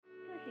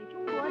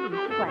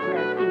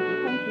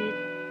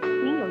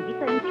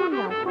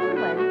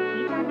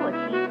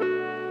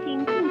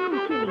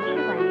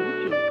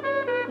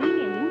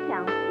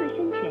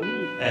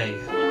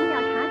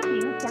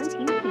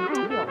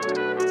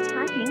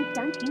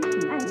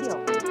请按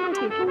6，这是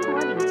中国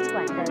领事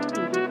馆的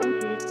紧急通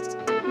知。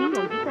您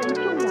有一份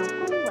重要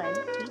公文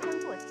即将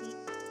过期。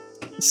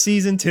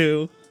Season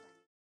 2.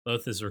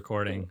 Both is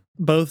recording.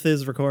 Both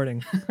is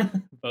recording.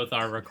 Both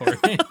are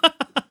recording.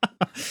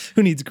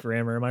 Who needs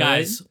grammar? Am I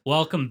Guys, right?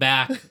 welcome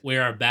back. We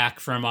are back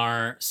from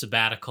our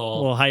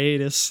sabbatical. Well,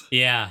 hiatus.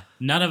 Yeah,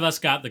 none of us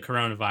got the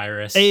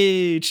coronavirus.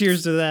 Hey,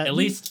 cheers to that. At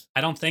least,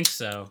 I don't think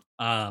so.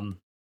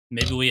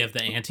 Maybe we have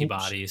the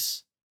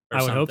antibodies or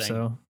I would something.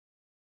 hope so.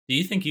 Do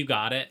you think you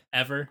got it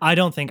ever? I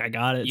don't think I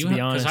got it, to be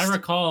honest. Because I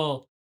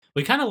recall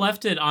we kind of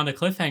left it on a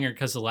cliffhanger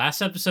because the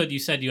last episode you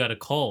said you had a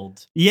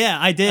cold. Yeah,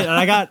 I did. And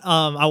I got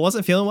I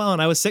wasn't feeling well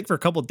and I was sick for a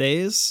couple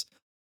days.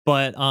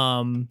 But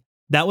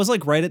that was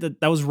like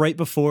that was right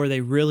before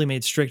they really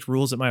made strict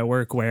rules at my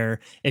work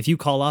where if you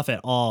call off at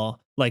all,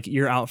 like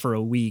you're out for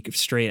a week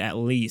straight at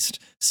least.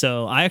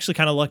 So I actually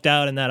kind of lucked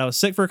out in that I was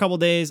sick for a couple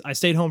days. I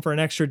stayed home for an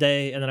extra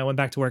day and then I went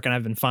back to work and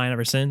I've been fine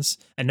ever since.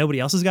 And nobody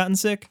else has gotten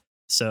sick.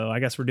 So I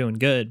guess we're doing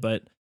good.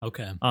 But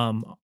okay.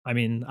 I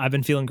mean, I've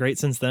been feeling great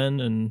since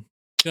then and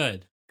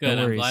Good. No I'm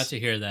worries. glad to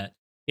hear that.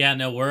 Yeah,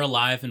 no, we're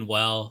alive and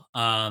well.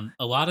 A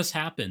lot has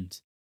happened.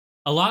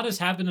 A lot has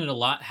happened and a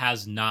lot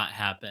has not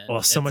happened.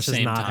 well, so much has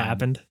not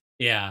happened.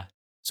 Yeah.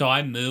 So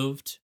I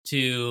moved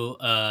to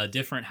a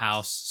different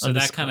house. So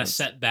that kind of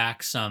set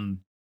back some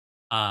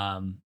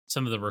of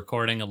the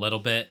recording a little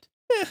bit.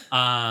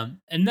 And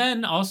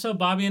then also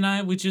Bobby and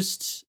I, we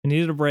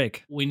needed a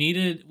break. We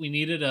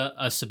needed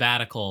a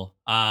sabbatical.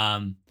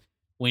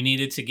 We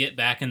needed to get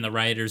back in the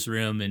writer's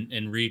room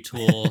and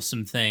retool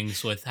some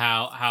things with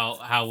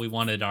how we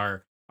wanted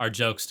our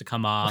jokes to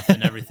come off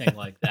and everything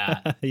like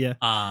that. Yeah.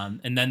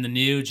 And then the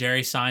new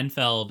Jerry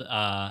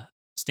Seinfeld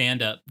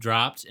stand-up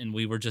dropped, and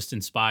we were just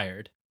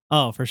inspired.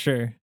 Oh, for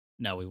sure.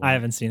 No, we weren't. I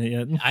haven't seen it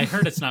yet. I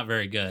heard it's not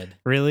very good.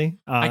 Really?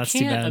 Oh, I that's too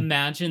can't bad.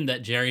 imagine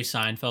that Jerry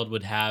Seinfeld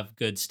would have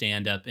good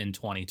stand-up in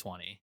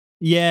 2020.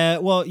 Yeah,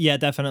 well, yeah,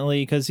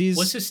 definitely, because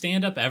Was his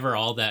stand-up ever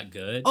all that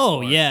good?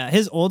 Oh, yeah,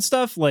 his old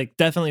stuff, like,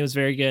 definitely was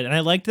very good, and I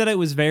liked that it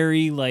was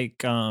very,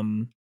 like,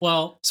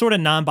 well, sort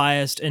of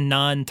non-biased and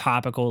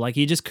non-topical, like,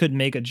 he just could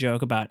make a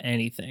joke about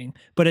anything,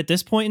 but at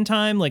this point in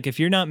time, like, if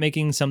you're not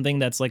making something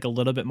that's, like, a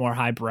little bit more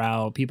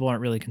highbrow, people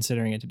aren't really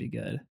considering it to be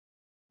good.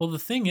 Well, the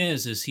thing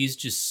is he's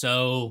just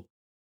so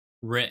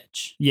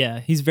rich. Yeah,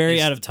 he's very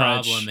out of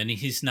touch. Problem, and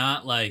he's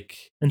not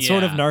like and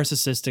sort of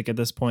narcissistic at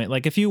this point.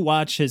 Like if you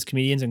watch his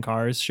Comedians in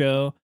Cars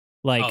show,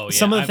 like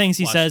some of the things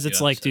he says, it's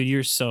like, dude,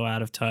 you're so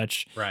out of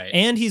touch. Right.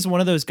 And he's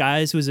one of those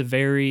guys who's a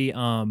very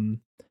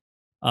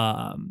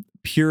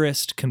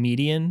purist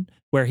comedian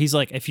where he's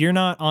like, if you're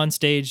not on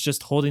stage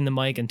just holding the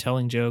mic and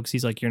telling jokes,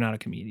 he's like, you're not a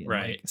comedian.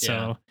 Right. Like,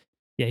 so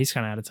yeah, he's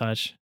kind of out of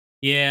touch.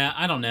 Yeah,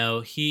 I don't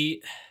know.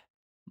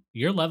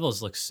 Your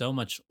levels look so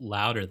much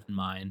louder than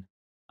mine.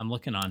 I'm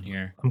looking on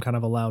here. I'm kind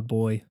of a loud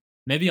boy.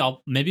 Maybe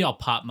I'll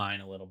pop mine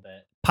a little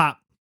bit. Pop.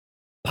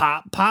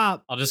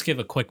 I'll just give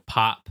a quick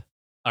pop.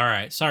 All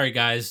right. Sorry,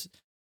 guys.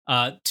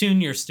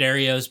 Tune your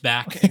stereos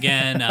back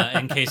again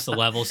in case the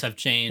levels have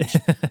changed.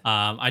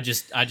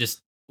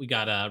 We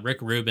got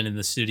Rick Rubin in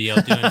the studio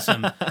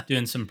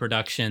doing some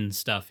production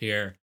stuff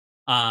here.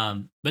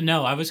 But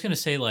no, I was gonna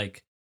say,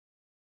 like,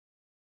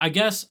 I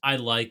guess I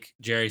like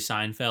Jerry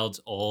Seinfeld's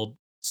old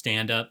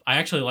stand-up. I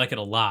actually like it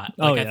a lot.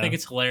 Like, I think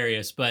it's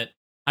hilarious, but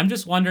I'm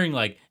just wondering,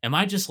 like, am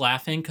I just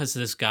laughing because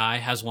this guy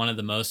has one of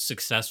the most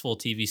successful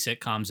TV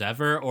sitcoms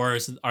ever, or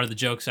are the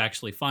jokes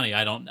actually funny?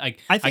 I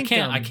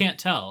can't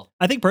tell.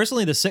 I think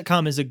personally the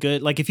sitcom is a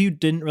good, like, if you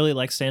didn't really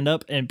like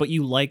stand-up but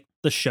you like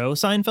the show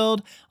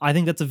Seinfeld, I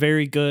think that's a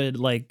very good,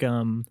 like,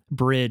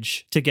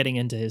 bridge to getting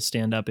into his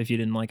stand-up if you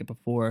didn't like it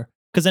before.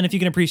 Because then if you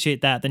can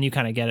appreciate that, then you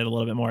kind of get it a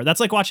little bit more. That's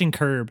like watching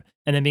Curb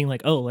and then being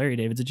like, oh, Larry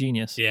David's a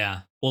genius.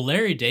 Yeah. Well,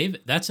 Larry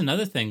David, that's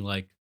another thing.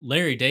 Like,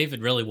 Larry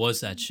David really was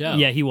that show.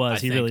 Yeah, he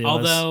was. He really was.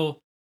 Although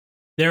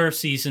there are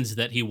seasons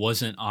that he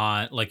wasn't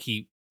on, like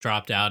he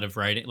dropped out of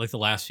writing, like the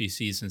last few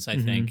seasons, I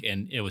think,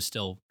 and it was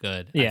still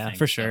good. Yeah, I think,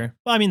 for sure.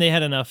 Well, I mean, they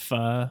had enough.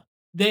 The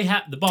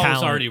ball talent.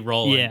 Was already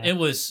rolling. Yeah, it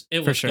was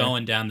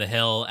going down the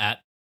hill at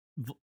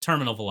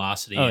terminal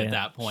velocity at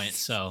that point.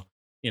 So,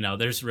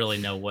 there's really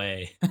no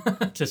way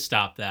to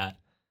stop that.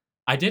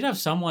 I did have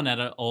someone at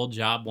an old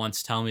job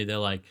once tell me, they're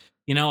like,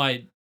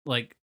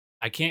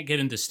 I can't get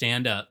into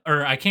stand-up,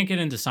 or I can't get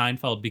into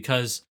Seinfeld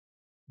because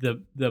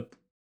the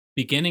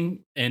beginning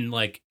and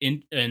like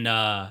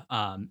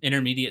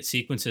intermediate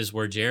sequences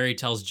where Jerry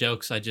tells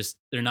jokes,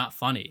 they're not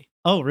funny.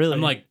 Oh, really?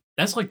 I'm like,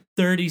 that's like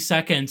 30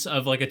 seconds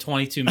of like a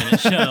 22-minute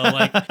show.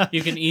 Like,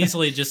 you can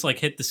easily just like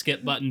hit the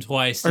skip button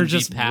twice and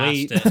just be past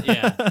wait. it.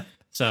 Yeah.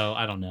 So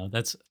I don't know.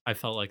 I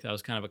felt like that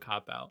was kind of a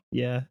cop-out.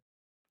 Yeah.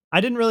 I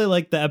didn't really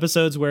like the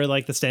episodes where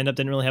like the stand-up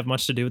didn't really have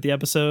much to do with the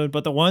episode,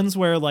 but the ones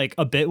where like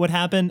a bit would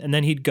happen and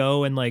then he'd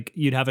go and like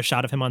you'd have a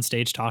shot of him on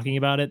stage talking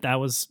about it, that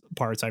was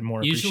parts I more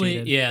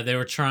appreciated. Usually, yeah, they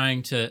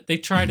tried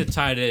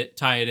to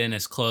tie it in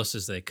as close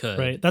as they could.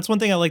 Right. That's one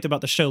thing I liked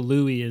about the show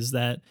Louie is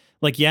that,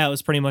 like, yeah, it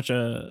was pretty much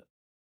a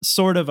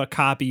sort of a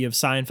copy of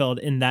Seinfeld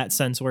in that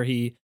sense where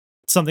he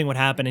something would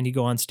happen and he'd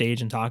go on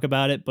stage and talk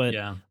about it. But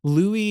Yeah.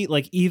 Louis,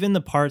 like even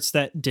the parts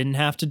that didn't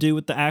have to do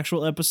with the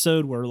actual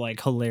episode were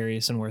like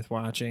hilarious and worth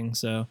watching.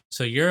 So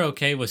you're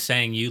okay with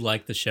saying you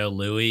like the show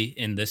Louis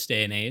in this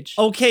day and age?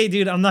 okay,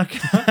 dude, I'm not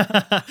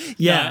gonna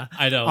yeah. No,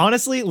 I don't.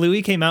 Honestly,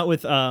 Louis came out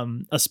with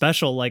a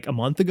special like a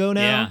month ago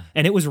now, Yeah.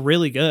 and it was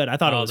really good. I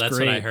thought it was that's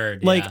great. what I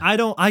heard. Like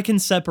Yeah. I can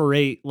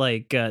separate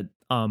like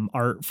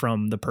art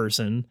from the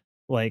person.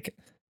 Like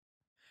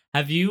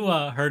Have you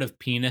heard of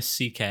Penis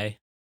CK?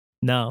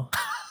 no.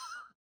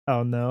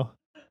 Oh no.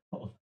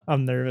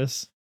 I'm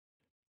nervous.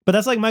 But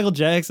that's like Michael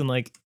Jackson.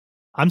 Like,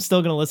 I'm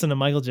still gonna listen to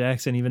Michael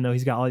Jackson even though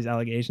he's got all these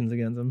allegations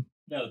against him.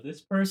 No,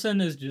 this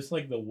person is just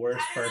like the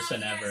worst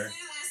person ever.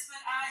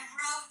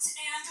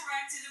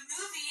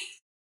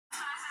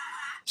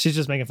 She's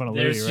just making fun of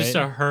There's Louis, just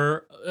right?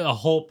 a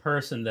whole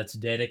person that's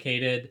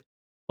dedicated.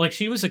 Like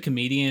she was a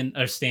comedian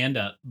or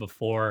stand-up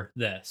before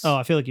this. Oh,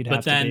 I feel like you'd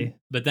have to be.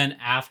 But then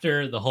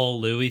after the whole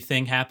Louis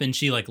thing happened,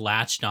 she like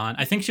latched on.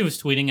 I think she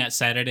was tweeting at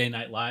Saturday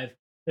Night Live.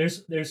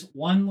 There's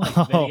one like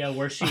video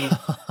where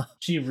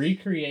she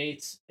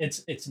recreates.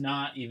 It's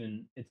not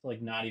even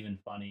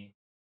funny.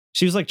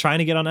 She was like trying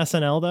to get on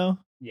SNL though.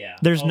 Yeah.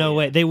 There's no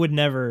way they would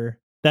never.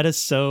 That is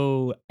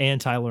so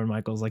anti Lorne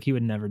Michaels. Like he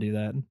would never do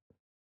that.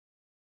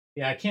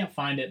 Yeah, I can't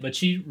find it, but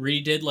she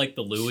redid like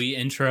the Louis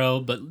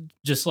intro, but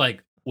just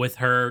like with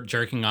her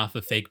jerking off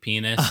a fake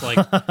penis,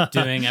 like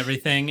doing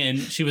everything, and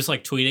she was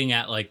like tweeting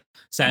at like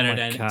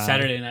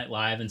Saturday Night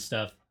Live and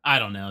stuff. I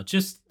don't know,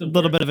 just a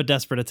little bit of a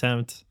desperate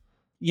attempt.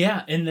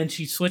 Yeah, and then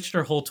she switched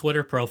her whole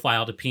Twitter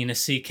profile to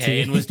Penis CK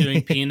and was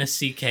doing Penis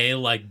CK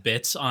like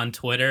bits on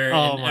Twitter,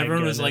 and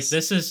everyone was like,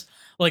 "This is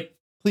like."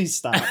 Please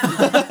stop.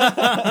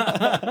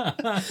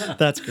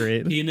 That's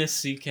great.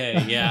 Penis CK.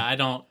 Yeah, I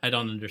don't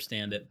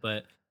understand it,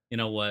 but you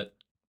know what?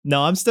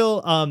 No, I'm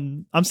still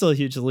a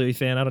huge Louis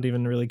fan. I don't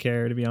even really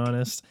care, to be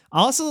honest.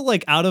 Also,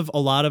 like out of a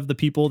lot of the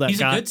people that he's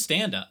a good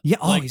stand-up.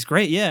 Yeah, he's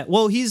great. Yeah.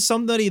 Well, he's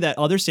somebody that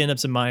other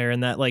stand-ups admire,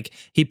 and that like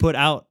he put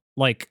out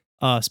like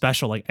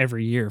special like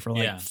every year for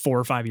like 4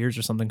 or 5 years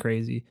or something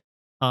crazy.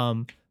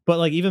 But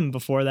like even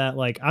before that,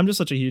 like I'm just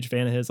such a huge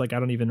fan of his. Like I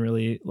don't even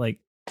really like.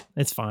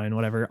 It's fine,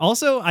 whatever.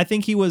 Also, I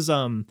think he was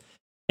in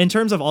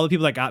terms of all the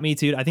people that got me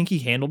too, I think he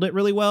handled it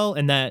really well,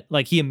 and that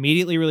like he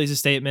immediately released a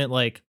statement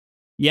like,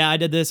 yeah, I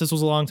did this. This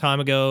was a long time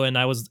ago, and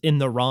I was in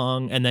the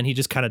wrong. And then he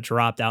just kind of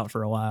dropped out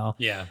for a while.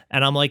 Yeah,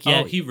 and I'm like,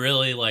 yeah, he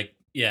really like,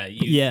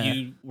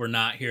 you were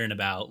not hearing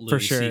about Louis for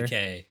sure.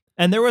 CK.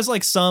 And there was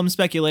like some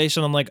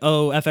speculation on like,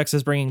 oh, FX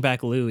is bringing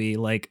back Louis.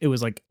 Like it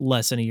was like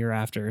less than a year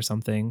after or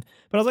something.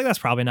 But I was like, that's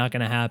probably not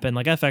going to happen.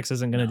 Like FX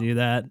isn't going to do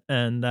that.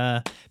 And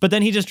but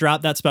then he just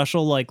dropped that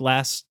special like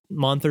last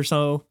month or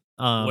so.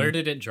 Where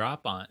did it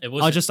drop on? It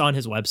was just on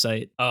his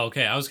website. Oh,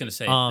 okay. I was going to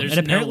say,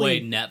 there's no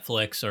way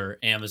Netflix or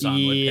Amazon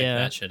would pick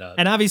that shit up.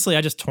 And obviously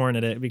I just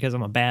torrented it because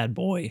I'm a bad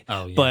boy.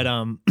 Oh, yeah. But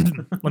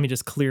let me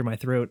just clear my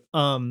throat.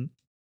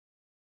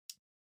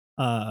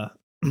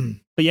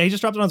 But yeah, he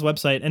just dropped it on his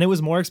website, and it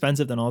was more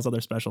expensive than all his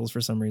other specials for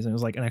some reason. It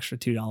was like an extra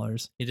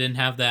 $2. He didn't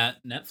have that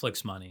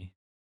Netflix money.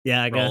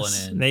 Yeah, I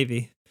guess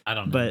maybe. I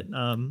don't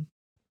know.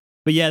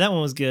 But yeah, that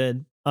one was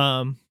good.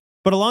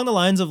 But along the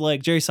lines of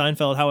like Jerry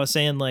Seinfeld, how I was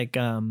saying like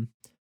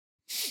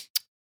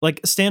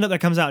stand up that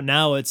comes out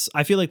now,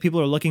 I feel like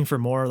people are looking for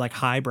more like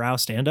highbrow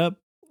stand up.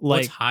 Like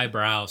what's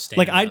highbrow stand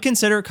up? Like I'd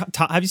consider.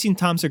 Have you seen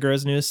Tom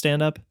Segura's newest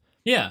stand up?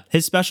 Yeah,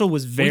 his special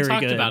was very good. We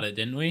talked about it,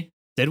 didn't we?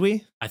 Did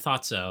we? I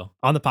thought so.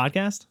 On the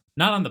podcast?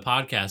 Not on the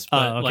podcast,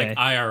 but like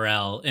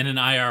IRL, in an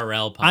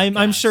IRL podcast.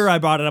 I'm sure I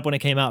brought it up when it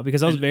came out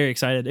because I was very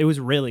excited. It was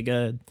really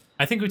good.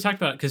 I think we talked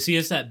about it because he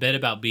has that bit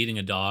about beating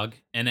a dog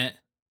in it.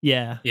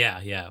 Yeah.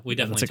 Yeah. We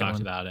definitely talked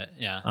about it.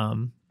 Yeah.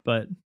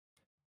 But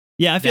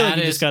yeah, I feel like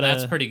you just gotta.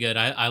 That's pretty good.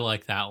 I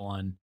like that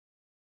one.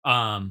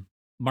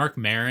 Mark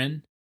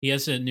Maron, he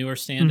has a newer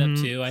stand-up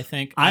too, I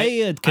think.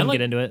 I couldn't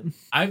get into it.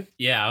 I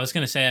was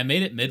gonna say I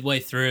made it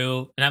midway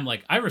through, and I'm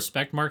like, I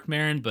respect Mark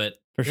Maron, but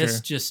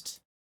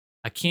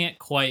I can't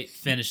quite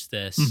finish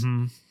this.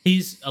 Mm-hmm.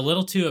 He's a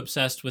little too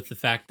obsessed with the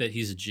fact that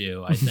he's a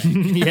Jew, I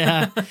think.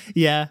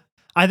 Yeah.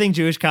 I think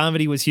Jewish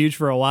comedy was huge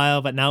for a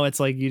while, but now it's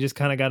like you just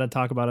kind of got to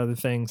talk about other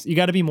things. You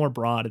got to be more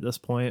broad at this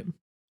point.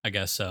 I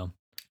guess so.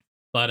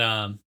 But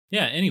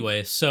yeah,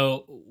 anyway,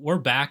 so we're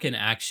back in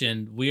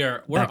action.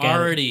 We're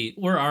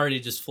already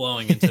just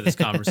flowing into this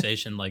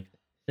conversation. Like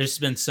there's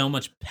been so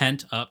much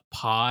pent up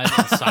pod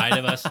inside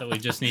of us that we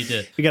just need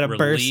to we got to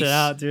burst it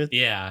out, dude.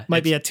 Yeah.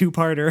 Might be a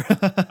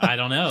 2-parter. I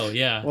don't know.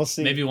 Yeah. We'll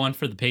see. Maybe one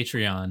for the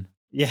Patreon.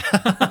 Yeah.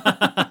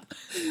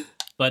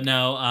 But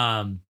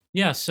no,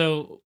 yeah,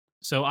 so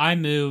I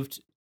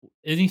moved.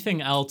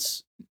 Anything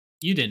else?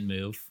 You didn't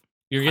move.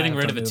 You're getting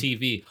rid of a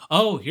TV.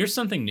 Oh, here's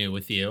something new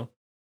with you.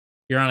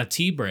 You're on a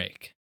tea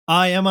break.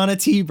 I am on a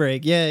tea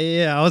break.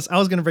 Yeah. I was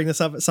going to bring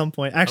this up at some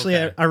point. Actually,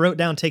 okay. I wrote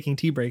down taking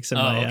tea breaks in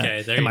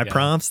my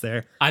prompts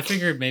there. I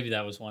figured maybe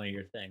that was one of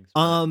your things.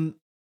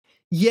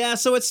 Yeah.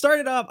 So it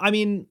started up. I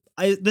mean,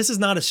 this is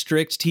not a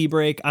strict tea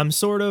break. I'm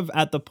sort of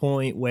at the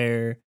point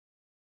where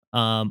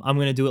I'm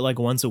going to do it like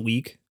once a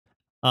week.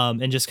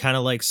 And just kind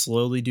of like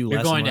slowly do less.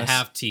 You're going and less. to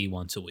have tea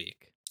once a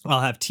week.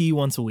 I'll have tea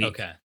once a week.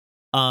 Okay.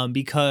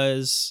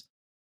 Because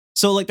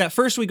so like that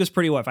first week was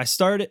pretty rough.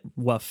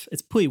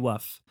 It's pretty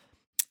rough.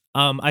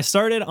 I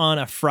started on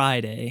a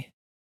Friday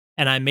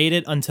and I made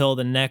it until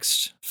the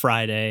next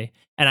Friday,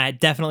 and I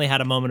definitely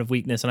had a moment of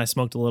weakness and I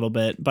smoked a little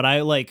bit, but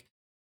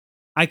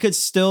I could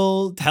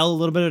still tell a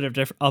little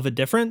bit of a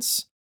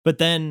difference, but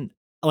then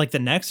like the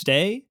next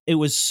day, it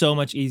was so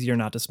much easier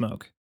not to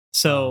smoke.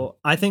 So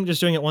I think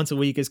just doing it once a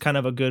week is kind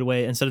of a good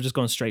way instead of just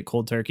going straight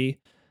cold turkey.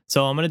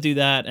 So I'm gonna do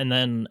that, and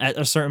then at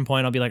a certain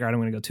point, I'll be like, all right, I'm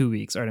gonna go 2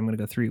 weeks. All right, I'm gonna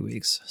go 3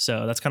 weeks.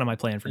 So that's kind of my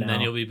plan for And now.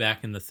 then you'll be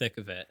back in the thick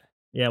of it.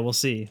 Yeah, we'll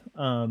see.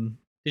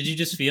 Did you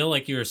just feel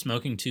like you were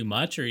smoking too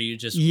much, or you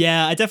just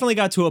Yeah, I definitely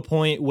got to a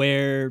point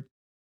where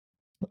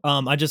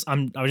I just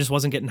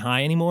wasn't getting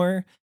high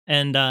anymore,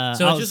 and so I it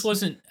just was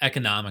wasn't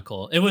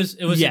economical. It was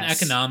an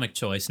yes. economic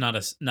choice, not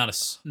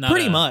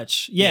Pretty a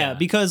much, yeah, yeah.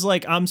 because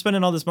like I'm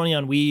spending all this money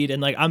on weed,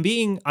 and like I'm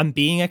being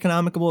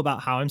economical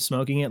about how I'm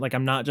smoking it. Like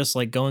I'm not just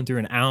like going through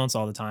an ounce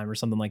all the time or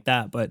something like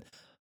that. But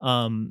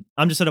I'm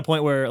just at a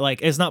point where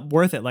like it's not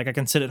worth it. Like I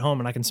can sit at home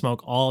and I can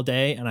smoke all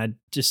day, and I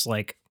just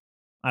like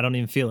I don't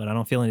even feel it. I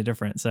don't feel any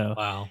different. So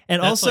Wow.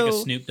 and That's like a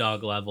also Snoop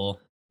Dogg level.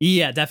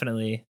 yeah,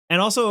 definitely. And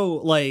also,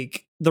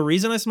 like, the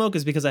reason I smoke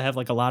is because I have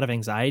like a lot of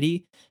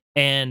anxiety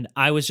and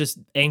I was just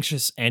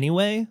anxious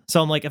anyway.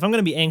 So I'm like, if I'm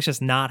going to be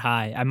anxious, not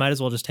high, I might as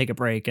well just take a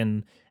break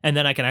and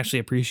then I can actually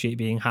appreciate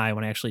being high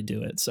when I actually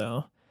do it.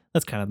 So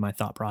that's kind of my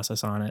thought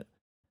process on it.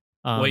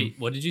 Wait,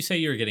 what did you say?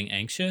 You were getting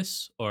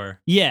anxious, or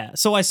Yeah.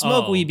 So I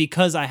smoke weed oh,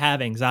 because I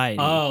have anxiety,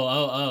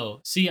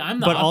 oh. See, I'm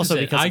the but also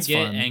opposite. because I it's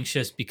get fun.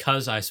 anxious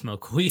because I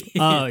smoke weed.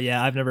 Oh,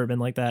 yeah. I've never been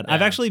like that.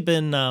 I've Yeah. actually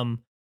been,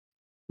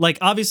 like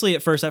obviously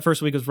at first that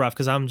first week was rough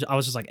because I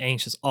was just like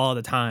anxious all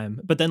the time.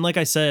 But then like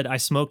I said, I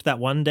smoked that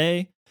one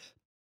day,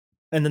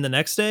 and then the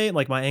next day,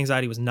 like my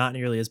anxiety was not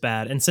nearly as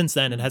bad. And since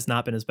then it Mm. has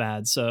not been as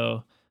bad.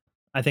 So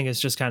I think it's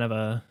just kind of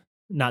a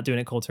not doing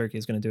it cold turkey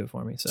is gonna do it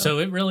for me. So So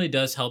it really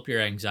does help your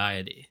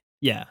anxiety.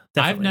 yeah, I've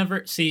definitely.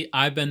 never see.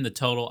 I've been the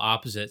total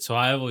opposite. So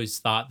I always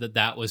thought that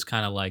that was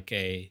kind of like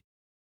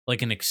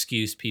an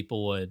excuse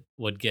people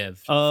would give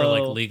for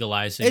like Oh,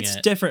 legalizing it's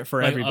it. different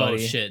for Like, oh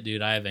everybody. shit,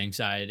 dude, I have I mean,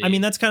 anxiety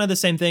that's kind of the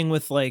same thing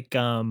with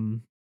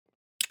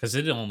because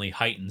it only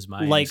heightens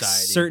my like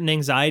anxiety. certain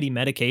anxiety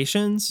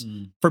medications.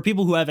 Mm, For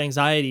people who have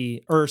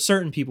anxiety, or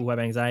certain people who have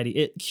anxiety,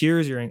 it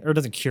cures or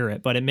doesn't cure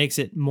it, but it makes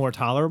it more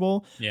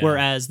tolerable. yeah.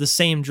 Whereas the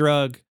same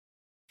drug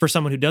for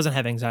someone who doesn't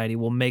have anxiety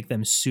will make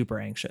them super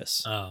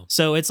anxious. Oh,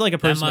 So it's like a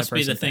that person by must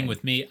be the person thing thing.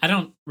 with me. I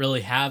don't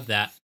really have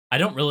that. I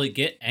don't really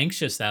get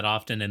anxious that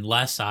often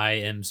unless I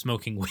am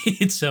smoking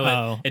weed. So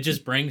Oh, it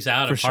just brings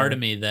out for a part of sure.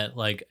 me that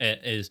like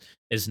is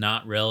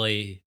not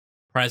really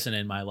present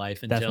in my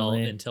life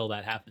Definitely. until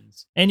that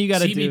happens. And you got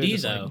to do it CBD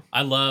just like though,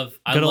 I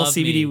good old love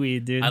CBD me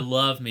weed, I dude.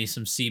 love me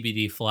some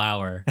CBD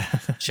flower.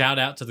 Shout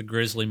out to the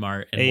Grizzly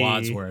Mart in Hey,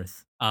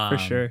 Wadsworth. for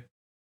sure.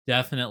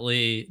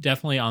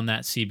 Definitely on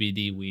that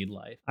CBD weed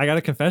life. I got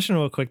a confession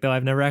real quick though.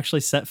 I've never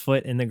actually set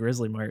foot in the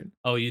Grizzly Mart.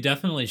 Oh, you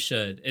definitely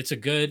should. It's a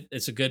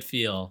good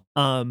feel.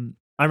 I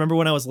remember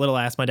when I was little,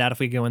 I asked my dad if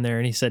we could go in there,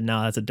 and he said,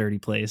 "No, that's a dirty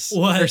place," or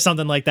What?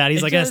 something like that.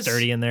 He's It like, "It's just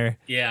dirty in there."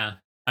 Yeah.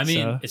 I mean,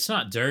 So it's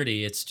not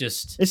dirty. it's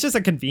just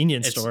a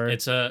convenience store.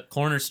 It's a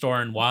corner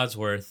store in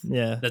Wadsworth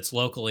Yeah, that's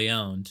locally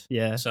owned.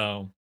 yeah.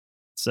 So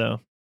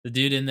So the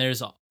dude in there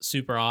is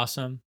super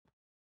awesome.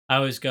 I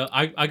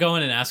go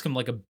in and ask him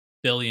like a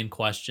billion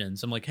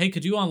questions. I'm like, hey,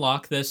 could you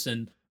unlock this?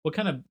 And what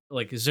kind of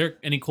like is there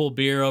any cool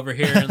beer over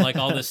here and like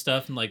all this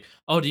stuff? And like,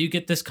 oh, do you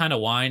get this kind of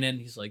wine? And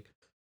he's like,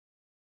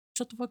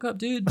 shut the fuck up,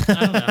 dude. I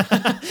don't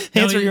know.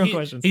 No, answer your own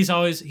questions. he's Be a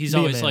always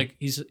man. like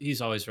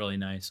he's always really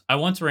nice. I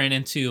once ran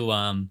into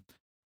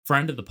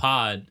friend of the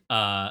pod,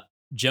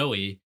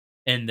 Joey,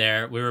 in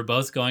there. We were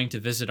both going to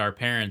visit our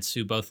parents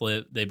who both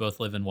live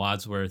in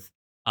Wadsworth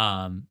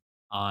on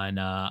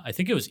I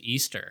think it was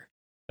Easter.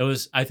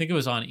 I think it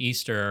was on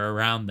Easter or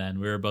around then.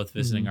 We were both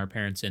visiting Mhm. our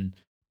parents and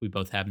we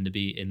both happened to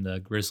be in the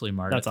Grizzly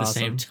Mart That's at the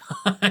same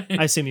awesome. time.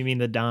 I assume you mean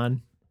the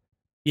Don.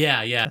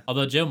 Yeah.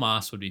 Although Joe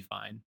Moss would be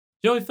fine.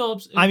 Joey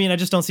Phillips, I mean, I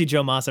just don't see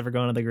Joe Moss ever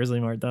going to the Grizzly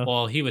Mart though.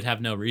 well, he would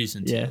have no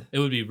reason to. Yeah. It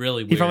would be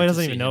really weird. He probably to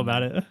doesn't see even know him about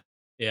there. it.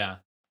 Yeah.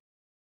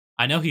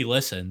 I know he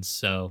listens,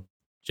 so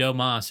Joe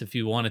Moss, if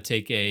you want to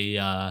take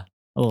A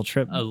little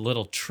trip. a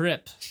little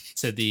trip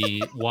to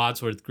the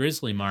Wadsworth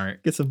Grizzly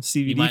Mart, Get some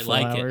CBD you might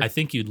like it. flower. I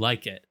think you'd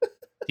like it.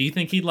 Do you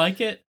think he'd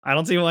like it? I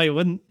don't see why he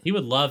wouldn't. He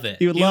would love it.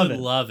 He would love it.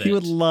 Love it. He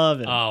would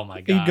love it. Oh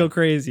my god. He'd go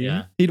crazy.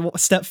 Yeah. He'd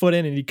step foot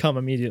in and he'd come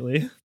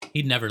immediately.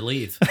 He'd never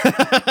leave.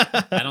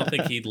 I don't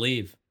think he'd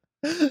leave.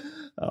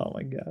 Oh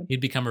my god.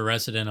 He'd become a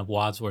resident of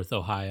Wadsworth,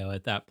 Ohio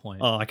at that point.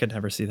 Oh, I could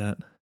never see that.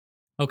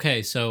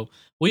 Okay, so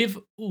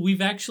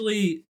we've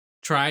actually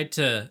tried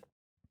to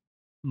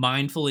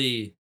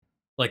mindfully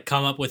like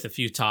come up with a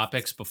few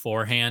topics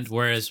beforehand,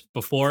 whereas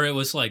before it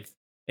was like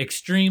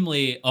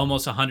extremely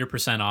almost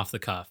 100% off the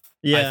cuff.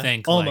 Yeah, I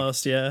think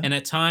almost. Yeah. and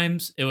at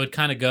times it would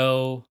kind of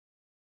go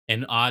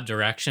in odd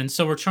directions.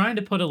 So we're trying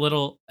to put a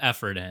little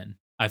effort in.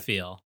 I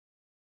feel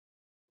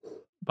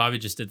Bobby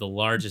just did the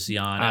largest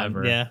yawn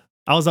ever. Yeah.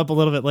 I was up a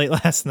little bit late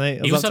last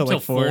night. I He was up up till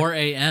till like 4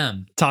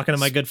 a.m. talking to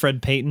my good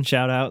friend Peyton.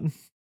 Shout out.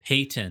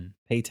 Peyton.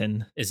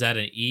 Peyton. Is that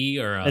an E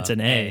or a It's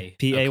an A.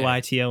 Payton.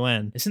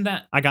 Okay. Isn't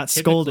that I got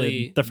typically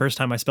scolded the first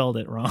time I spelled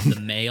it wrong. the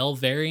male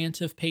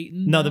variant of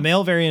Peyton? No, though? the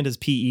male variant is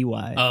Pey.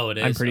 Oh, it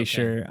is? I'm pretty Okay.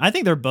 sure. I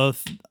think they're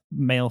both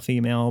male,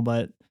 female,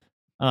 but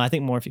I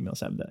think more females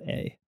have the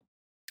A.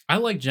 I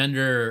like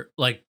gender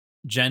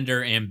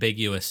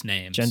ambiguous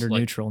names. Gender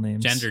Like, neutral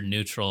names. Gender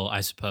neutral, I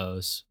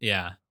suppose.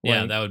 Yeah.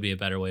 Yeah, Like- that would be a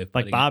better way of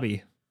putting Like Bobby.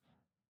 it.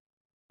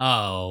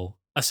 Oh.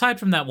 Aside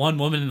from that one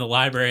woman in the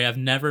library, I've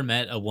never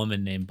met a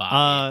woman named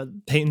Bobby.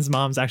 Peyton's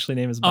mom's actually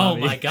name is Oh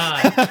Bobby. my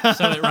god.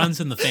 So it runs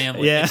in the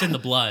family. Yeah. It's in the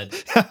blood.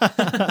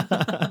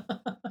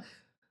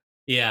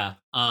 Yeah.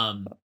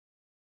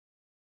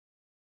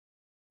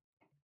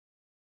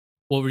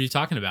 What were you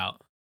talking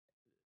about?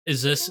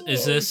 Is this a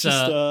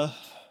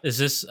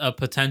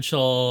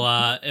potential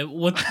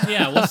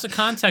what's the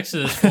context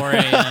of this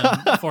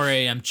 4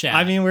 a.m. chat?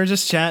 I mean, we're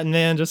just chatting,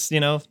 man, just,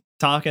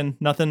 talking,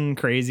 nothing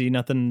crazy,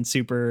 nothing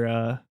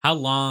super how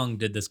long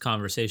did this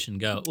conversation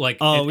go? Like,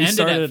 Oh, it we ended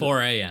started- at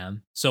 4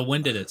 a.m. So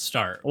when did it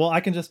start? Well, I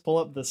can just pull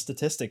up the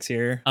statistics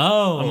here.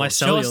 Oh, on my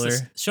cellular.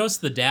 Show us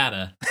the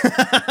data.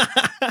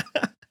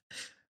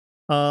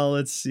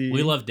 Let's see.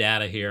 We love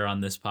data here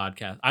on this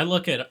podcast. I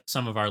look at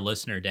some of our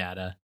listener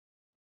data.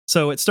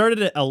 So it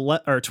started at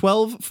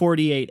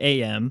 12:48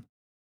 a.m.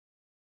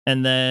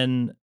 and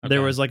then there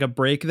Okay. was like a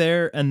break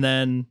there, and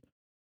then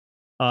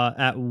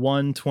at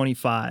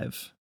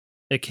 1:25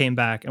 it came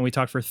back, and we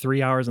talked for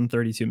 3 hours and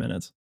 32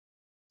 minutes.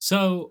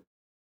 So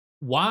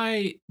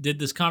why did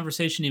this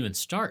conversation even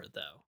start,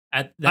 though?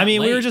 We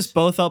were We were just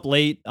both up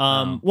late.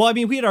 Oh. Well, I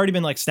mean, we had already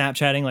been like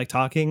Snapchatting, like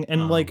talking,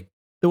 and Oh. like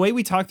the way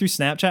we talk through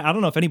Snapchat, I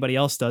don't know if anybody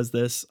else does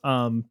this.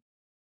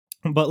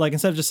 But like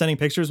instead of just sending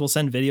pictures, we'll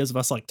send videos of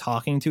us like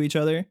talking to each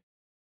other,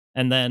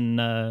 and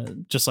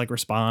then just like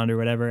respond or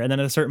whatever. And then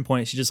at a certain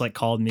point, she just like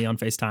called me on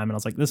FaceTime, and I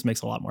was like, this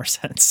makes a lot more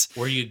sense.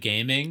 Were you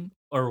gaming,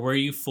 or were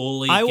you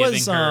fully I giving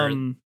was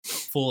her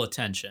full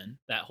attention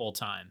that whole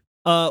time?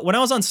 when I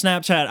was on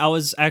Snapchat, I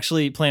was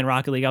actually playing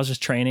Rocket League. I was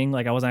just training,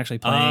 like I wasn't actually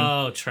playing.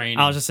 Oh, training.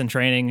 I was just in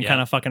training, Yeah.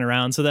 kind of fucking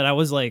around, so that I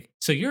was like,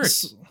 So you're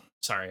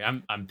sorry,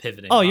 I'm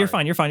pivoting. oh, you're hard.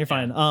 fine. You're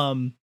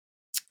fine.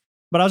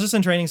 But I was just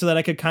in training so that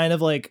I could kind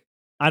of like,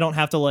 I don't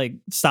have to like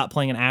stop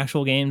playing an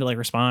actual game to like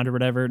respond or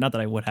whatever. Not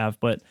that I would have,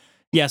 but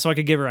yeah, so I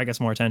could give her, I guess,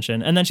 more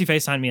attention. And then she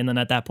FaceTimed me, and then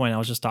at that point, I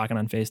was just talking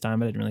on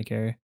FaceTime. I didn't really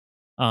care.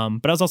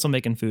 But I was also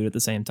making food at the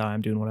same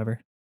time, doing whatever.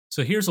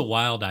 So here's a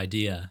wild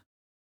idea.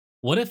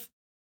 What if,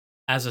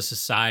 as a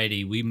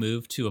society, we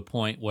move to a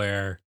point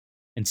where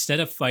instead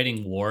of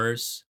fighting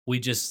wars, we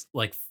just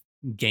like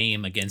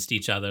game against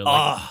each other?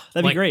 Like,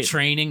 that'd like be great.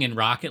 Training in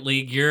Rocket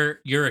League, you're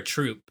a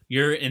troop.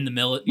 You're in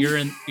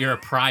the you're a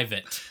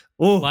private.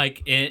 Ooh.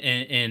 Like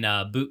in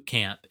boot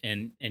camp,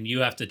 and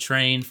you have to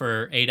train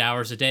for 8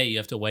 hours a day. You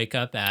have to wake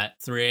up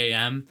at 3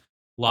 a.m.,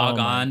 log Oh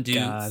my on, do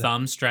God.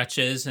 thumb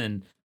stretches,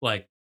 and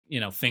like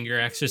finger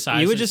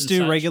exercises. You would just and do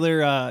such.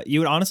 regular. You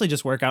would honestly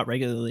just work out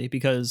regularly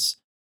because,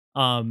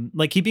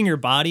 like keeping your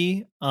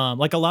body,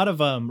 like a lot of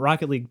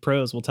Rocket League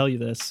pros will tell you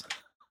this,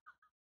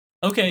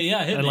 Okay,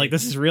 yeah, hit and me. like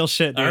this is real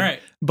shit, dude. All right.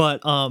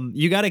 But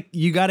you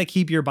gotta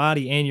keep your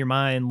body and your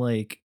mind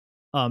like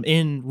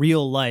in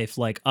real life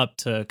like up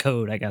to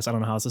code, I guess. I don't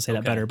know how else to say that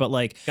Okay. better, but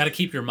like Got to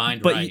keep your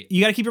mind but right.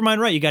 you got to keep your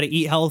mind right. You got to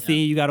eat healthy.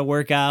 Yeah. You got to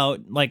work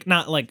out, like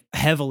not like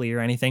heavily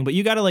or anything, but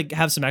you got to like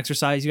have some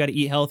exercise. You got to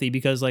eat healthy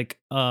because like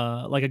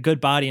a good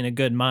body and a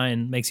good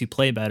mind makes you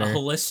play better. A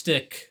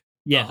holistic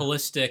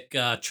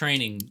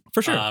training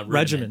For sure.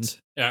 regiment.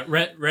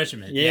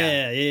 Regiment.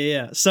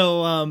 Yeah.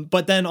 So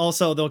but then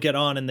also they'll get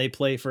on and they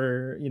play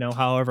for,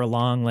 however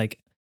long. Like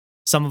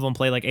some of them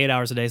play like 8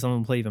 hours a day, some of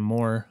them play even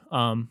more.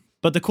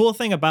 But the cool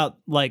thing about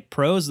like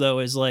pros though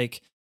is like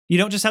you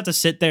don't just have to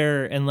sit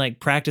there and like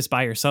practice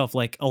by yourself.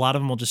 Like a lot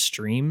of them will just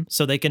stream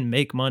so they can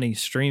make money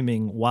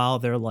streaming while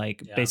they're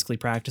like Yeah. basically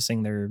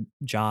practicing their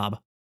job.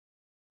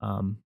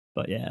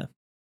 But yeah.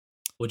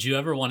 Would you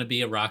ever want to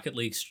be a Rocket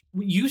League?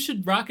 You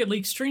should Rocket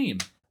League stream.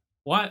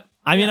 What?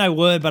 I mean, I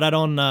would, but I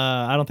don't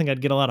think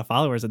I'd get a lot of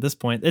followers at this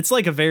point. It's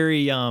like a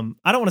very, I don't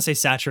want to say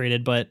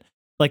saturated, but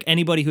like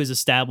anybody who's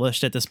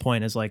established at this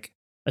point is like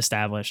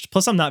established.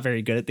 Plus I'm not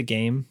very good at the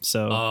game.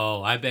 So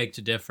Oh, I beg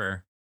to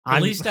differ.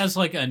 At least as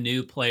like a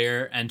new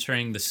player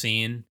entering the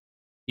scene,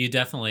 you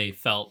definitely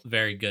felt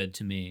very good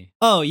to me.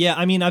 Oh yeah,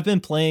 I mean I've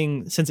been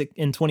playing since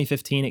in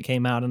 2015 it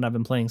came out, and I've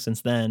been playing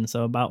since then,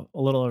 so about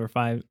a little over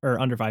 5 or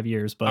under 5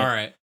 years. But All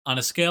right, on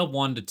a scale of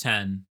 1 to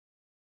 10,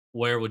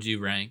 where would you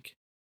rank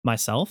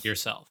myself,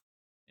 yourself?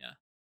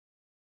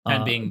 Yeah,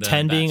 10 being the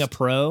 10 being a best.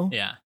 pro.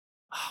 Yeah.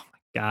 Oh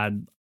my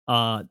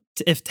god.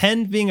 If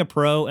 10 being a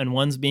pro and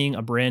 1's being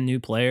a brand new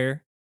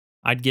player,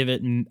 I'd give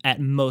it at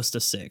most a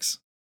 6.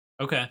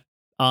 Okay.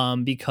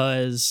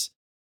 Because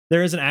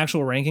there is an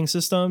actual ranking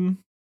system.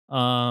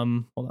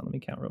 Hold on, let me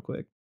count real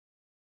quick.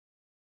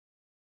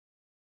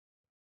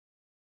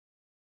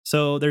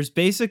 So so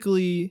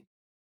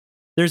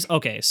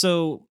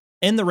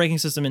in the ranking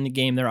system in the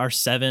game, there are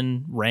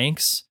 7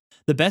 ranks.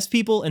 The best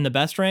people in the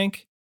best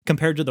rank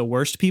compared to the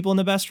worst people in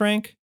the best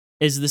rank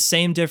is the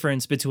same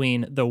difference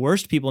between the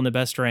worst people in the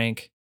best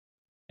rank.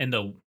 And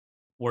the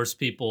worst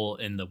people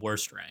in the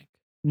worst rank.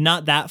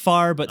 Not that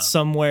far, but Oh.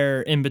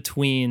 somewhere in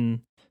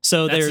between.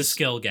 So That's a there's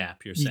skill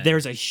gap, you're saying.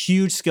 there's a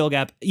huge skill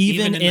gap,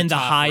 even in the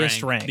top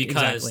highest rank.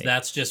 because exactly.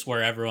 that's just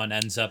where everyone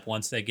ends up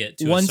once they get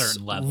to a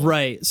certain level.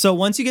 Right. So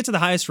once you get to the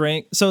highest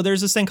rank, so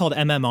there's this thing called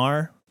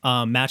MMR,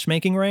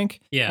 matchmaking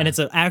rank. Yeah. And it's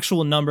an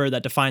actual number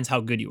that defines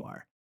how good you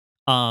are.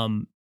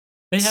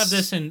 They have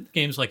this in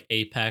games like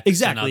Apex.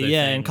 Exactly. And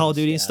yeah. And Call of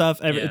Duty and stuff.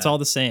 It's all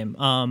the same.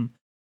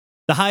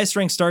 The highest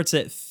rank starts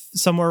at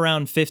somewhere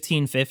around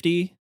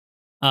 1550.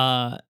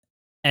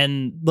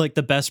 And like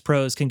the best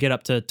pros can get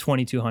up to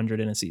 2200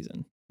 in a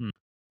season.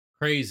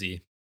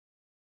 Crazy.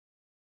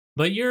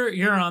 But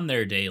you're on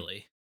there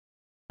daily.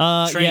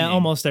 Yeah,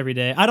 almost every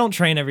day. I don't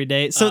train every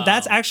day. So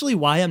that's actually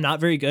why I'm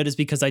not very good, is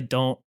because I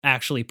don't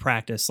actually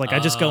practice. Like I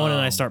just go in and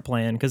I start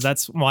playing, because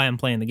that's why I'm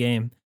playing the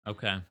game.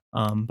 Okay.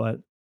 But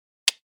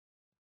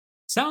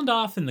sound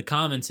off in the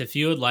comments if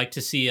you would like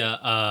to see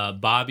a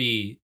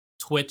Bobby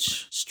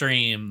Twitch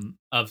stream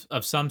of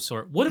some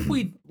sort. What if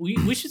we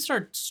should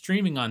start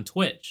streaming on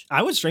Twitch?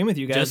 I would stream with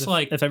you guys, just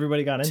if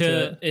everybody got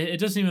into it. It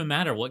doesn't even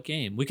matter what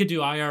game. We could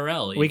do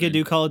IRL. We could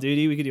do Call of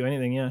Duty. We could do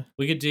anything. Yeah.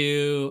 We could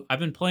do. I've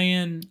been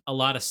playing a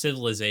lot of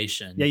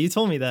Civilization. Yeah, you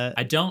told me that.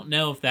 I don't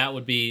know if that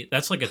would be.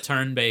 That's like a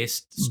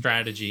turn-based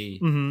strategy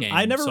game.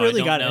 I never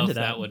really got into that.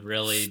 That would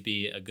really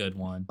be a good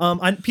one.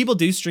 People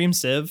do stream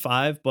Civ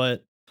 5,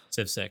 but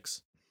Civ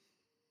 6.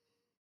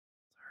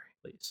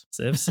 Please.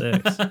 Civ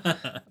 6.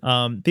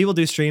 People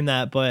do stream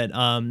that, but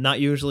not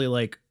usually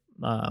like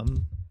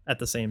at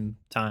the same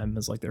time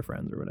as like their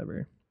friends or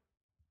whatever.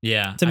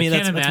 Yeah. To me, I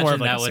that's imagine more of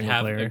like that a would single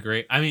have player. a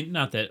great. I mean,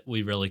 not that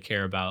we really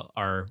care about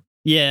our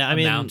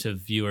amount of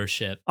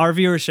viewership. Our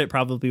viewership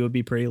probably would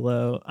be pretty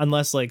low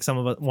unless like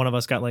one of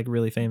us got like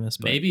really famous.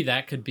 But maybe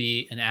that could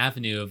be an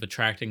avenue of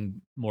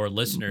attracting more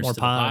listeners to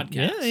the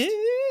podcast.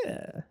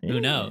 Yeah. Who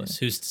knows?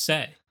 Who's to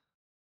say?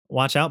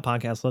 Watch out,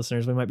 podcast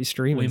listeners. We might be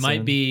streaming. We might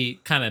soon. be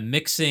kind of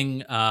mixing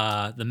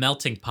the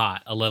melting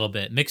pot a little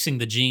bit, mixing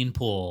the gene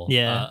pool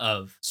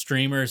of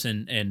streamers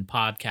and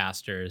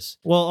podcasters.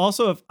 Well,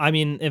 also, if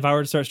I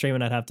were to start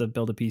streaming, I'd have to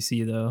build a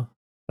PC, though.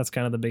 That's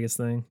kind of the biggest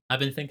thing.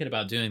 I've been thinking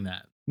about doing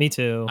that. Me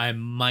too. I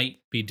might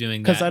be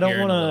doing that because I don't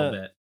want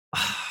to.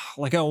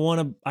 Like, I don't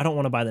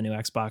want to buy the new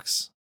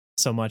Xbox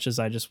so much as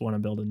I just want to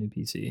build a new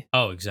PC.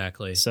 Oh,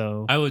 exactly.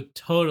 So I would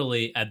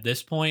totally at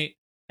this point,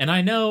 and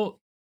I know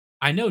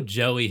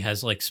Joey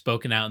has like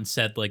spoken out and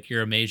said like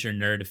you're a major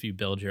nerd if you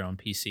build your own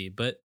PC,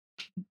 but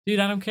dude,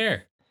 I don't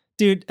care.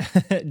 Dude,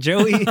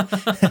 Joey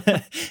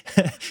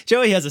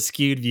has a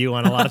skewed view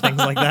on a lot of things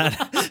like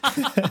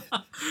that.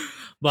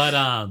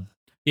 But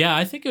yeah,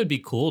 I think it would be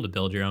cool to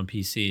build your own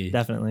PC.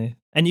 Definitely.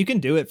 And you can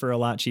do it for a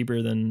lot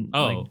cheaper than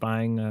like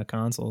buying a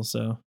console,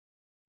 so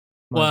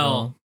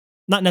well,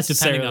 not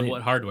necessarily depending on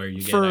what hardware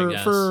you get, I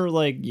guess. For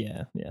like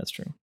yeah, that's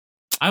true.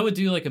 I would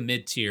do like a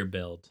mid-tier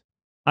build.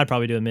 I'd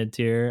probably do a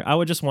mid-tier. I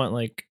would just want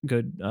like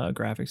good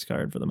graphics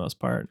card for the most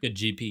part. Good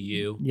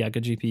GPU. Yeah,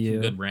 good GPU.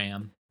 Good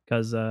RAM.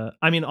 Because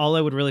all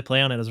I would really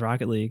play on it is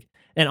Rocket League.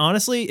 And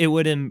honestly, it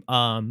would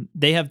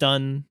they have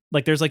done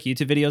like there's like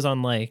YouTube videos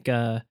on like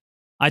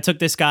I took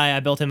this guy, I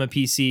built him a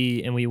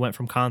PC, and we went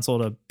from console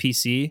to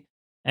PC.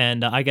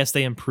 And I guess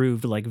they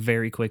improved like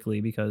very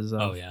quickly because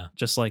of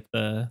just like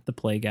the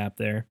play gap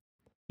there.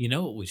 You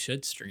know what we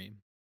should stream?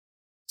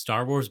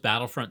 Star Wars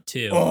Battlefront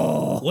 2.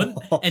 Oh,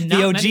 and the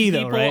not OG many though,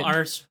 people right?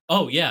 are.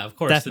 Oh yeah, of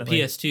course.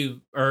 Definitely. The PS2,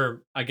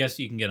 or I guess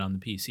you can get on the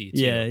PC too.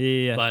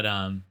 Yeah. But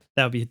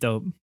that would be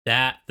dope.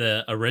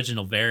 The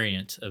original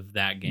variant of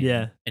that game.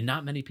 Yeah. And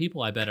not many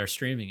people, I bet, are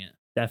streaming it.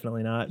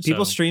 Definitely not.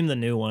 People stream the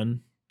new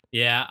one.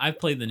 Yeah, I've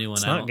played the new one.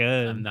 It's not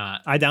good. I'm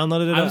not. I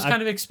downloaded it. I was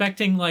kind of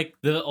expecting like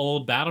the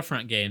old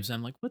Battlefront games.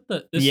 I'm like, what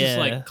the? This is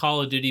like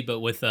Call of Duty, but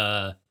with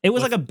It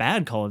was like a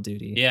bad Call of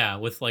Duty. Yeah,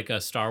 with like a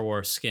Star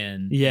Wars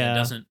skin. Yeah. It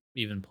doesn't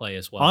even play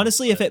as well.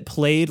 Honestly, if it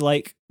played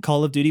like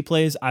Call of Duty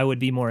plays, I would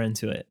be more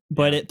into it.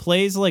 But it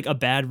plays like a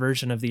bad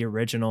version of the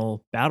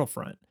original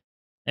Battlefront.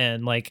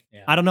 And like,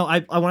 I don't know. I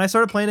when I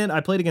started playing it,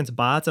 I played against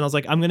bots, and I was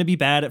like, I'm gonna be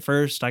bad at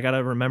first. I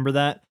gotta remember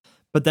that.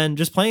 But then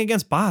just playing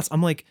against bots,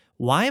 I'm like,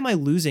 why am I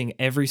losing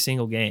every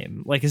single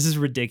game? Like, this is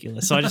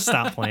ridiculous. So I just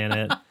stopped playing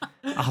it.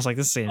 I was like,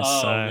 this game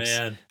sucks.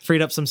 Man.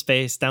 Freed up some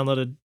space,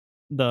 downloaded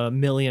the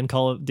million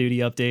Call of Duty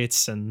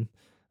updates, and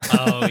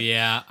oh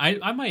yeah,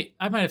 I might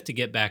have to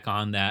get back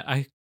on that.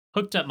 I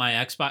hooked up my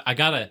Xbox. I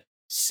got a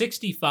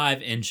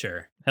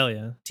 65-incher. Hell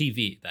yeah,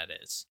 TV that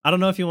is. I don't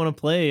know if you want to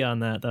play on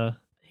that though.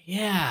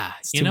 Yeah,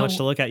 it's too much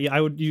to look at. Yeah,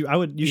 you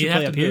should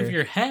play up here. Move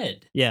your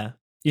head. Yeah,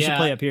 you should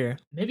play up here.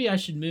 Maybe I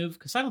should move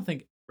because I don't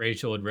think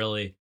Rachel would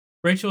really.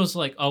 Rachel was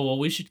like, "Oh well,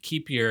 we should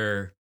keep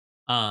your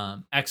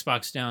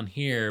Xbox down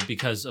here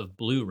because of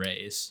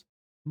Blu-rays."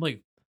 I'm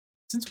like,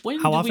 since when?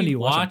 How often do you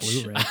watch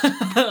a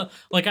Blu-ray?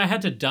 Like I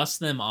had to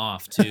dust them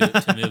off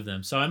to move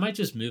them, so I might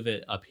just move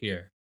it up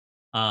here.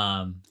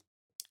 I'm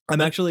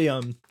actually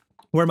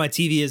where my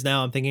TV is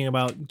now. I'm thinking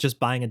about just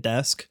buying a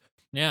desk.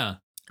 Yeah.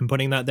 and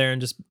putting that there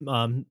and just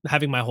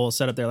having my whole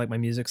setup there, like my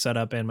music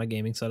setup and my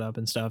gaming setup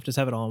and stuff. Just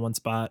have it all in one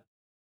spot.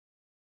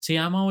 See,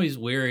 I'm always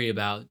weary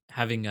about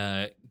having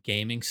a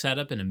gaming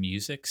setup and a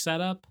music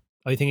setup.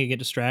 Oh, you think you get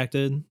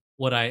distracted?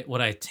 Would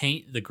I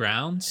taint the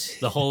grounds,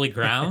 the holy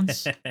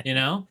grounds,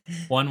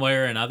 one way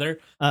or another?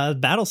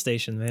 Battle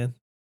station, man.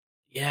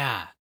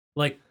 Yeah.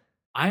 Like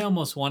I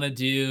almost want to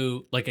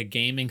do like a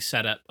gaming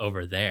setup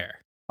over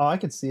there. Oh, I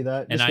could see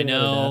that. And Just I get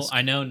another know desk.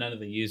 I know none of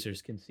the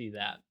users can see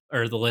that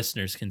or the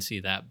listeners can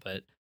see that,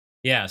 but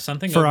yeah,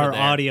 something For over our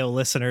there. audio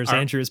listeners, Our-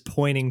 Andrew is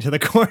pointing to the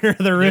corner of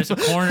the room. There's a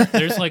corner,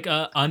 there's like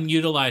a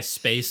unutilized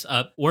space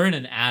up. We're in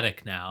an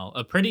attic now,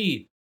 a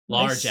pretty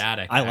large Nice.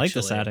 attic. I like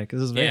this actually. attic.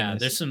 This is very Yeah, nice.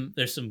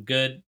 there's some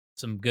good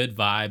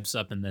vibes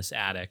up in this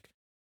attic.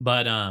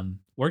 But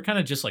we're kind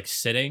of just like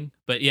sitting.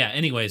 But yeah,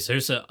 anyways,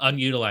 there's an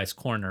unutilized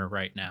corner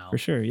right now. For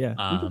sure, yeah.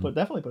 You Um, can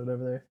definitely put it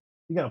over there.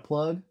 You got a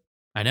plug.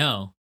 I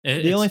know.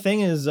 The only It's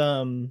thing is,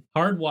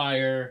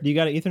 hardwire. do you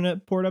got an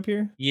Ethernet port up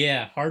here?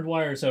 Yeah,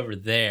 hardwire's over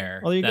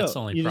there. Oh, there you That's go. the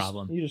only You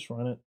problem. You just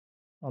run it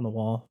on the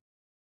wall.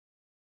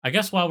 I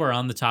guess while we're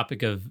on the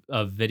topic of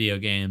video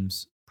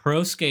games,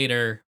 Pro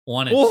Skater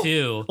 1 and Oh,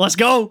 2 let's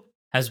go.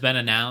 has been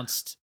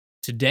announced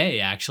today,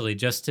 actually,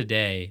 just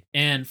today.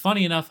 And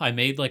funny enough, I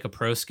made like a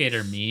Pro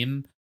Skater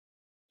meme,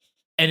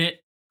 and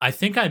I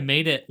think I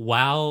made it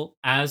while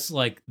as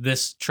like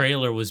this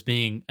trailer was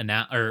being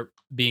announced or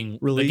being the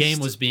game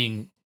Released. was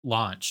being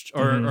launched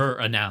or Mhm. or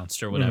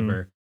announced or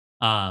whatever.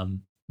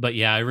 But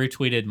yeah, I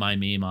retweeted my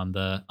meme on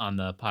the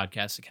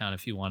podcast account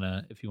if you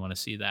wanna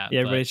see that.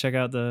 Yeah, But everybody check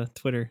out the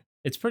Twitter.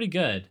 it's pretty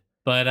good.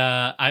 But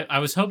I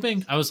was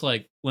hoping, I was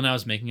like, when I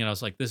was making it, I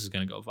was like, this is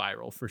gonna go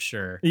viral for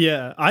sure.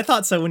 Yeah, I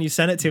thought so when you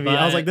sent it to me.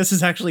 I was But- like, this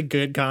is actually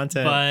good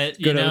content.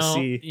 But Good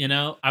OC.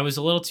 I was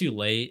a little too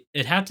late.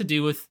 It had to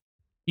do with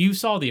you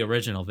saw the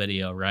original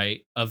video,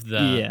 right? Of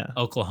the Yeah.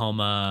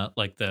 Oklahoma,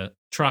 like the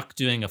truck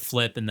doing a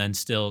flip and then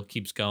still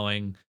keeps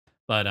going.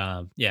 But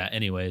yeah,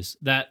 anyways,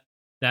 that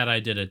I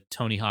did a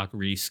Tony Hawk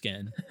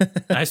reskin.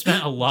 I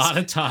spent a lot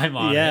of time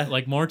on Yeah. it,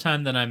 like more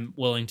time than I'm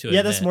willing to Yeah,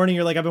 admit. this morning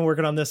you're like, I've been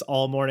working on this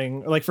all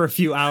morning, like for a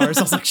few hours.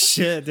 I was like,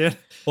 shit, dude.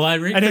 Well, I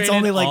recreated it's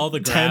only, like, all the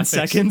 10 graphics.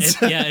 seconds.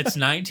 It's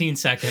 19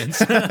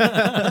 seconds.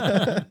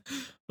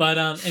 But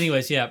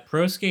anyways, yeah,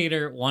 Pro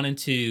Skater 1 and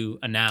 2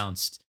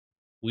 announced.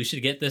 We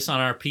should get this on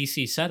our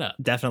PC setup.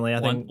 Definitely,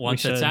 I think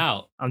Once we it's should.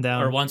 out. I'm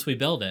down. Or once we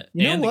build it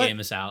You know and the what? game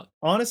is out.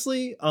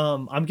 Honestly,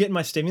 I'm getting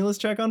my stimulus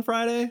check on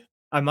Friday.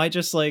 I might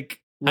just like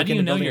How look do you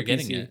into know building you're a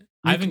getting PC. it?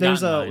 I haven't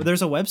There's gotten a mine.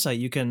 there's a website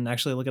you can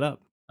actually look it up.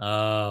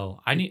 Oh,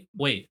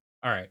 wait.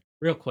 All right.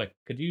 Real quick.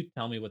 Could you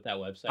tell me what that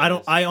website I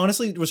don't. is? I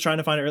honestly was trying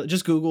to find it earlier.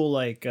 Just Google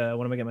like when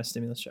am I getting my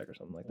stimulus check or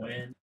something like that.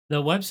 When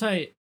the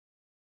website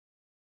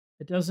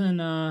it doesn't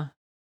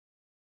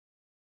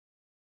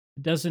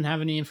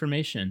have any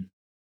information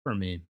for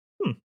me.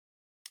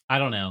 I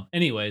don't know.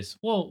 Anyways,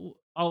 well,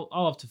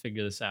 I'll have to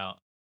figure this out.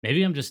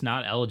 Maybe I'm just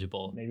not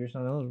eligible. Maybe you're just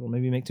not eligible.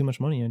 Maybe you make too much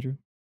money, Andrew.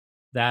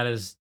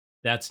 That's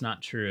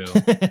not true.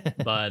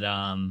 But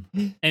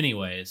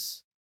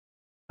anyways,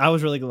 I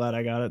was really glad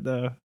I got it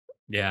though.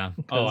 yeah.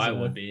 Oh, 'Cause, I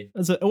would be.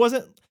 It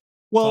wasn't.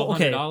 Well,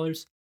 okay.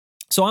 $1,200.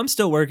 So I'm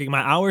still working.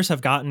 My hours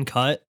have gotten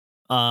cut.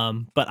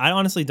 But I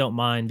honestly don't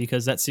mind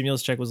because that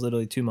stimulus check was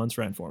literally 2 months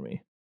rent for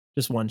me.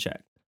 Just one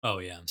check. Oh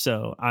yeah.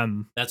 So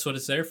I'm That's what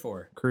it's there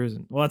for.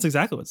 cruising. Well, that's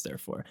exactly what it's there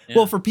for. Yeah.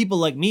 Well, for people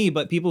like me,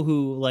 but people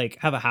who like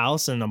have a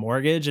house and a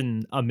mortgage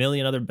and a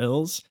million other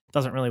bills,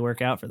 doesn't really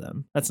work out for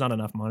them. That's not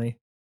enough money.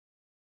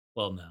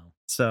 Well, no.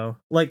 So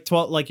like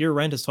 12, like your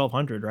rent is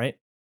 1,200, right?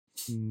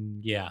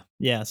 Yeah.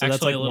 Yeah. So Actually,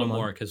 that's like a little 1 month.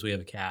 more because we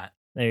have a cat.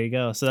 There you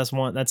go. So that's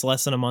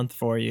less than a month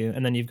for you,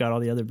 and then you've got all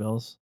the other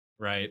bills.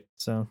 Right.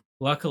 So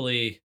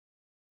Luckily,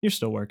 you're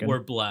still working. we're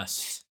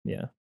blessed.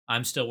 Yeah.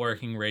 I'm still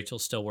working.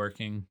 Rachel's still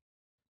working.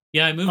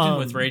 Yeah, I moved in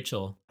with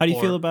Rachel. How do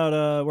you feel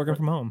about working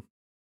from home?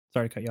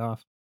 Sorry to cut you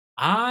off.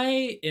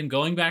 I am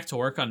going back to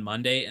work on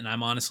Monday, and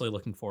I'm honestly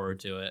looking forward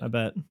to it. I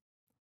bet.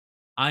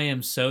 I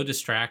am so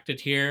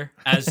distracted here,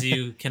 as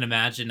you can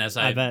imagine, as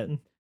I I bet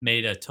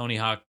made a Tony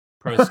Hawk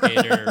Pro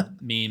Skater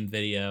meme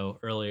video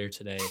earlier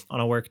today. on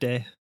a work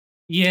day.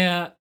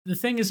 Yeah, the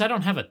thing is, I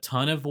don't have a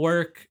ton of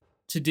work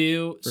to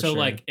do. For So, sure.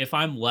 like, if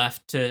I'm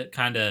left to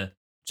kind of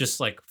just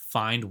like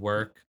find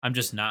work, I'm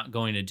just not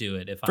going to do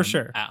it if I'm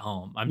sure. at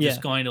home. I'm Yeah.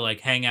 just going to like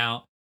hang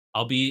out.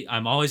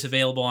 I'm always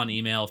available on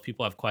email if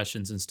people have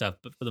questions and stuff.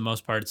 But for the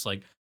most part, it's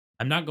like,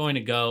 I'm not going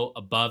to go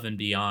above and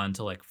beyond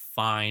to like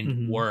find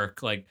Mhm.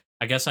 work. Like,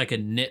 I guess I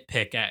could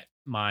nitpick at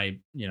my,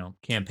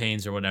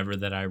 campaigns or whatever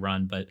that I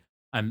run, but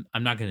I'm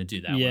not going to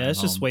do that. when Yeah, I'm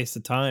it's just home.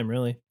 wasted time,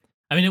 really.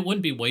 I mean, it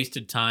wouldn't be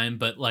wasted time,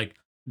 but like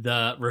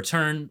the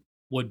return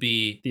would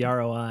be The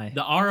ROI.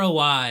 the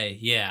ROI.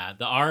 Yeah,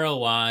 the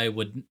ROI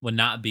would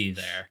not be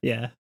there.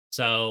 Yeah.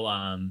 So,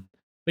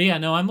 but yeah,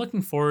 no, I'm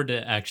looking forward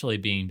to actually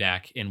being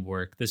back in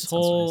work. That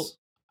sounds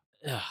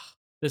nice.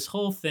 This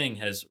whole thing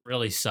has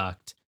really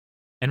sucked,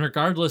 and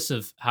regardless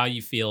of how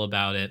you feel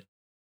about it,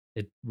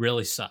 it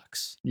really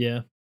sucks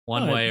Yeah.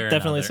 one Oh, way it or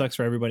definitely another. sucks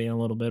for everybody in a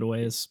little bit of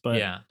ways. But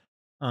Yeah.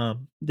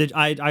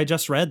 I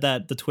just read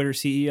that the Twitter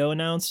CEO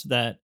announced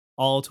that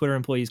all Twitter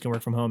employees can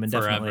work from home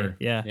indefinitely. Forever.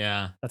 Yeah,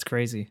 Yeah. that's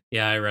crazy.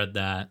 Yeah, I read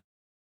that.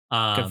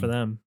 Good for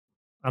them.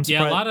 I'm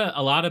Yeah, surprised.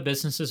 a lot of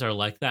businesses are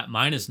like that.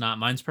 Mine is not.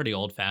 Mine's pretty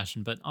old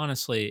fashioned, but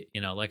honestly,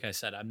 like I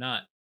said, I'm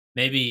not.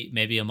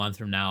 Maybe a month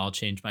from now I'll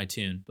change my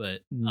tune,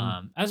 but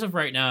as of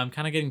right now, I'm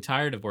kind of getting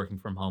tired of working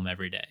from home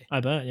every day. I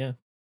bet. Yeah.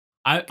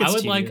 I Gets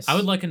would like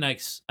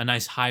tedious. a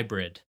nice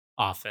hybrid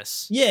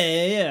office.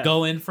 Yeah.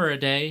 Go in for a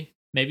day,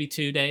 maybe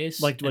 2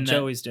 days, Like what and then-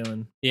 Joey's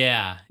doing.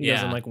 Yeah, He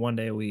does them like one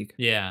day a week.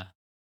 yeah.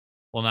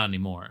 Well, not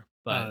anymore,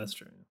 but That's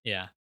true.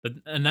 yeah, but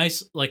a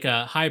nice like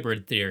a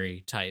hybrid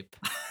theory type.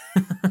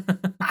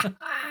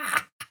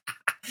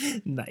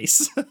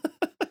 Nice.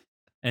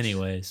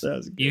 Anyways, That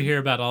was good. you hear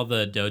about all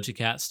the Doja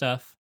Cat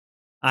stuff?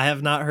 I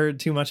have not heard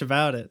too much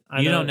about it.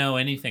 You don't know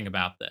anything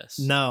about this.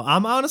 No,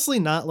 I'm honestly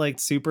not like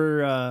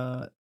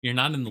super You're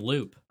not in the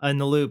loop. in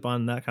the loop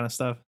on that kind of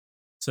stuff.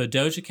 So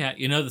Doja Cat,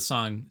 you know the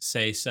song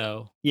 "Say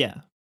So." Yeah.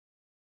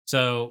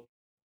 So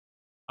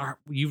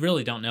you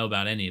really don't know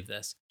about any of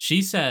this.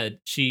 She said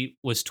she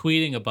was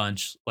tweeting a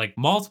bunch, like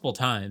multiple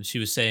times. She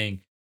was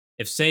saying,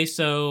 if Say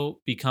So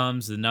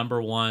becomes the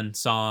 #1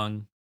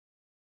 song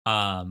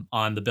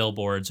on the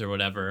billboards or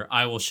whatever,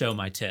 I will show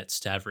my tits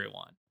to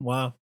everyone.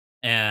 Wow.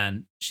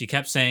 And she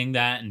kept saying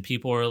that, and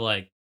people were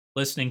like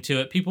listening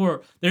to it.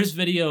 There's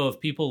video of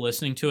people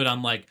listening to it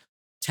on like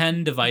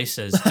 10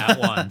 devices at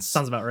once.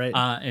 Sounds about right.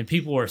 And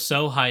people were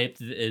so hyped,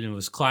 and it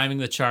was climbing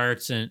the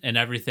charts and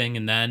everything.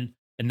 And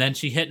then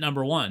she hit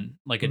 #1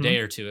 like a day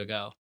or two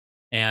ago.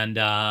 And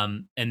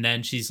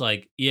then she's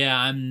like, "Yeah,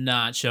 I'm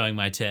not showing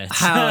my tits."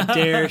 How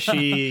dare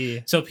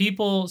she? So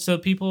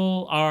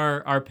people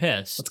are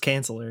pissed. Let's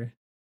cancel her.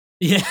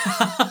 Yeah.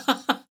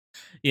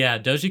 Yeah,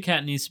 Doja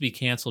Cat needs to be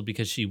canceled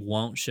because she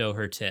won't show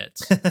her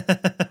tits.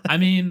 I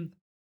mean,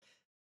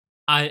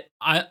 I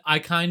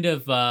kind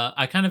of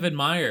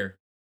admire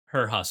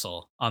her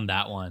hustle on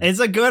that one. It's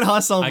a good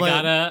hustle,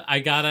 but I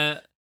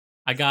gotta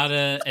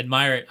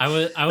admire it. I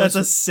was that's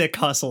a sick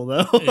hustle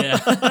though.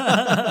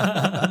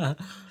 Yeah.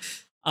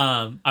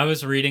 I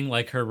was reading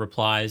like her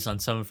replies on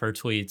some of her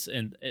tweets,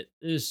 and it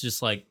was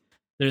just like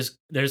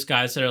there's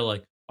guys that are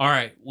like, all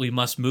right, we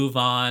must move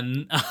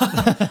on.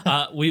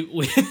 We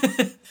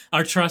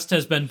our trust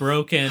has been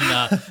broken.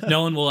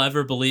 No one will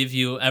ever believe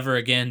you ever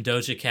again,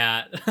 Doja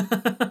Cat.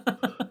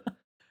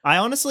 I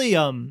honestly,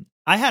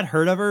 I had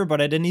heard of her,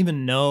 but I didn't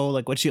even know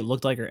like what she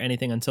looked like or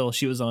anything until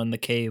she was on The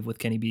Cave with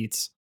Kenny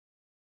Beats.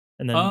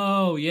 And then,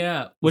 Oh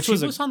yeah, Which she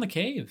was was on the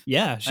cave.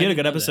 yeah, she I had a didn't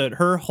good know that. episode.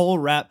 Her whole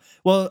rap,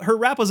 well, her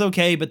rap was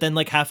okay, but then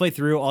like halfway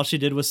through, all she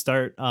did was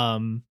start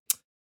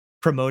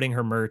promoting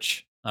her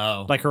merch.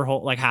 Oh, Like her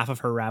whole, like half of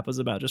her rap was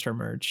about just her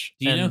merch.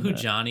 do you know And, who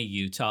Johnny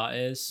Utah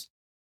is?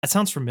 that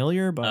sounds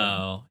familiar, but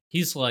Oh,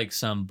 he's like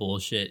some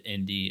bullshit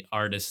indie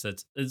artist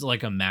it's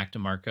like a Mac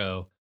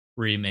DeMarco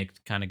remake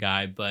kind of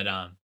guy. But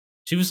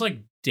she was like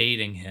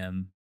dating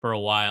him for a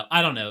while.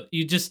 I don't know.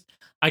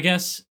 I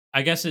guess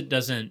it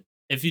doesn't.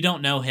 If you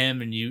don't know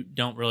him and you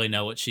don't really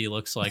know what she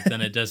looks like, then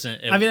it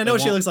doesn't. I mean, I know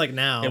what she won't- looks like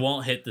now. It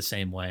won't hit the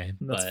same way.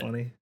 That's but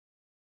funny.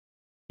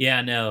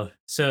 yeah, no.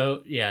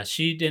 So yeah,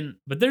 she didn't.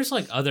 But there's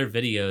like other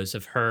videos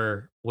of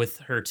her with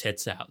her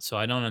tits out. So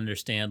I don't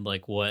understand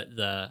like what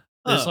the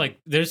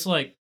there's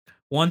like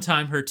one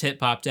time her tit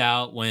popped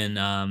out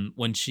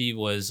when she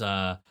was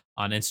on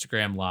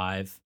Instagram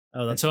Live.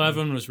 Oh, And that's so funny.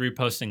 everyone was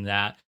reposting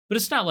that. But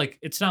it's not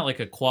like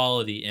a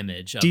quality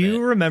image of Do you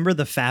it. remember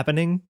the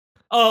Fappening?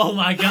 Oh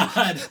my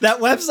god. That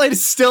website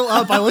is still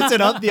up. I looked it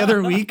up the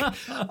other week.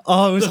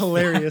 Oh, it was The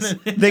hilarious.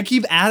 Fappening. They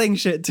keep adding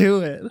shit to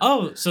it.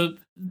 Oh, so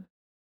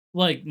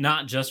like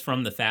not just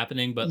from the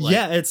Fappening, but like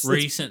Yeah, it's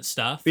recent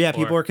stuff. yeah,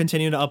 people Or- are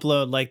continuing to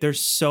upload. Like there's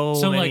so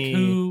like many.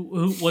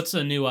 who what's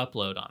a new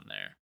upload on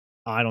there?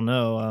 I don't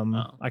know.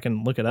 Oh. I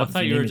can look it Well, up. I if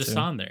thought you need were me just to.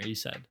 on there, you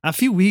said. A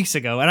few weeks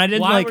ago, and I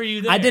didn't Why like. were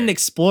you I didn't there?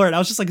 explore it. I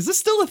was just like, "Is this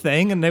still a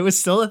thing?" And it was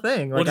still a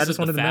thing. Like What I is just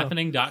it, wanted to know.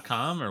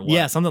 thefappening.com or what?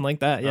 Yeah, something like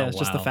that. Yeah, Oh, it's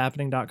just wow.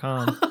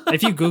 thefappening.com.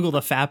 If you Google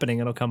the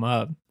Fappening, it'll come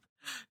up.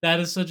 That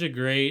is such a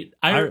great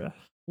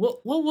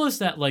what was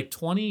that, like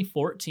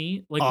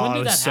 2014? Like when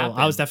did that happen?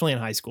 I was definitely in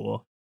high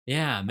school.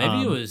 Yeah,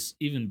 maybe it um, was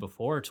even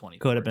before 2014.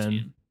 Could have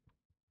been.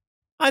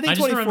 I think I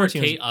just remember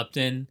 2014 was Kate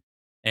Upton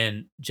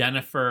and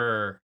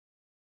Jennifer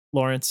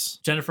Lawrence.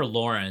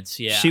 Lawrence.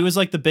 Yeah, She was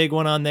like the big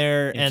one on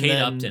there, and and Kate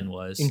then, Upton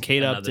was and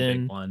Kate another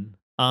Upton. big one.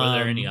 Were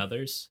there any um,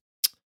 others?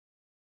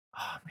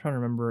 I'm trying to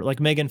remember. Like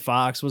Megan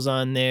Fox was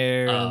on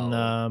there, Oh.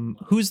 and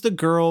who's the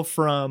girl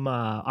from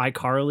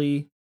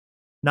iCarly?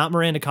 Not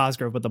Miranda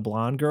Cosgrove, but the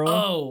blonde girl.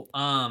 Oh,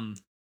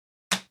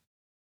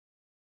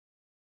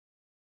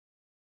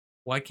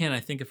 why can't I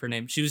think of her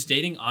name? She was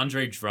dating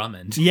Andre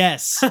Drummond.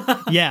 Yes,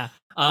 yeah.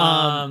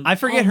 I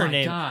forget oh her my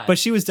name, God. but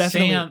she was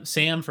definitely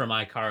Sam from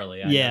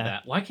iCarly. I Yeah. know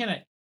that.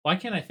 Why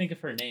can't I think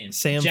of her name?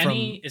 Sam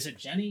Jenny. Is it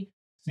Jenny?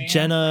 Sam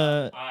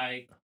Jenna. from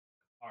iCarly.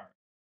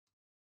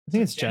 I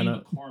think it's Jenny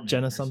Jenna. McCormick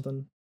Jenna or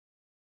something.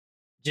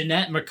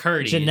 Jeanette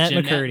McCurdy. Jeanette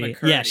McCurdy.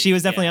 Yeah, she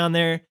was definitely on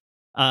there.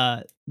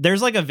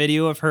 There's like a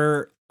video of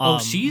her. Oh,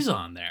 she's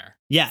on there.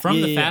 Yeah, From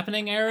yeah, the yeah.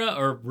 Fappening era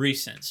or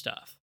recent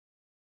stuff?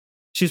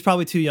 She was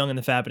probably too young in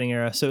the fappening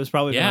era, so it was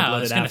probably Yeah, I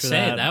blooded was gonna after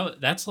say that.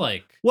 that's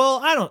like Well,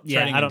 I don't. Yeah,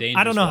 treading in I don't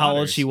dangerous know how old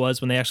waters. she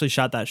was when they actually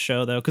shot that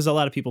show, though, because a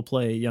lot of people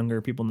play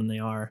younger people than they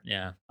are.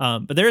 Yeah.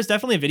 But there is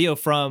definitely a video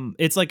from.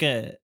 It's like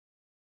I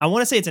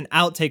want to say it's an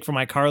outtake from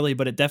iCarly,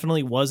 but it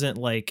definitely wasn't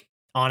like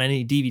on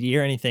any DVD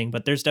or anything.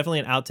 But there's definitely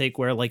an outtake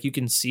where like you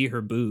can see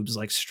her boobs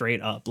like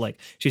straight up, like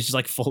she's just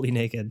like fully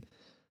naked.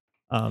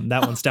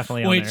 That one's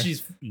definitely on Wait, there.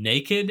 she's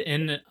naked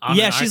on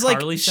Yeah, an she's like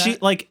iCarly she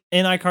set? like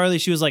in iCarly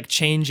she was like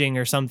changing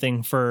or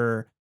something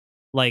for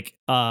like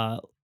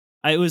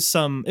it was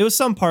some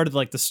part of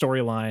like the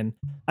storyline.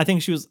 I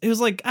think it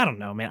was like I don't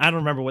know, man. I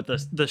don't remember what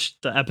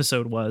the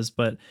episode was,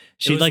 but It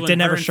she was like when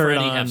didn't have her her and shirt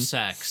Freddie on. have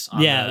sex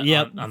on Yeah, the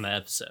yep. on the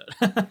episode.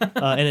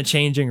 In a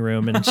changing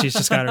room, and she's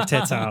just got her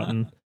tits out,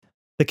 and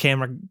the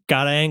camera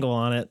got an angle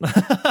on it.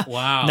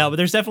 Wow. No, but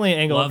there's definitely an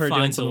angle Love of her doing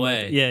finds a something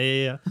way. like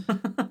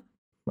yeah.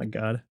 My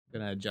God. I'm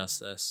gonna adjust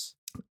this.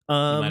 You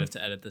might Um, have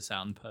to edit this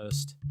out in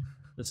post.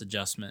 This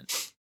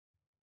adjustment.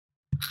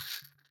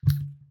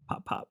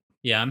 pop.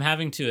 Yeah, I'm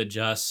having to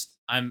adjust.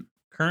 I'm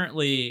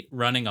currently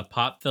running a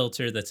pop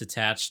filter that's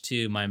attached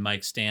to my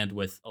mic stand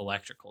with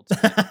electrical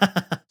tape.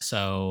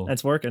 So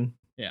That's working.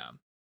 yeah.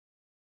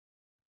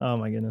 Oh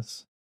my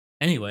goodness.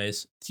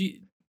 Anyways, do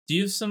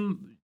you have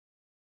some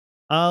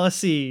Let's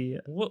see.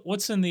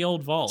 what's in the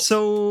old vault?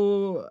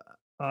 So,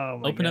 oh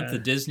my Open God. up the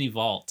Disney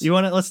vault. You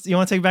want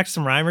to take back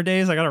some rhymer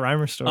days? I got a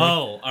rhymer story.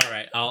 Oh, all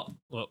right.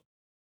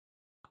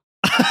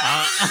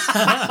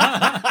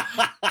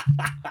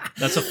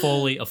 That's a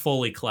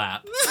Foley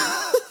clap.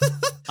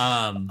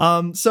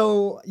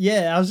 So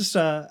yeah, I was just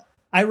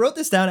I wrote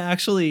this down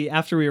actually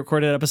after we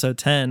recorded episode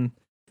 10.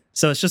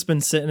 So it's just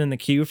been sitting in the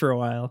queue for a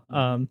while.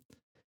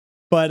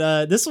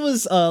 But this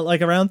was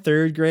like around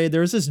 3rd grade.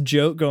 There was this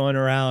joke going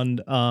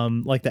around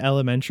like the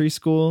elementary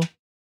school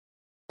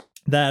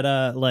that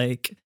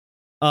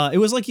it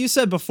was like you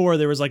said before,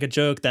 there was like a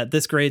joke that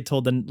this grade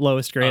told the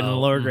lowest grade and the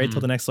lower grade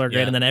told the next lower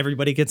grade, and then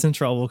everybody gets in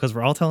trouble because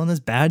we're all telling this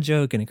bad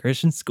joke in a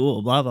Christian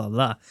school, blah, blah,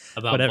 blah.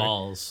 About whatever.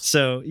 balls.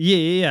 So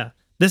yeah.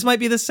 This might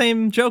be the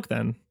same joke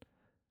then.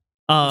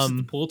 Was it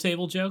the pool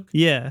table joke?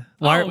 Yeah.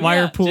 Why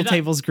are pool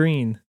tables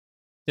green?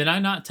 Did I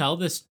not tell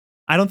this?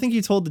 I don't think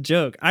you told the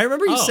joke. I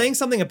remember you saying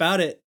something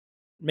about it.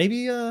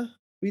 Maybe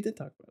we did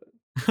talk about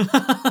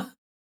it.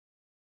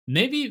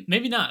 maybe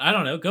not. I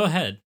don't know. Go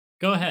ahead.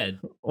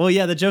 Well,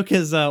 yeah, the joke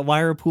is why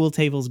are pool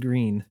tables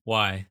green?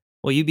 Why?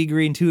 Well, you'd be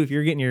green too if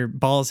you're getting your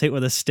balls hit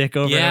with a stick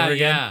over and over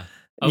again. Yeah.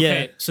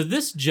 Okay. So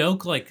this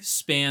joke like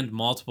spanned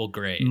multiple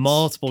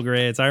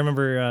grades. I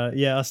remember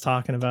us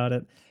talking about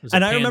it. It was a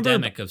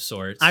pandemic of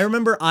sorts. I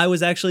remember I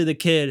was actually the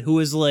kid who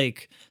was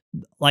like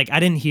I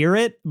didn't hear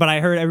it, but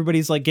I heard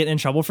everybody's like getting in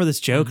trouble for this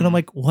joke, and I'm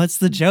like, what's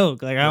the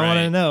joke? Like, I want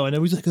to know. And it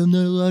was like, I'm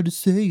not allowed to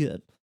say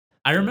it.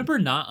 I remember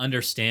not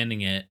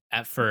understanding it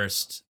at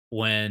first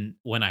when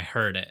I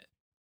heard it.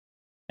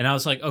 And I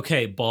was like,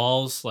 okay,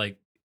 balls, like,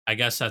 I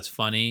guess that's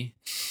funny.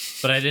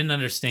 But I didn't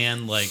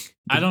understand, like,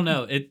 I don't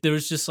know. There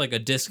was just like a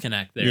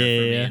disconnect there for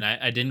me. And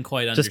I didn't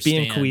quite understand. Just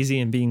being queasy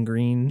and being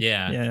green.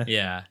 Yeah.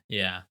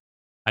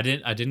 I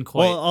didn't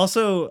quite. Well,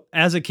 also,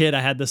 as a kid,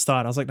 I had this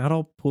thought. I was like, not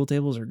all pool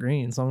tables are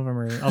green. Some of them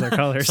are other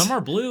colors. Some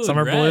are blue. Some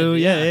are red. blue.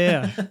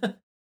 Yeah.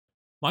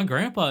 My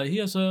grandpa, he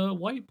has a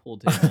white pool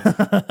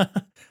table.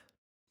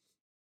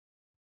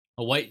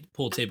 A white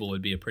pool table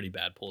would be a pretty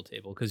bad pool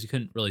table because you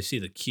couldn't really see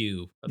the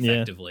cue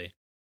effectively. Yeah.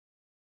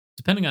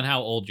 Depending on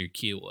how old your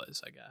cue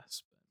was, I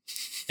guess.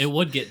 It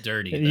would get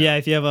dirty. Though. Yeah,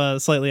 if you have a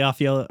slightly off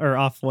yellow or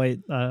off white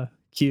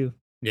cue.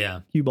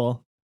 Yeah. Cue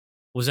ball.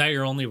 Was that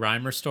your only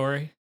rhymer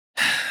story?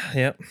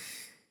 Yep.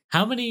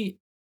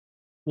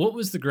 What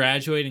was the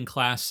graduating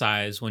class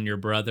size when your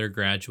brother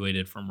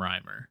graduated from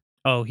Rhymer?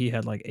 Oh, he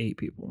had like 8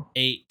 people.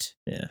 8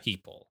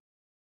 people.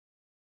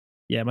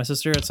 Yeah, my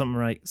sister had something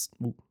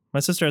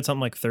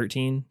like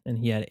 13 and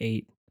he had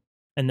 8.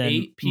 And then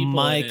 8 people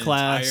my in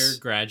class entire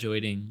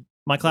graduating.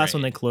 My class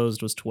when they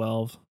closed was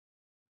 12.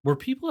 Were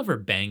people ever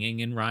banging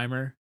in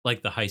Rhymer?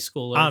 Like the high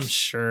schoolers? I'm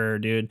sure,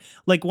 dude.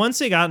 Like once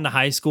they got into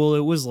high school, it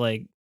was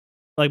like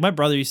my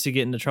brother used to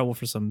get into trouble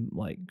for some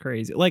like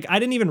crazy. Like I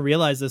didn't even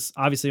realize this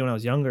obviously when I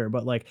was younger,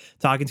 but like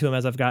talking to him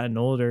as I've gotten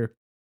older,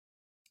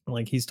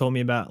 like he's told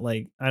me about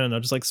like I don't know,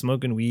 just like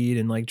smoking weed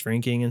and like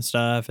drinking and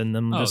stuff, and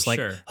them just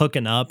like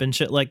hooking up and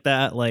shit like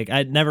that. Like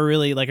it never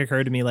really like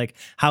occurred to me like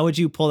how would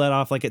you pull that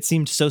off? Like it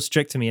seemed so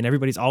strict to me, and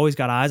everybody's always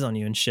got eyes on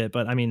you and shit.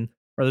 But I mean,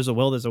 where there's a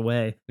will, there's a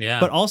way. Yeah.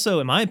 But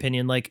also, in my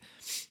opinion, like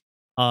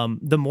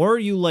the more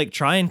you like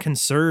try and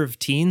conserve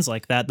teens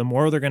like that, the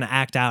more they're gonna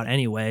act out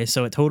anyway.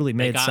 So it totally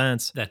made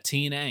sense. That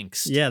teen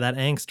angst. Yeah, that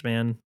angst,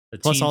 man.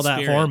 Plus all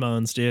that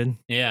hormones, dude.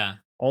 Yeah.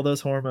 All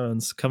those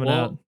hormones coming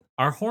out.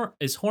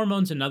 Is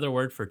hormones another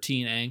word for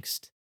teen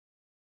angst?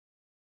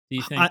 Do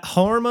you think?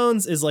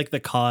 Hormones is like the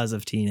cause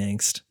of teen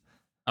angst.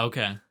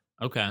 Okay.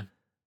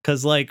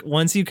 Because like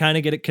once you kind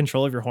of get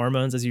control of your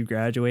hormones as you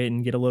graduate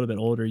and get a little bit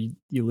older,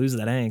 you lose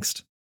that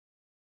angst.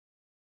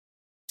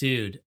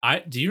 Dude,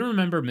 do you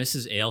remember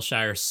Mrs.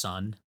 Aylshire's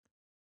son?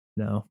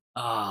 No.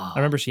 Oh. I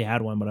remember she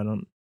had one, but I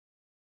don't.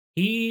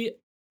 He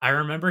I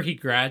remember he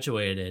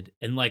graduated,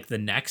 and like the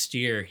next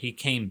year, he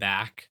came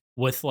back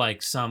with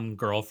like some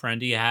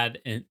girlfriend he had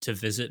to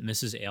visit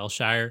Mrs.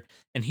 Aylshire,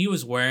 and he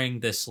was wearing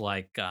this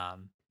like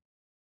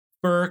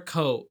fur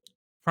coat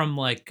from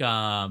like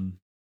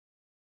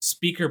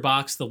Speaker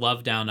Box, The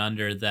Love Down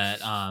Under,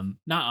 that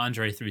not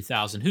Andre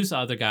 3000. Who's the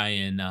other guy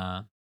in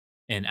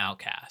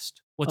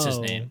Outcast? What's his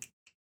Oh, name?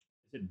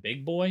 Is it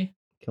Big Boy?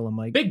 Killer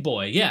Mike. Big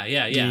Boy. Yeah,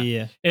 yeah, yeah.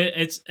 Yeah.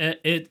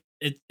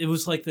 It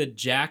was like the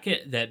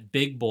jacket that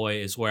Big Boy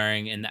is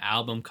wearing in the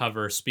album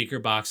cover Speaker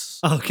Box.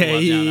 Okay.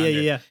 Love Down Yeah.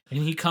 Under. Yeah. And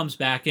he comes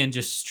back in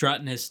just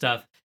strutting his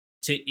stuff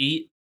to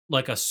eat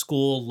like a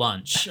school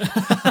lunch.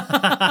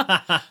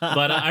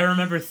 But I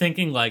remember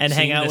thinking like And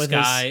hang seeing out this with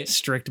guy, his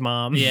strict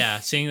mom. yeah,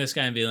 seeing this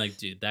guy and being like,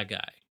 dude, that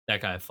guy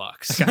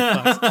fucks. This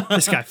guy fucks.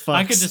 This guy fucks.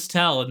 I could just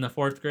tell in the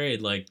 4th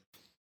grade, like,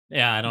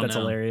 yeah, I don't That's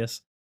know.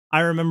 hilarious.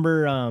 I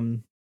remember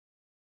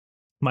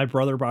my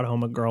brother brought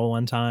home a girl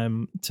one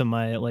time to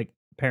my like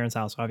parents'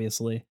 house,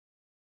 obviously.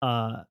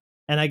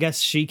 And I guess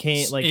she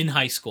came like in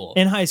high school.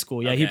 in high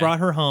school. Yeah, he Okay. brought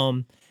her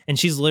home, and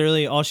she's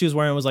literally all she was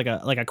wearing was like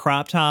a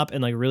crop top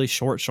and like really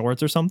short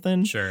shorts or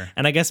something. Sure.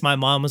 And I guess my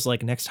mom was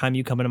like, next time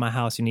you come into my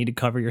house, you need to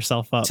cover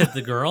yourself up. To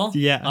the girl?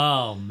 Yeah.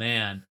 Oh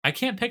man. I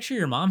can't picture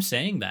your mom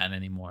saying that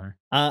anymore.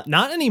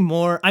 Not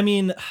anymore. I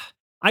mean,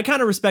 I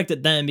kind of respect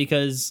it then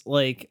because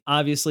like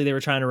obviously they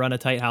were trying to run a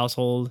tight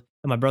household.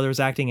 And my brother was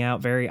acting out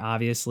very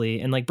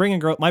obviously. And like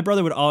my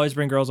brother would always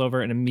bring girls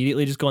over and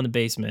immediately just go in the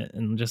basement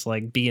and just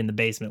like be in the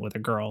basement with a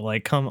girl.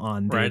 Like, come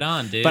on, dude. Right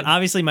on, dude. But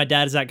obviously my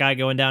dad is that guy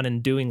going down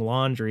and doing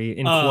laundry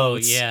in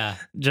quotes. Yeah.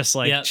 Just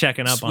like Yep.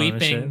 checking up on him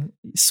and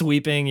shit.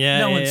 Sweeping,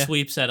 yeah. No yeah, one yeah.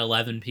 sweeps at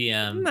 11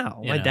 p.m.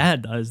 No, you my know.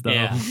 dad does though.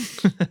 Yeah.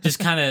 Just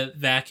kind of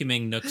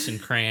vacuuming nooks and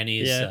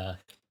crannies. Yeah.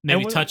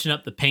 Maybe And touching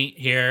up the paint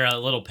here, a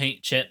little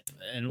paint chip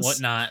and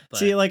whatnot. But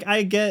See, like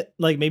I get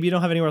like maybe you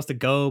don't have anywhere else to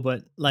go,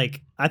 but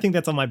like I think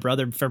that's on my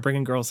brother for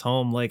bringing girls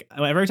home. Like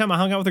every time I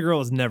hung out with a girl,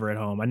 it was never at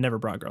home. I never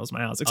brought girls to my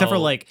house, except for Oh.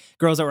 like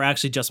girls that were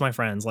actually just my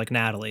friends, like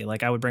Natalie.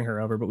 Like I would bring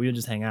her over, but we would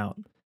just hang out.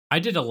 I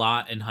did a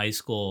lot in high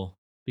school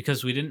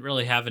because we didn't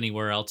really have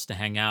anywhere else to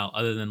hang out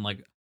other than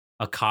like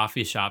a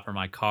coffee shop or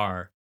my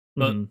car.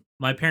 But Mhm.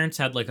 my parents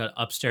had like an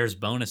upstairs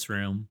bonus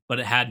room, but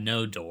it had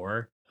no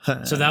door.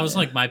 So that was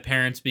like my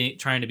parents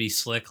trying to be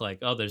slick, like,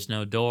 oh, there's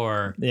no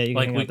door, yeah, you can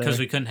like hang out because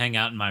there. we couldn't hang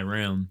out in my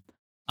room.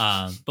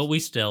 But we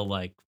still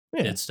like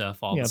Yeah. did stuff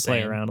all You the gotta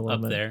play same around a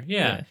little up bit. there.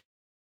 Yeah,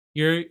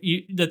 you're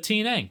the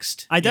teen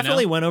angst. I you know?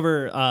 definitely went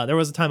over. There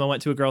was a time I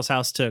went to a girl's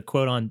house to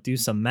quote on do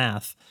some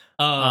math,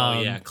 Oh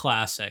yeah,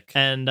 classic.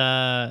 and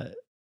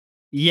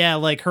yeah,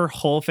 like her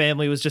whole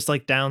family was just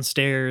like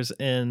downstairs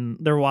and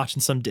they're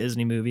watching some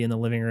Disney movie in the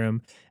living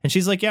room. And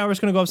she's like, yeah, we're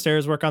just going to go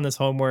upstairs, work on this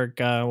homework.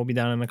 We'll be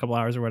down in a couple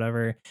hours or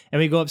whatever. And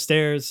we go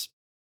upstairs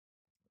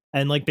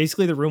and like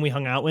basically the room we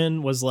hung out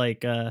in was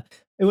like, it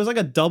was like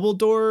a double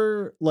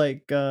door,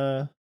 like,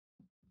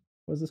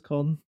 what's this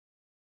called?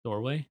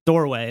 Doorway.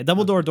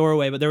 Double door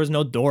doorway, but there was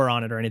no door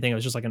on it or anything. It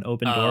was just like an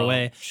open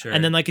doorway. Sure.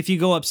 And then like if you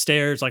go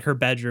upstairs, like her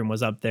bedroom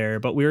was up there,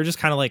 but we were just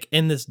kind of like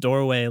in this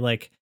doorway,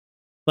 like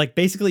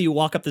basically you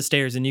walk up the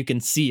stairs and you can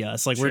see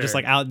us, like we're just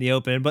Sure. like out in the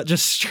open, but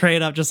just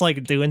straight up just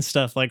like doing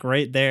stuff like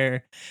right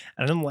there.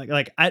 And I'm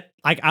like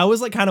I was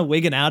like kind of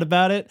wigging out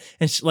about it,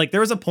 and like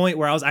there was a point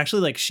where I was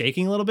actually like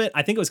shaking a little bit.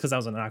 I think it was because I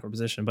was in an awkward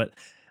position, but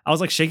I was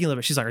like shaking a little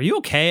bit. She's like, are you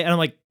okay? And I'm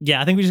like, yeah,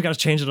 I think we just got to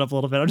change it up a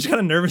little bit. I'm just kind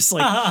of nervous,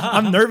 like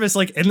I'm nervous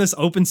like in this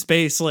open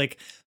space, like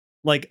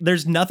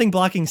there's nothing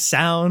blocking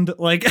sound,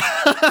 like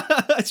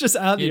it's just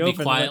out in You'd the be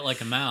open, quiet like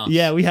a mouse.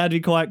 yeah, we had to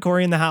be quiet.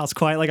 Corey in the house,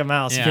 quiet like a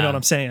mouse, if you know Yeah. what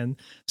I'm saying.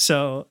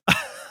 So,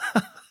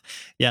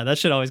 yeah, that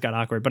shit always got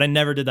awkward. But I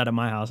never did that at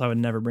my house. I would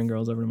never bring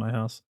girls over to my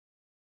house.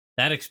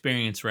 That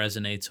experience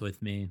resonates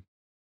with me.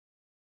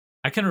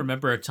 I can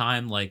remember a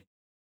time like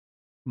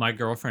my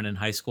girlfriend in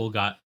high school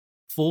got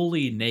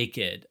fully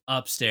naked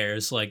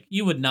upstairs. Like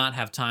you would not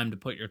have time to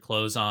put your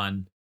clothes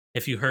on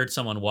if you heard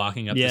someone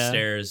walking up the Yeah.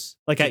 stairs.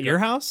 Like to at go- your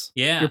house?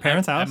 Yeah. Your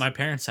parents' house? At my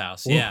parents'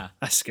 house. Whoa, Yeah.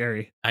 that's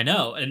scary. I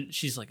know. And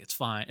she's like, it's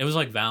fine. It was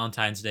like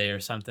Valentine's Day or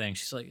something.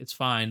 She's like, it's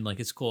fine. Like,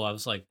 it's cool. I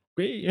was like,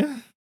 Wait, yeah.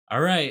 all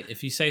right.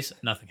 If you say so.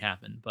 Nothing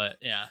happened. But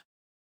yeah.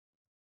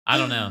 I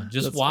don't know.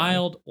 Just That's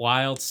funny.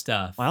 wild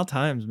stuff. Wild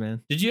times,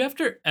 man. Did you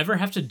ever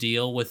have to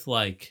deal with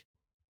like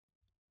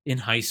in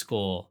high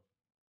school?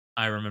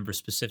 I remember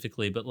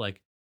specifically, but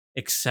like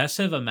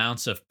excessive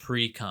amounts of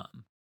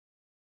pre-cum.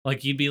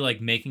 Like you'd be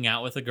like making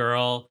out with a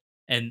girl,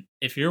 and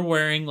if you're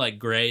wearing like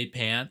gray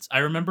pants, I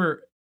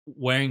remember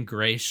wearing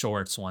gray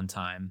shorts one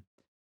time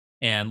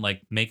and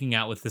like making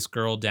out with this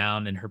girl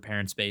down in her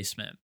parents'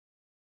 basement.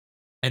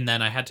 And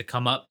then I had to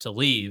come up to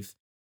leave,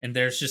 and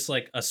there's just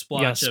like a You got a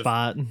splotch of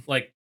spot.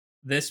 like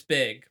this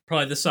big,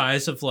 probably the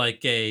size of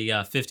like a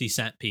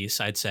 50-cent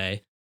piece, I'd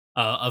say,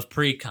 of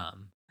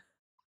pre-cum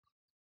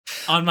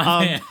on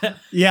my hand.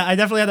 Yeah, I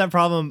definitely had that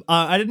problem.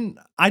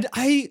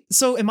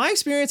 So in my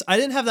experience, I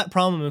didn't have that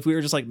problem if we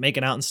were just like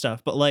making out and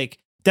stuff, but like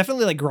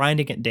definitely like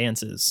grinding at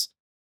dances.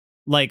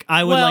 Like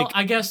I would Well, like,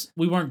 I guess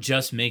we weren't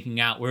just making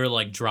out; we were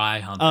like dry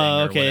humping. oh,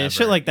 or okay, whatever,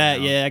 shit like that.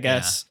 you know? Yeah, I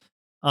guess.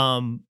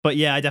 But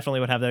yeah, I definitely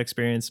would have that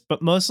experience.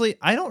 But mostly,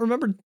 I don't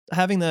remember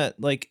having that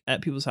like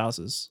at people's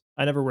houses.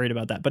 I never worried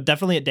about that. But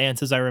definitely at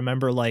dances, I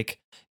remember like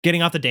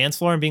getting off the dance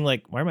floor and being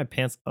like, "Why are my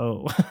pants?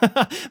 Oh,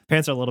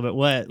 pants are a little bit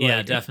wet." Yeah,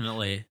 Like,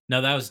 definitely.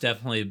 No, that was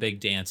definitely a big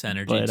dance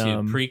energy but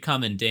too.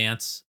 Pre-cum and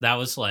dance, that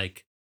was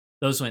like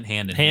those went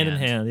hand in hand in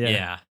hand. hand. Yeah,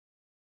 Yeah.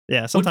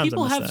 yeah. Would Sometimes I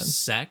people miss have that.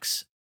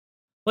 sex?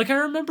 Like I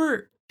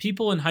remember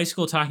people in high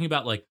school talking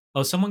about like,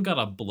 oh, someone got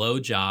a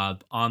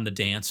blowjob on the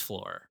dance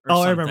floor or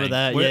Oh, I something. remember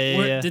that.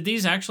 Yeah. Did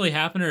these actually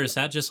happen, or is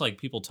that just like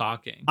people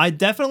talking? I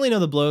definitely know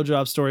the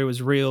blowjob story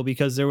was real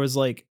because there was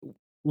like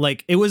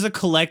it was a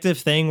collective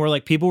thing where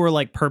like people were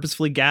like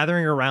purposefully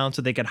gathering around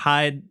so they could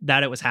hide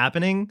that it was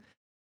happening.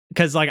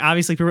 Because like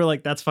obviously people were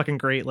like, that's fucking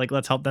great, like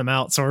let's help them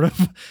out, sort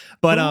of.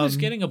 But who was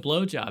getting a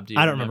blowjob? Do you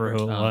I don't remember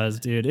who it Oh, was,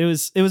 dude. It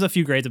was a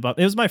few grades above.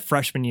 It was my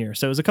freshman year,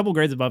 so it was a couple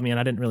grades above me, and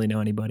I didn't really know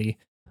anybody.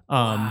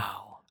 Wow.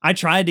 I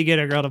tried to get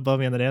a girl to bug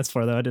me on the dance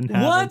floor, though. I didn't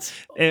have What?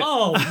 it.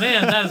 Oh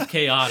man, that is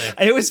chaotic.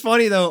 It was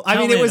funny though. I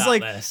Tell mean, me it was about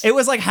like this. it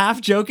was like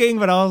half joking,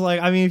 but I was like,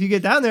 I mean, if you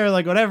get down there,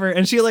 like whatever.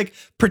 And she like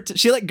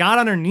got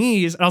on her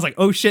knees, and I was like,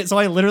 oh shit. So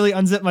I literally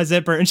unzipped my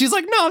zipper, and she's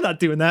like, no, I'm not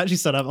doing that. She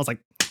stood up. I was like,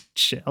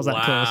 shit. I was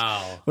that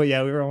close. But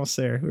yeah, we were almost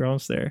there.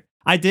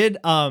 I did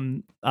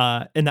in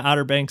the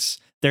Outer Banks.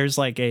 There's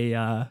like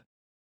a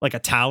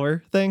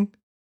tower thing,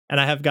 and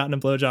I have gotten a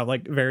blowjob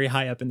like very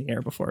high up in the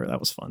air before. That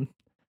was fun.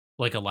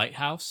 Like a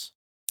lighthouse?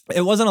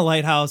 It wasn't a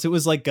lighthouse. It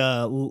was like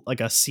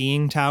a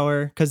seeing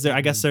tower because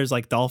I guess there's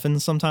like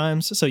dolphins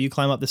sometimes. So you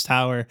climb up this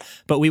tower.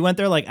 But we went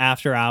there like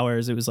after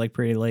hours. It was like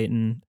pretty late,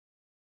 and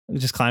we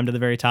just climbed to the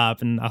very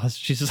top. And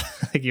she's just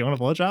like, "You want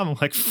a blowjob?" I'm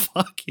like,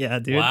 "Fuck yeah,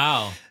 dude!"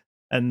 Wow.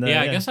 And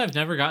yeah, I guess I've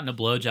never gotten a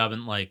blowjob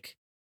in like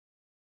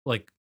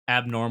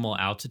abnormal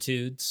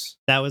altitudes.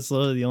 That was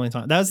literally the only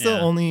time. That was the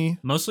only.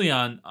 Mostly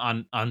on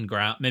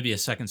ground, maybe a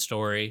second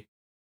story.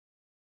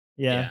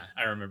 Yeah.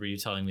 I remember you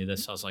telling me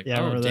this. I was like,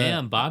 Yeah, oh,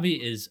 damn, that. Bobby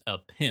is a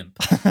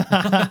pimp.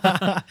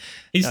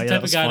 He's Oh, the yeah,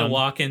 type of guy fun. to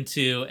walk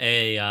into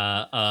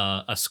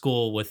a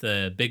school with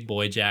a big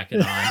boy jacket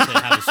on to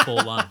have a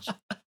school lunch.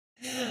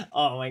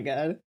 Oh, my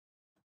God.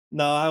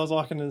 No, I was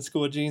walking into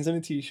school with jeans and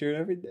a t-shirt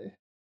every day.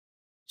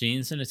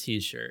 Jeans and a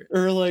t-shirt.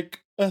 Or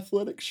like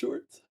athletic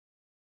shorts.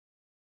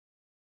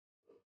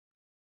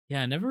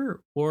 Yeah, I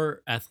never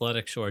wore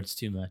athletic shorts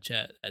too much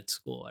at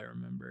school, I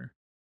remember.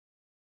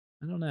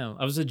 I don't know.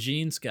 I was a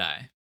jeans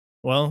guy.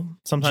 Well,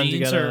 sometimes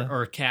jeans you gotta...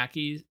 or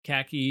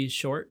khaki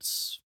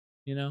shorts,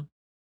 you know?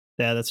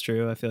 Yeah, that's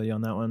true. I feel you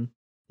on that one.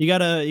 You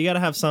gotta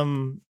have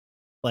some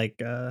like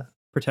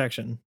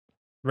protection.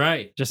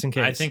 Right. Just in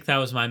case. I think that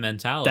was my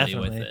mentality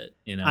Definitely. with it,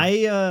 you know.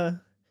 I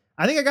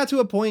think I got to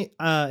a point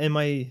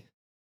somewhere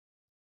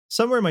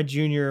in my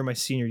junior or my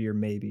senior year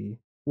maybe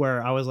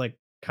where I was like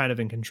kind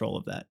of in control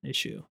of that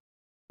issue.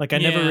 Like I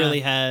never really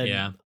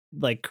had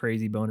like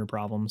crazy boner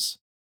problems.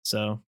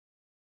 So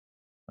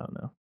I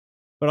don't know.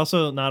 But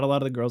also not a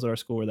lot of the girls at our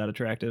school were that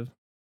attractive.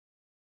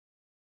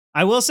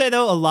 I will say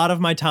though, a lot of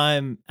my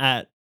time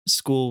at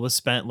school was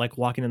spent like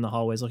walking in the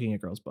hallways looking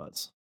at girls'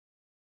 butts.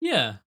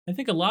 Yeah, I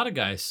think a lot of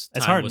guys.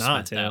 It's hard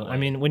not to. I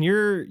mean, when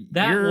you're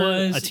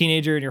a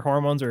teenager and your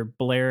hormones are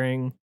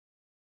blaring,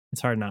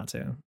 it's hard not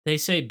to. They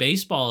say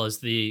baseball is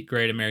the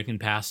great American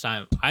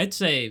pastime. I'd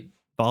say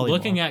volleyball.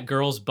 Looking at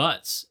girls'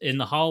 butts in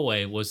the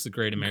hallway was the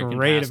great American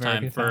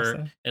pastime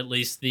for at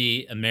least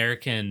the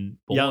American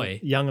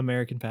boy, young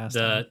American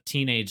pastime.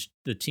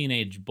 The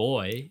teenage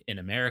boy in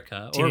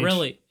America, or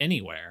really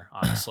anywhere,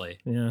 honestly.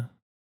 Yeah,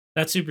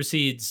 that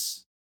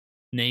supersedes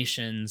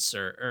nations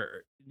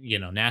or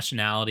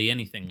nationality,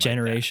 anything.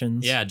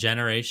 Generations. Like that. Yeah,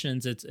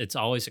 generations. It's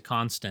always a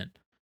constant.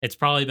 It's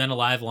probably been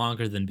alive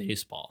longer than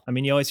baseball. I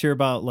mean, you always hear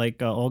about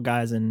like old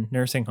guys in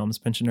nursing homes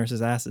pinching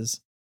nurses'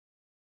 asses.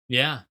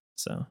 Yeah.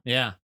 So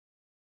yeah.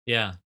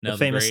 No, the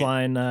famous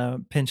line,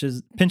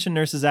 pinching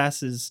nurses'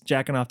 asses,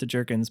 jacking off to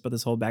Jerkins, but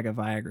this whole bag of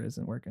Viagra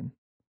isn't working.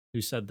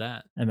 Who said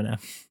that? Eminem.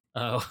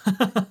 Oh,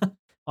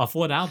 off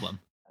what album?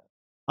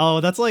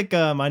 Oh, that's like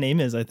My Name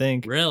Is, I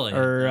think. Really?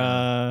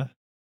 Or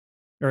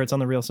it's on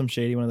the Real Some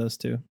Shady, one of those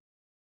two.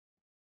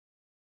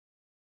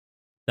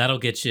 That'll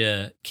get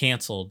you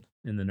canceled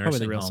in the nursing Probably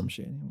the Real home. Some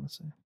Shady, I want to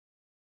say.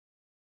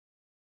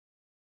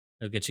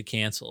 It'll get you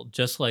canceled,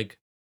 just like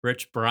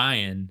Rich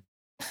Brian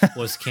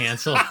was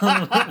canceled.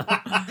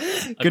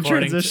 Good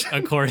transition.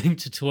 According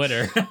to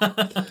Twitter.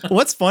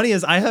 What's funny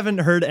is I haven't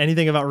heard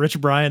anything about Rich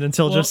Brian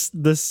until just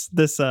this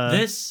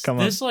come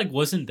up. This like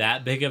wasn't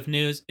that big of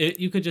news.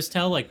 You could just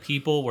tell like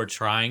people were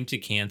trying to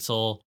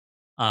cancel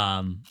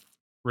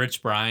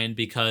Rich Brian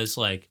because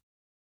like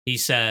he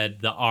said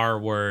the R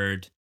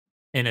word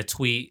in a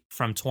tweet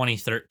from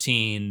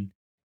 2013.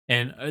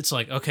 And it's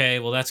like, okay,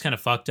 well, that's kind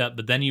of fucked up.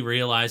 But then you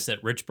realize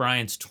that Rich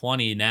Brian's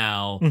 20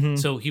 now. Mm-hmm.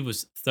 So he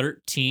was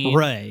 13.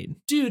 Right.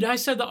 Dude, I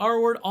said the R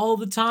word all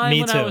the time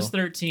when I was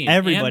 13.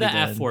 Everybody and the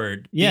did. F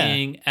word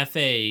being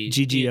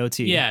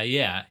F-A-G-G-O-T.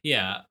 Yeah.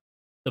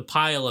 The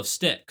pile of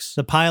sticks.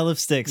 The pile of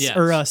sticks. Yes.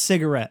 Or a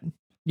cigarette.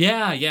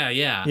 Yeah.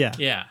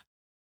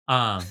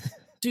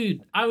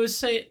 Dude, I was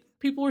saying,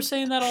 people were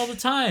saying that all the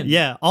time.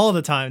 Yeah, all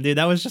the time, dude.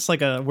 That was just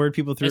like a word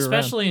people threw around.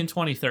 Especially in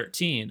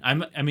 2013.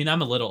 I'm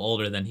a little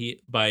older than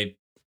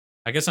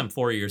I guess I'm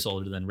 4 years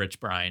older than Rich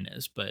Brian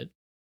is, but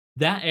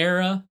that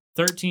era,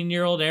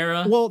 13-year-old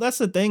era. Well, that's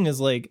the thing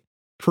is like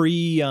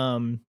pre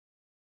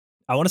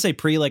I want to say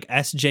pre like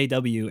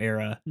SJW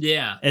era.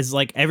 Yeah. Is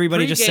like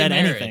everybody just said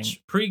anything.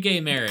 Pre-gay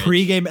marriage.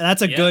 Pre-gay.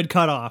 That's a good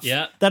cutoff.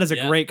 Yeah. That is a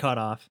great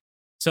cutoff.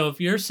 So if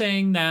you're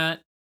saying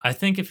that, I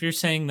think if you're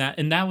saying that,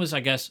 and that was, I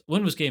guess,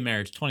 when was gay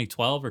marriage?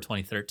 2012 or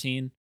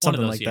 2013?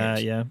 Something like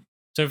that, yeah.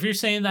 So if you're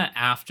saying that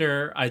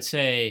after, I'd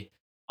say,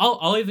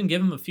 I'll even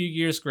give him a few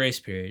years grace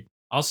period.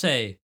 I'll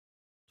say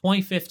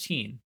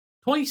 2015.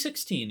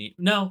 2016.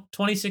 No,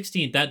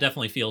 2016. That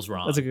definitely feels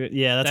wrong. That's a good,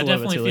 yeah, that's that a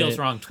little definitely bit too feels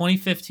late. wrong.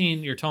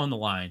 2015, you're towing the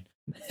line.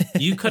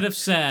 You could have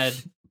said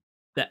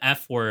the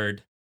F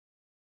word.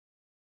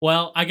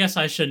 Well, I guess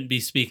I shouldn't be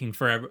speaking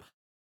for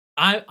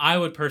I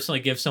would personally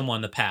give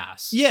someone the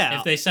pass. Yeah.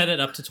 If they set it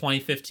up to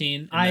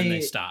 2015 and then they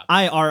stop.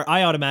 I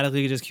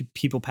automatically just keep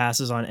people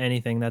passes on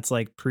anything that's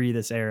like pre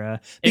this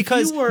era.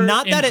 Because if you were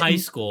not in that high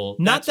school,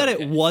 not that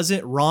okay. it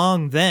wasn't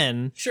wrong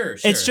then. Sure.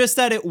 It's just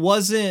that it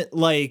wasn't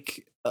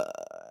like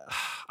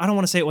I don't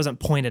want to say it wasn't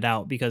pointed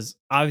out because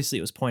obviously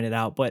it was pointed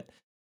out, but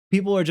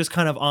people are just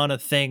kind of on a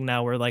thing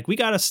now where like we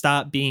got to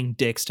stop being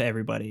dicks to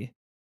everybody.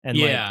 And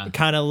like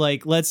kind of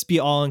like let's be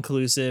all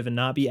inclusive and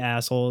not be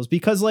assholes,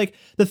 because like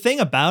the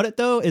thing about it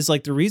though is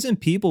like the reason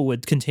people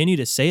would continue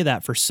to say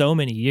that for so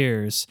many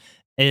years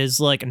is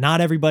like not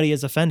everybody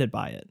is offended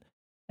by it.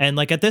 And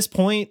like at this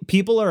point,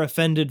 people are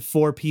offended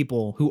for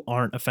people who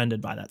aren't offended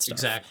by that stuff.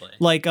 Exactly.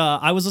 Like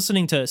I was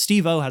listening to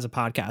Steve-O has a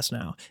podcast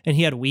now, and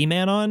he had Wee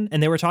Man on,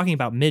 and they were talking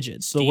about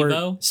midgets.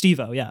 Steve-O?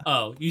 Steve-O, yeah.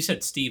 Oh, you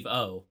said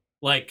Steve-O.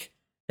 Like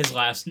his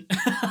last...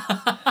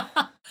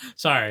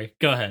 Sorry,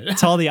 go ahead.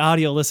 To all the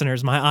audio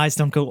listeners, my eyes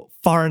don't go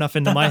far enough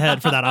into my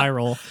head for that eye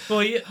roll.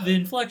 Well, yeah, the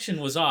inflection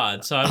was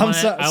odd, so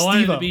I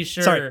wanted to be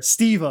sure. Sorry,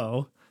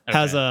 Steve-O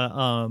has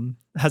a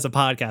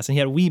podcast, and he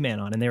had Wee Man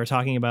on, and they were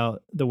talking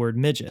about the word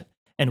midget.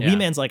 And Wee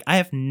Man's like, I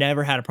have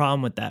never had a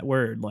problem with that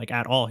word, like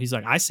at all. He's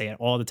like, I say it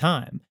all the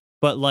time,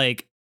 but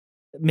like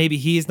maybe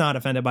he's not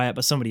offended by it,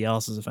 but somebody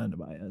else is offended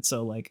by it.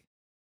 So like,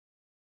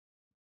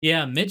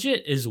 yeah,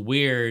 midget is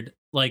weird.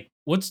 Like,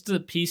 what's the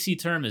PC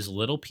term? Is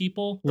little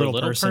people or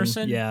little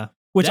person? Yeah,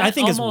 which that I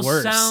think is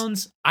worse.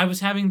 Sounds. I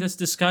was having this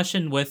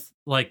discussion with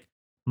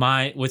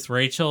with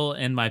Rachel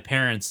and my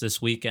parents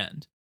this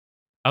weekend.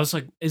 I was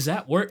like, is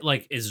that word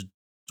like is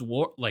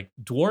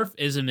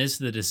dwarfism is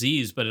the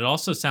disease, but it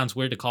also sounds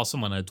weird to call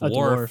someone a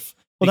dwarf.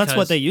 Well, that's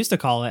what they used to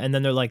call it, and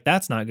then they're like,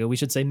 that's not good. We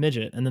should say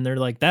midget, and then they're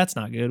like, that's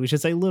not good. We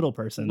should say little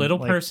person. Little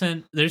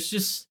person. There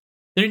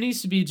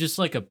needs to be just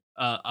like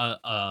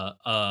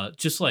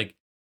just like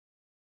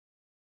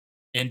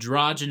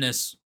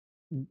androgynous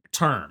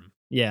term.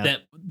 Yeah.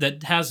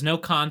 That has no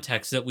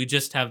context, that we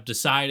just have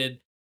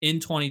decided in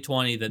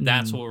 2020 that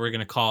that's what we're going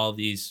to call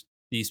these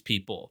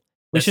people.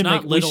 That's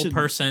not little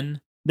person.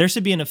 There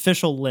should be an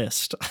official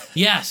list.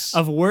 Yes.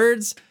 Of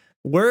words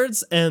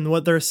and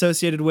what they're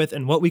associated with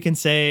and what we can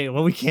say and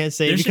what we can't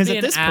say. There because should be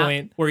at this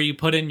point, where you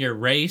put in your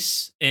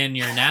race and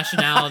your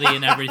nationality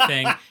and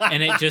everything,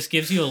 and it just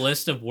gives you a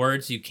list of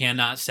words you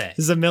cannot say.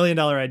 This is $1 million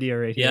idea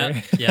right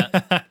here.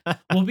 Yeah.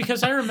 Well,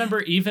 because I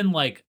remember even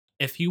like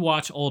if you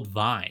watch old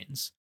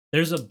Vines,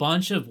 there's a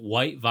bunch of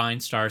white Vine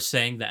stars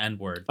saying the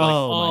N-word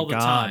all the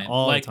time.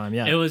 All the time,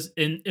 yeah. It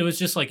was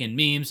just like in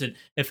memes, and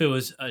if it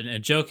was in a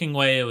joking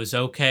way, it was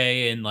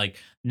okay, and like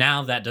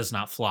now that does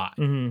not fly.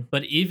 Mm-hmm.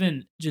 But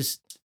even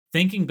just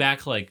thinking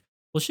back, like,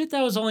 well, shit,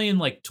 that was only in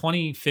like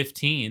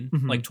 2015,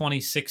 like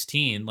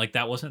 2016, like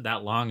that wasn't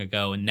that long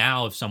ago, and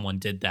now if someone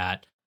did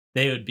that,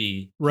 they would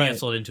be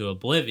canceled into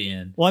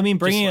oblivion. Well, I mean,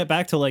 bringing it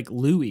back to like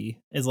Louis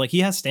is like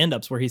he has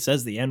stand-ups where he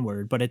says the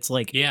N-word, but it's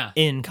like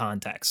in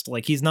context.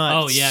 Like he's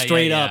not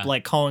straight up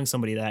like calling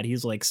somebody that.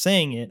 He's like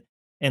saying it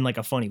in like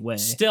a funny way.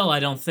 Still,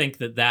 I don't think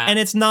that and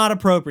it's not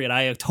appropriate.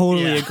 I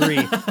totally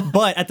agree.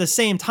 But at the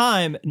same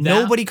time,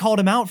 nobody called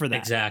him out for that.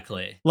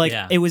 Exactly. Like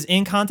it was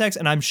in context,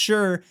 and I'm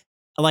sure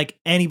like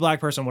any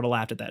black person would have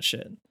laughed at that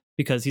shit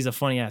because he's a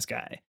funny ass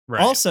guy.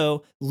 Right.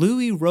 Also,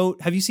 Louis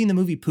wrote. Have you seen the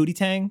movie Pootie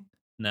Tang?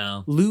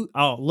 No.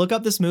 Look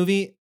up this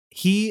movie.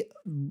 He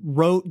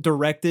wrote,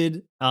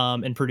 directed,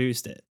 and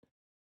produced it.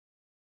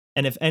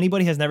 And if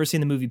anybody has never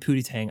seen the movie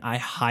Pootie Tang, I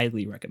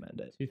highly recommend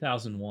it.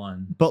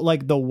 2001. But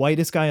like the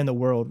whitest guy in the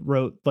world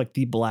wrote like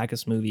the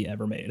blackest movie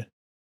ever made.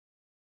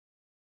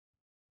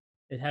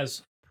 It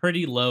has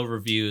pretty low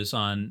reviews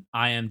on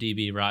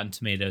IMDb, Rotten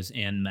Tomatoes,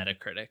 and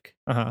Metacritic.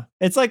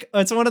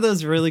 It's one of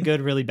those really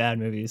good, really bad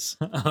movies.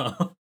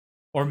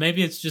 Or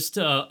maybe it's just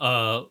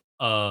a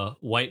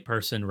white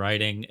person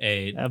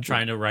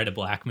trying to write a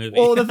black movie.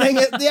 Well, the thing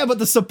is, but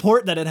the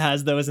support that it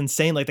has though is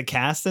insane. Like the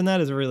cast in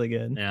that is really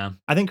good. Yeah.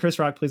 I think Chris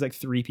Rock plays like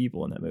 3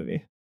 people in that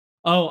movie.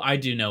 Oh, I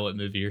do know what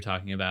movie you're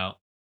talking about.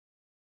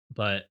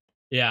 But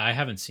yeah, I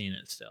haven't seen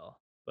it still.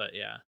 But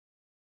yeah.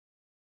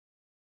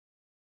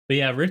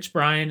 Rich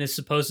Brian is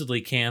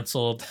supposedly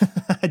canceled.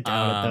 I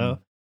doubt it though.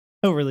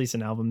 He'll release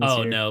an album this year.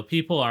 Oh no,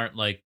 people aren't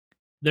like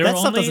There That are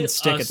stuff only doesn't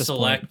stick a at this point.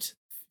 select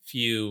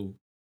few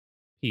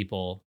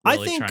people I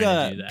really think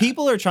trying to do that.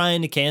 people are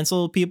trying to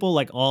cancel people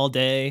like all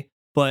day,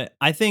 but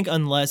I think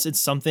unless it's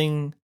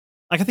something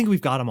like I think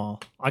we've got them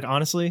all. Like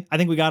honestly, I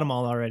think we got them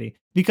all already.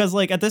 Because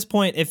like at this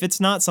point, if it's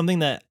not something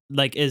that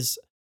like is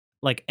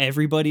like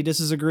everybody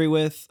disagree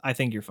with, I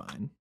think you're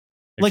fine.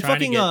 They're Like trying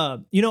to fucking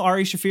get you know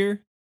Ari Shafir?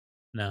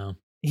 no.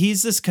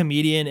 He's this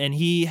comedian and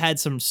he had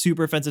some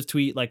super offensive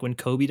tweet like when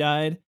Kobe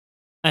died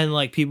and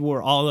like people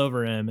were all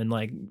over him and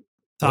like What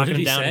talking did him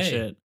he down and say?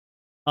 shit.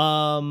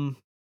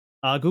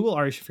 Google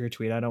Ari Shafir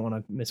tweet. I don't want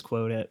to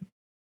misquote it.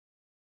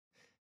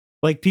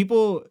 Like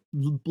people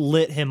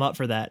lit him up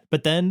for that,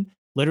 but then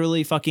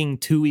literally fucking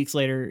 2 weeks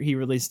later, he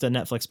released a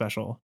Netflix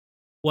special.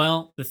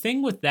 Well, the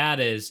thing with that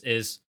is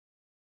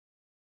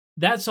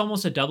that's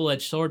almost a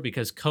double-edged sword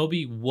because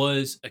Kobe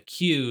was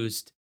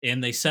accused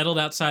and they settled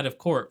outside of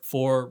court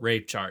for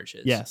rape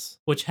charges. Yes,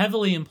 Which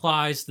heavily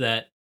implies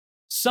that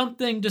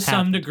something to some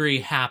Happened. degree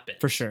happened.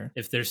 for sure.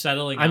 If they're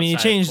settling I mean, he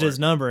outside of changed his court.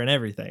 number and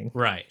everything.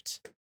 Right.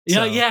 Yeah,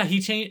 So- yeah,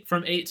 he changed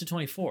from 8 to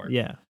 24.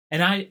 Yeah,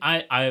 And I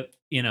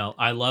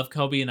I love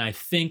Kobe and I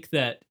think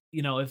that,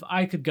 if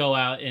I could go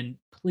out and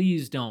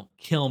please don't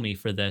kill me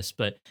for this,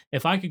 but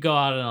if I could go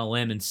out on a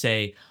limb and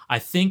say, I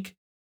think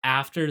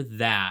after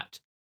that,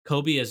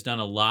 Kobe has done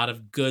a lot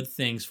of good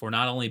things for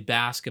not only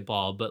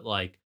basketball, but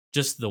like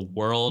just the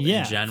world yeah,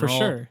 in general.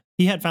 for sure.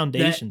 He had That,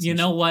 foundations. you and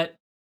know shit. what?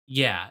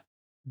 Yeah,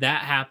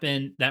 that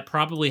happened. That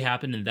probably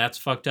happened, and that's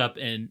fucked up,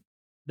 and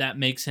that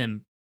makes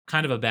him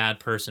kind of a bad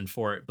person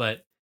for it.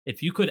 But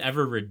if you could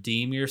ever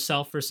redeem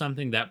yourself for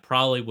something, that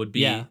probably would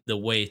be Yeah. the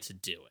way to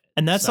do it.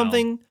 And that's So,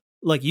 something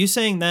like you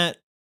saying that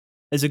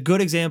is a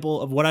good example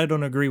of what I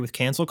don't agree with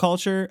cancel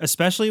culture,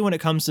 especially when it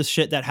comes to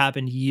shit that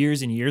happened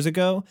years and years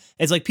ago.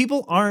 It's like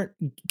people aren't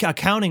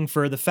accounting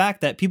for the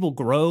fact that people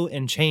grow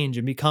and change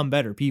and become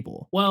better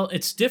people. Well,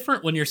 it's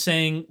different when you're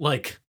saying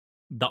like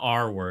the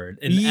R word,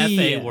 an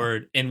FA Yeah.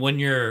 word, and when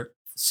you're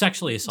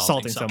sexually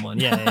assaulting Assaulting someone.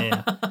 someone.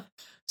 Yeah.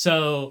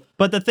 So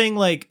But the thing,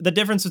 like, the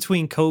difference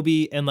between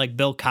Kobe and like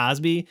Bill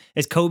Cosby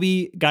is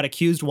Kobe got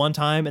accused one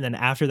time and then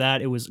after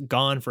that it was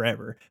gone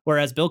forever.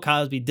 Whereas Bill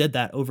Cosby did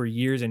that over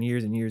years and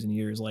years and years and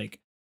years, like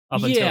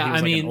up until yeah, he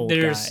was I like an mean, old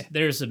there's guy.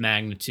 there's a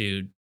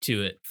magnitude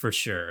to it for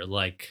sure.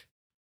 Like,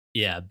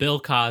 yeah, Bill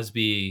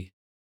Cosby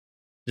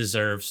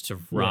deserves to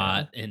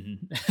rot.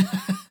 And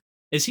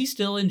is he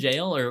still in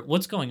jail or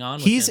what's going on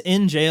with He's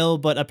him? in jail,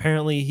 but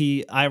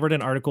apparently I read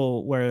an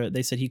article where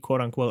they said he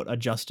quote unquote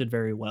adjusted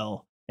very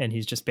well. And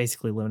he's just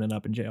basically living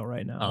up in jail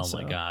right now. Oh so.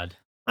 my god.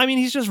 I mean,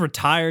 he's just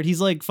retired. He's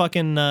like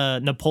fucking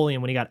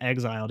Napoleon when he got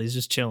exiled. He's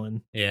just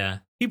chilling. Yeah.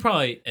 He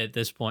probably at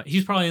this point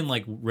he's probably in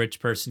like rich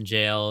person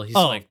jail. He's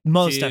Oh, like,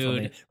 most "Dude,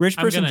 definitely. Rich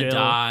I'm person gonna jail.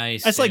 die.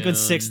 That's like good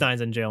soon."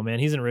 6ix9ine's in jail, man.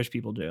 He's in rich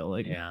people jail.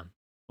 Like, Yeah.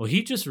 Well,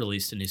 he just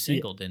released a new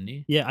single, didn't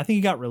he? yeah, I think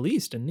he got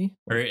released, didn't he?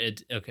 Or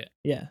it okay.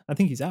 Yeah, I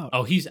think he's out.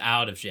 Oh, he's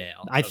out of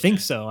jail. I think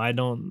Okay. so. I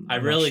don't. I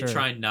I'm not really sure.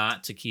 try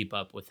not to keep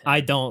up with him. I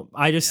don't.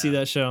 I just see Yeah.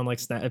 that shit on like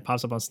it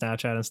pops up on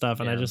Snapchat and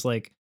stuff, and I Yeah. just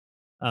like.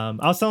 I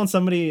was telling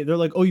somebody, they're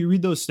like, "Oh, you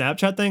read those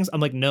Snapchat things?"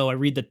 I'm like, "No, I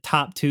read the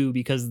top 2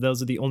 because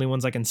those are the only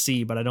ones I can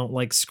see, but I don't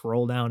like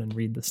scroll down and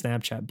read the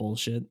Snapchat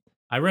bullshit."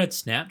 I read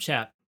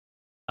Snapchat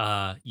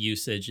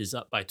usage is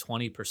up by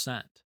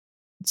 20%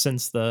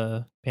 Since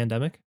the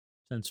pandemic,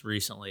 since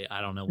recently.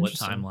 I don't know what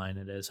Interesting. timeline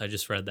it is. I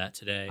just read that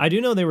today. I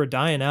do know they were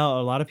dying out.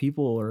 A lot of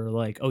people are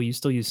like, "Oh, you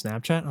still use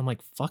Snapchat?" I'm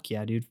like, "Fuck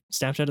yeah, dude!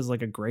 Snapchat is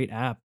like a great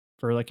app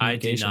for like I do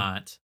communication."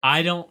 not.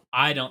 I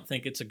don't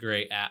think it's a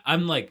great app.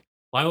 I'm like,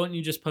 why wouldn't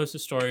you just post a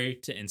story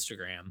to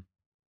Instagram?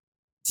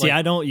 See, Like-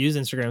 I don't use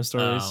Instagram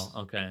stories.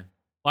 Oh, okay.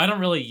 Well, I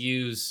don't really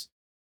use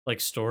like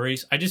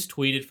stories. I just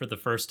tweeted for the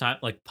first time,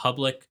 like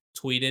public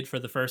tweeted for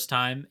the first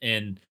time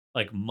in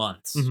like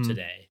months Mhm.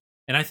 today.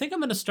 And I think I'm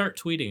going to start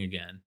tweeting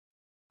again.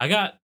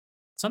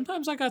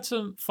 Sometimes I got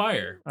some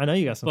fire I know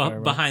you got some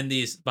fire, man.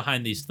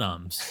 behind these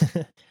thumbs.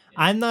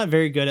 I'm not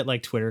very good at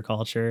like Twitter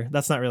culture.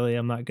 That's not really.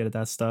 I'm not good at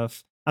that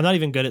stuff. I'm not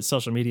even good at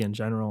social media in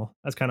general.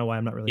 That's kind of why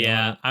I'm not really. on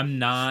Yeah, it. I'm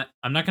not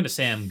going to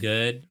say I'm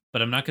good,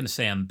 but I'm not going to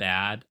say I'm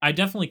bad. I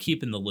definitely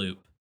keep in the loop.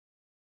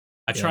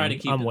 I try to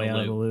keep I'm in way the out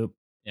of the loop. loop.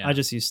 Yeah. I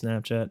just use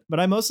Snapchat, but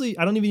I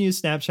don't even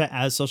use Snapchat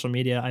as social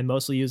media. I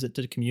mostly use it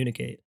to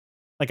communicate.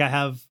 Like I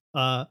have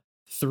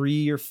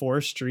 3 or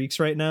 4 streaks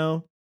right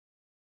now.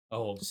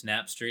 Oh,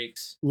 snap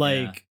streaks.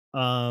 Like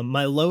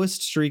my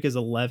lowest streak is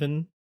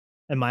 11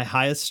 and my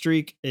highest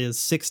streak is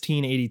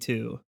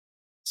 1682.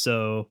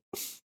 So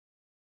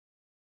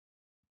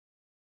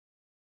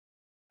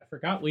I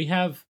forgot we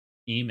have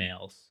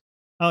emails.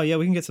 oh yeah,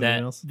 we can get some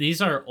That emails.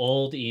 these are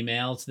old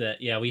emails that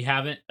we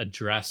haven't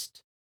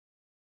addressed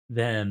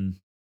them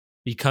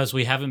because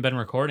we haven't been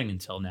recording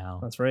until now.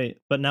 That's right.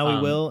 But now we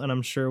Um, will, and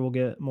I'm sure we'll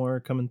get more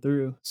coming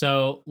through.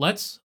 So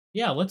let's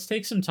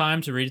take some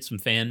time to read some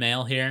fan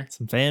mail here.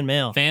 Some fan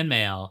mail. Fan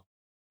mail.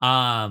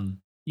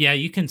 Yeah,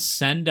 you can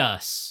send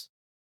us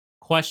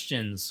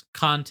questions,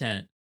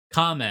 content,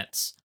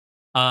 comments.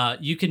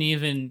 You can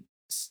even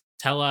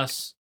tell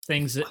us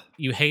things that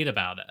you hate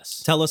about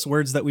us. Tell us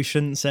words that we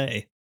shouldn't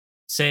say.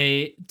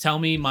 tell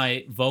me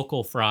my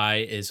vocal fry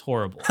is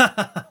horrible.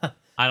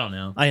 I don't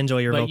know. I enjoy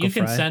your But vocal you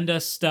can fry. send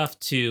us stuff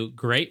to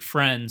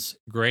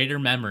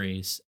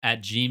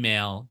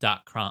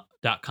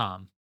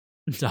greatfriendsgreatermemories@gmail.com.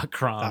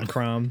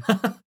 Crom.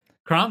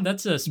 Crom,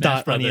 that's a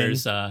Smash Onion.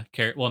 Brothers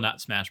character. Well,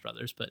 not Smash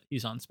Brothers, but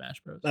he's on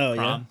Smash Bros. Oh,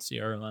 yeah? Crom,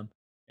 CROM.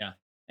 Yeah.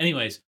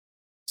 Anyways,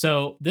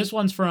 so this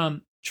one's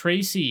from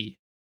Tracy,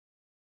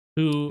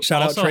 who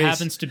Shout out also Trace.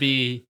 happens to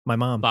be My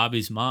mom.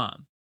 Bobby's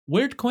mom.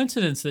 Weird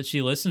coincidence that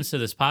she listens to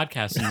this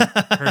podcast and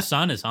her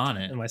son is on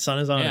it. And my son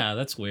is on it. Yeah,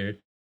 that's weird.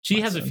 She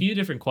My has a son. few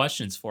different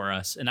questions for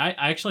us, and I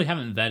actually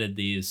haven't vetted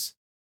these,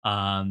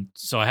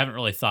 so I haven't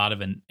really thought of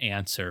an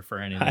answer for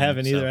any of them. I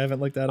haven't either. So. I haven't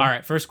looked at it. All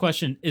right, first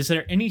question. Is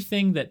there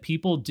anything that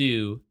people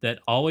do that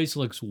always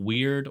looks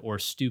weird or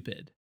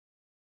stupid?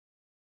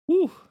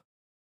 Whew.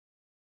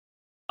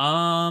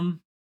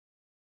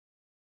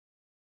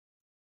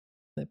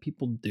 That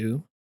people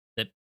do.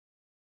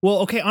 Well,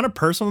 okay, on a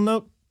personal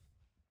note,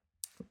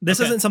 this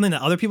Okay. isn't something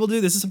that other people do.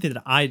 This is something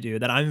that I do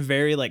that I'm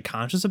very like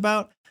conscious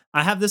about.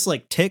 I have this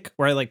like tick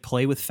where I like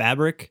play with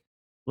fabric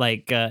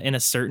like in a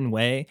certain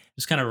way.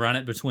 Just kind of run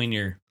it between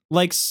your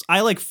Like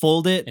I like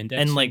fold it index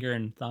and like finger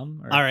and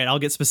thumb? Or? all right, I'll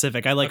get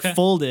specific. I like Okay.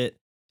 fold it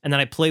and then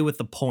I play with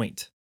the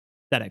point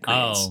that it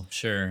creates. Oh,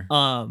 sure.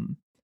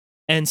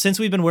 And since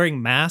we've been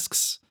wearing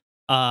masks,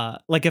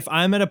 like if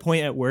I'm at a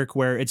point at work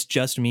where it's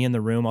just me in the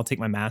room, I'll take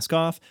my mask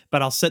off,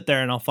 but I'll sit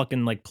there and I'll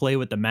fucking like play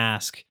with the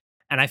mask.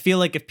 And I feel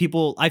like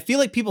people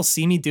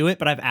see me do it,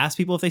 but I've asked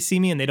people if they see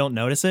me and they don't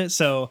notice it.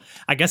 So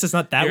I guess it's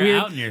not that You're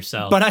weird. outing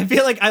yourself. But I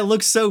feel like I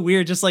look so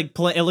weird, just like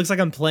it looks like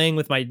I'm playing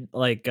with my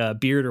like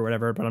beard or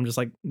whatever, but I'm just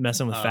like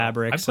messing with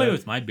fabric. I play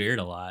with my beard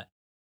a lot.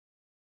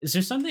 Is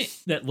there something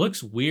that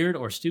looks weird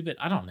or stupid?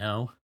 I don't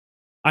know.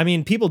 I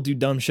mean, people do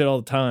dumb shit all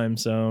the time,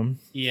 so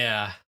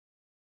Yeah.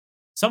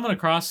 Someone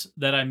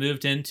that I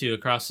moved into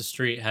across the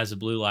street has a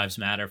Blue Lives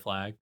Matter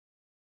flag.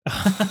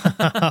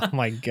 oh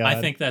my god.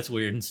 I think that's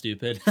weird and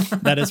stupid.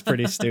 that is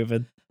pretty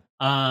stupid.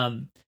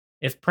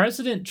 If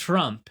President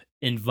Trump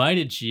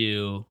invited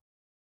you,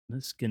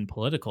 this is getting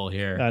political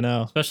here. I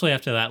know. Especially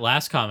after that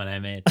last comment I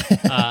made.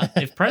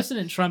 If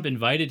President Trump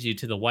invited you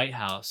to the White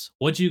House,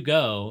 would you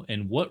go,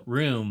 and what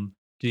room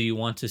do you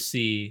want to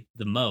see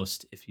the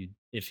most if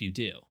you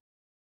do?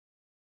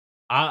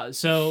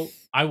 So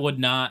I would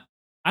not.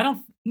 I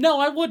don't.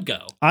 No, I would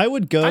go. I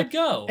would go. I'd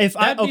go. If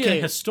That'd be okay.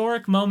 a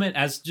historic moment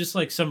as just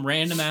like some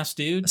random ass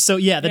dude. So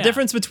yeah, the Yeah.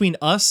 difference between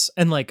us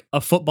and like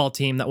a football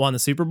team that won the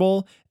Super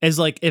Bowl is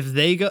like if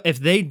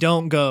they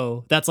don't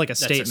go, that's like a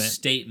That's statement. a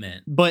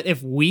statement. But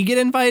if we get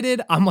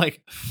invited, I'm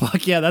like,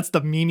 fuck yeah, that's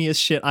the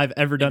memeiest shit I've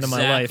ever done in my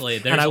life. Exactly.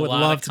 There's and I a would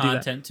lot love of to do that.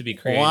 content to be A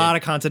created. lot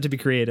of content to be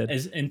created.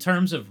 As in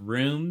terms of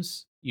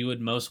rooms you would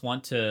most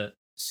want to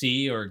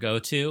see or go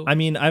to. I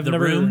mean, I've the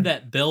never room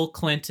that Bill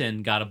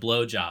Clinton got a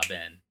blowjob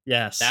in.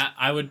 Yes. That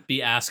I would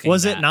be asking.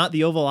 Was that. it not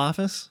the Oval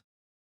Office?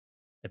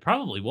 It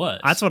probably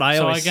was. That's what I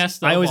So always. I guess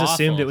the I always Oval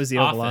assumed it was the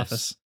Oval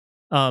Office.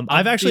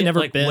 I've actually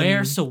never like been.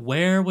 Where? So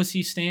where was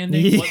he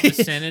standing? What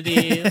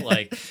vicinity?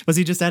 Like, was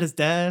he just at his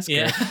desk?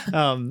 yeah.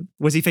 Or,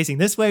 was he facing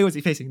this way? Was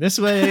he facing this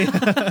way?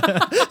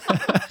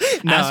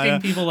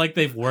 Asking people like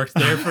they've worked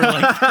there for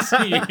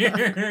like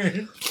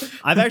years.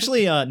 I've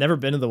actually never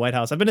been to the White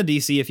House. I've been to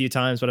DC a few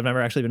times, but I've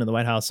never actually been to the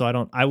White House.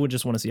 So I would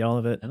just want to see all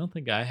of it. I don't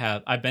think I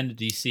have. I've been to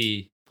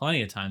DC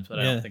plenty of times, but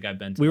I Yeah. don't think I've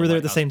been to We the were there White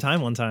at the House. same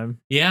time one time,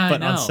 Yeah,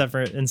 but I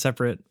know. in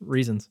separate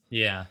reasons.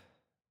 Yeah.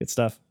 Good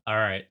stuff. All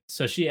right.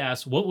 So she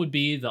asked, what would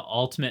be the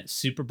ultimate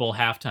Super Bowl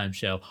halftime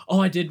show?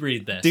 Oh, I did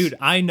read this. Dude,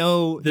 I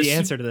know The the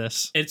answer to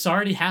this. It's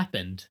already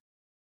happened.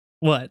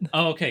 What?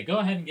 Oh, okay. Go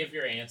ahead and give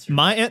your answer.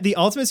 The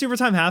ultimate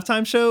Supertime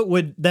halftime show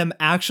would them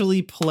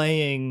actually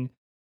playing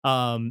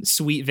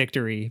Sweet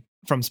Victory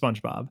from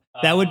SpongeBob.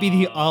 That would be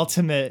the Oh.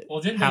 ultimate Well,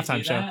 didn't they halftime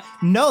do show. that?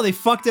 No, they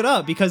fucked it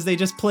up because they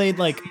just played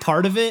like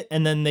part of it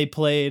and then they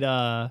played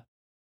that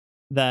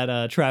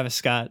Travis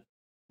Scott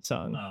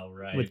song Oh,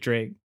 right. with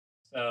Drake.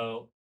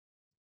 So,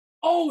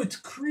 oh, it's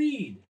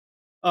Creed.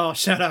 Oh,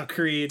 shout out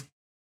Creed.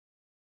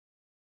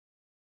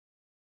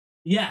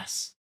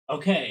 Yes.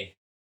 Okay.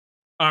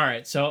 All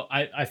right. So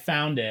I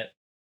found it.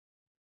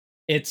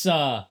 It's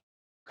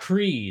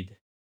Creed.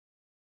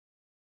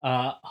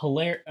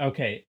 Hilarious.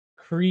 Okay.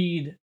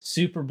 Creed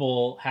Super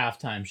Bowl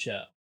halftime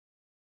show.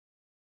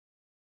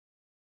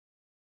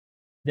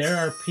 There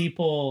are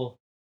people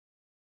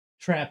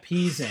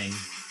trapezing.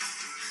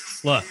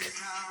 Look.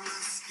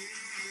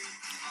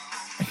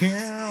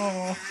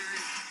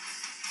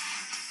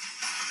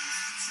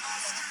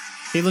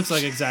 He looks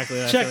like exactly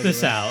that. Check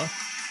this out.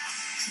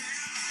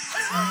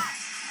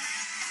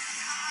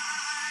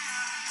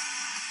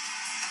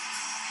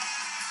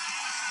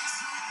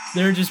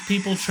 There are just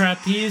people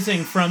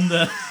trapezing from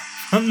the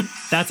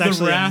That's the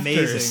actually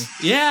rafters. amazing.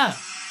 Yeah.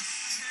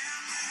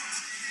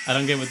 I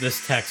don't get what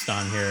this text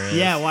on here is.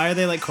 Yeah, why are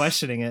they like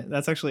questioning it?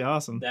 That's actually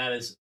awesome. That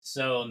is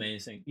so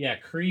amazing. Yeah,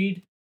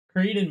 Creed,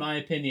 in my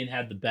opinion,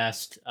 had the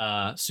best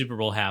Super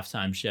Bowl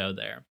halftime show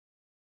there.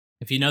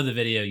 If you know the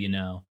video, you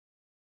know.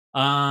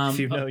 If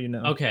you know, you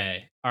know.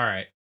 Okay. All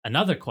right.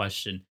 Another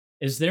question.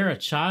 Is there a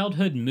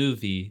childhood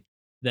movie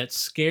that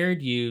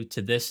scared you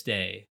to this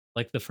day?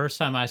 Like the first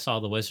time I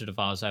saw The Wizard of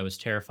Oz, I was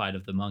terrified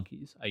of the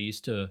monkeys. I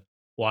used to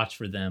watch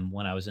for them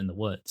when I was in the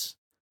woods.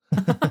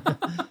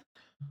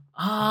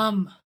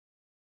 um,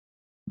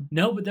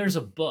 no, but there's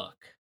a book.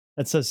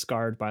 That says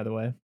scarred, by the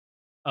way.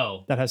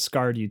 Oh, That has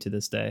scarred you to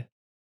this day.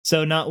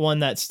 So not one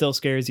that still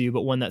scares you,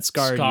 but one that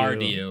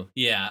scarred you.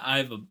 Yeah, I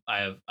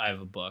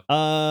have a book.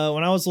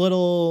 When I was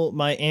little,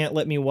 my aunt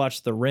let me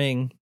watch The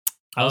Ring.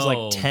 I was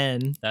like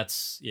 10.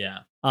 That's yeah.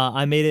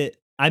 I made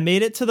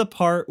it to the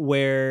part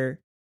where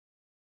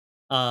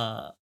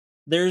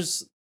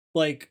there's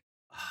like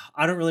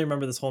I don't really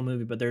remember this whole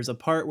movie, but there's a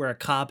part where a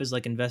cop is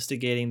like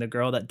investigating the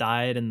girl that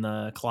died in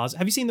the closet.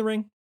 Have you seen The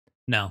Ring?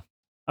 No.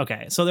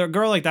 Okay, so the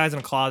girl like dies in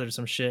a closet or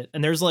some shit,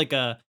 and there's like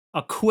a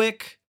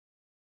quick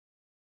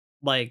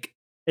like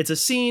it's a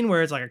scene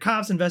where it's like a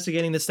cop's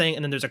investigating this thing,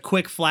 and then there's a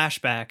quick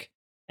flashback,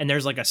 and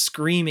there's like a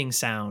screaming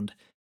sound,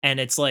 and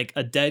it's like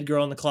a dead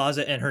girl in the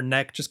closet, and her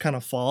neck just kind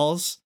of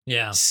falls.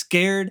 Yeah.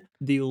 Scared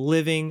the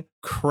living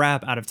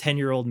crap out of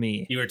 10-year-old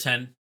me. You were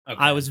 10? Okay.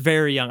 I was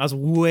very young. I was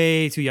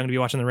way too young to be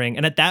watching The Ring.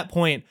 And at that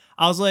point,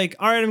 I was like,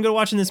 all right, I'm going to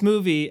watch this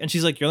movie. And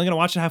she's like, you're only going to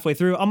watch it halfway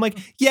through? I'm like,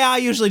 yeah, I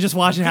usually just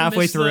watch it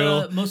halfway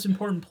through. The most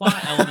important plot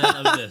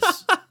element of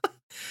this.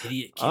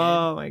 Idiot kid.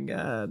 Oh my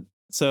God.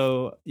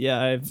 So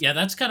yeah,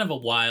 that's kind of a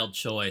wild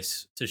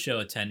choice to show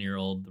a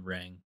 10-year-old The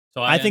Ring.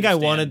 So I think I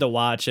wanted to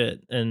watch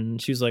it,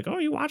 and she was like, "Oh,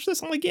 you watched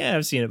this?" I'm like, "Yeah,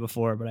 I've seen it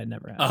before, but I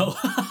never have."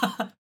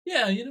 Oh,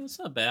 yeah, it's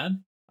not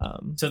bad.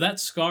 So that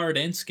scarred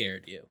and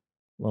scared you.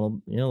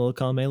 Little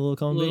column A, little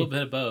column B. A little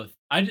bit of both.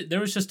 There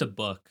was just a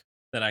book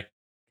that I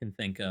can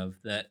think of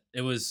that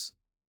it wasn't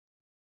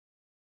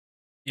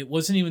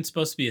even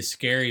supposed to be a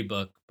scary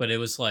book, but it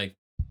was like,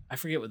 I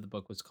forget what the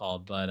book was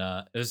called,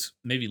 but it was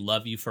maybe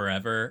Love You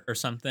Forever or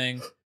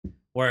something,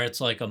 where it's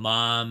like a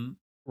mom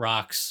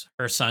rocks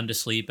her son to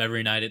sleep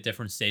every night at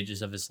different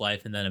stages of his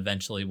life, and then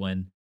eventually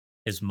when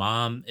his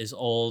mom is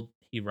old,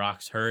 he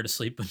rocks her to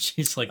sleep when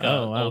she's like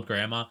old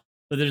grandma.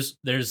 But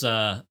there's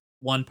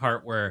one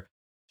part where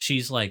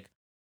she's like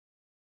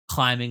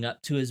climbing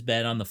up to his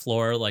bed on the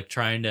floor, like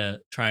trying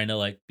to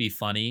like be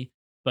funny,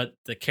 but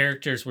the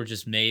characters were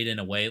just made in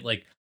a way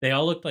like they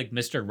all looked like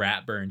Mr.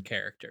 Ratburn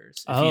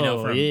characters, if you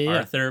know from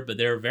Arthur, but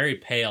they were very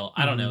pale.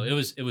 Mm-hmm. I don't know. It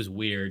was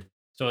weird.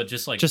 So it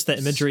just the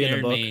imagery in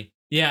the book. Me.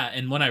 Yeah,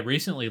 and when I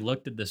recently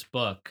looked at this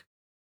book,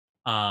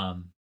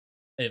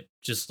 it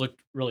just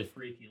looked really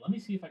freaky. Let me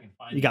see if I can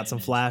find. You got some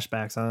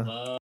flashbacks,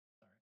 huh?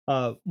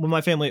 When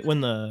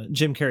the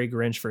Jim Carrey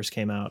Grinch first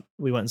came out,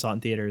 we went and saw it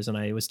in theaters, and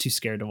I was too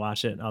scared to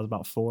watch it. I was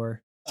about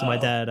 4, so my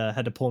dad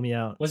had to pull me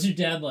out. Was your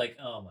dad like,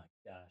 oh my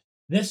gosh,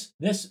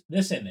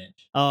 this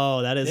image?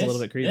 Oh, that is a little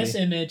bit creepy. This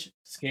image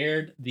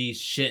scared the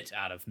shit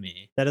out of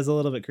me. That is a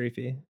little bit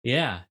creepy.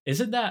 Yeah,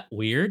 isn't that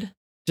weird?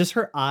 Just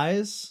her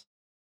eyes.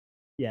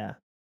 Yeah.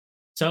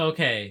 So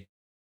okay,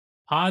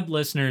 pod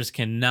listeners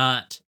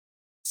cannot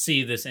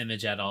see this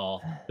image at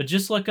all, but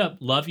just look up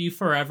 "Love You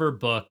Forever"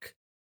 book.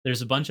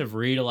 There's a bunch of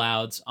read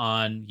alouds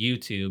on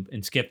YouTube,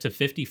 and skip to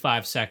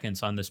 55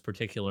 seconds on this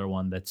particular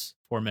one. That's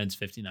 4 minutes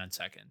 59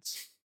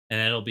 seconds, and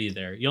it'll be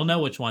there. You'll know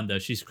which one though.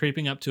 She's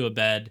creeping up to a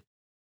bed.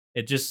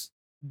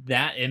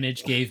 That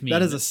image gave me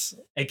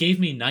it gave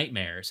me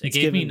nightmares. It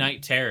gave me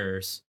night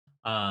terrors.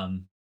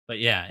 But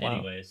yeah. Wow.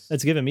 Anyways,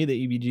 it's giving me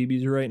the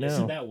EBGBs right now.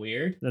 Isn't that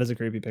weird? That is a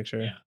creepy picture.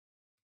 Yeah.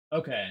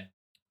 Okay.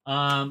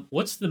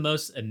 What's the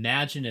most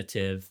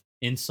imaginative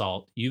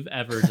insult you've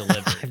ever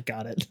delivered? I've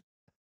got it.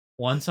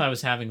 Once I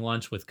was having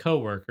lunch with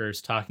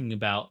coworkers talking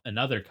about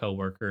another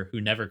coworker who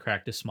never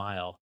cracked a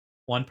smile.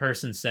 One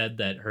person said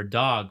that her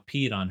dog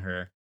peed on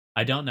her.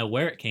 I don't know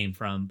where it came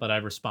from, but I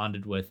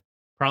responded with,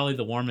 probably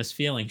the warmest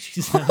feeling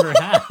she's ever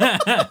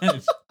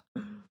had.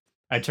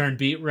 I turned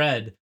beet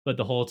red, but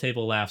the whole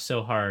table laughed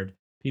so hard.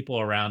 People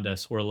around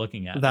us were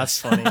looking at us.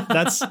 Funny.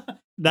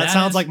 That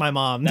sounds like my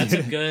mom.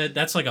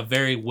 That's like a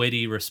very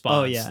witty response.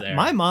 Oh yeah. There.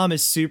 My mom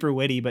is super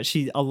witty, but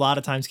she a lot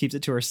of times keeps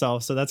it to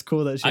herself. So that's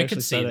cool that she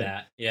actually said it. I could see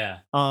that. Yeah.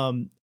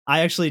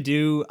 I actually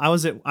do. I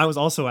was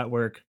also at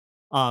work.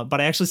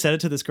 But I actually said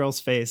it to this girl's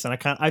face, and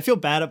I feel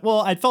bad.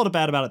 I felt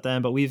bad about it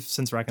then, but we've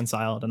since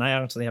reconciled, and I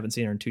actually haven't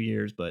seen her in 2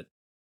 years. But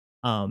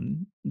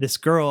this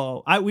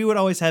girl, we would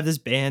always have this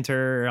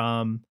banter.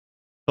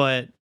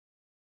 But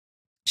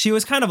she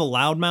was kind of a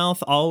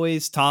loudmouth,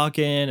 always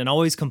talking and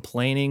always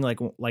complaining, like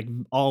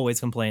always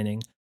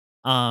complaining.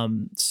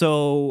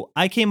 So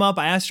I came up,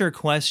 I asked her a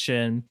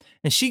question,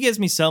 and she gives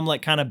me some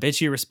like kind of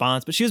bitchy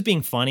response, but she was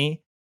being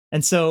funny.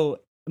 And so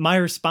my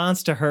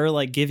response to her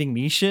like giving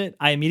me shit,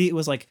 I immediately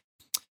was like,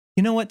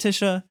 you know what,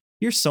 Tisha,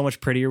 you're so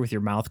much prettier with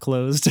your mouth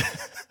closed.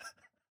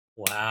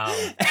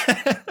 Wow.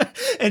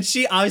 And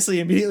she obviously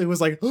immediately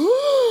was like,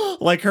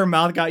 like her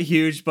mouth got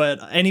huge. But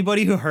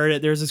anybody who heard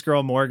it, there's this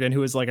girl, Morgan,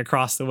 who was like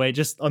across the way,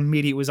 just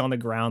immediately was on the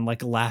ground,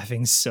 like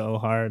laughing so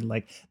hard.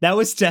 Like that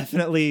was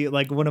definitely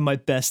like one of my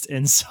best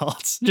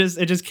insults.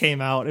 It just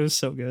came out. It was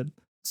so good.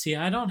 See,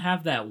 I don't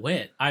have that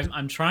wit.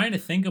 I'm trying to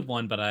think of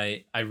one, but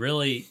I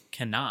really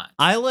cannot.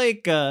 I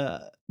like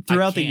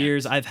throughout the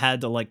years, can't. I've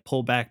had to like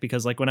pull back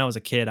because like when I was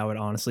a kid, I would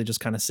honestly just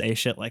kind of say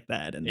shit like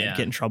that and then Yeah,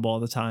 get in trouble all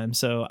the time.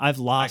 So I've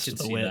I lost could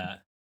the see wit.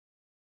 that.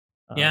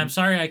 Yeah, I'm Um,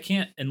 sorry I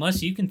can't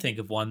unless you can think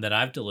of one that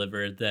I've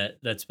delivered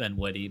that's been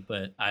witty,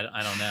 but I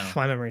don't know.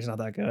 my memory's not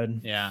that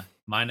good. Yeah,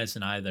 mine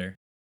isn't either.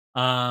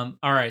 All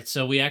right,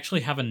 so we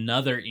actually have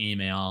another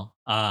email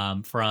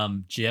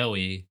from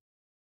Joey,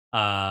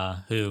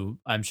 who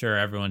I'm sure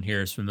everyone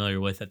here is familiar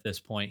with at this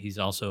point. He's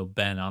also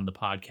been on the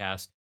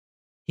podcast.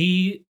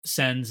 He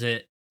sends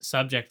it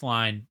subject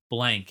line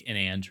blank and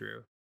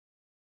Andrew,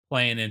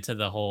 playing into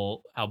the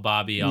whole how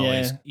Bobby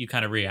always Yeah, you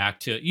kind of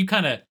react to it. You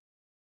kind of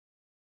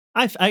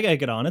I gotta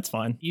get on. It's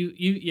fine. you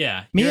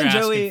yeah, you're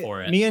asking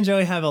for it. Me and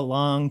Joey have a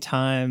long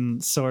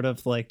time sort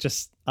of like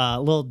just a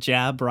little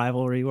jab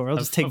rivalry where we'll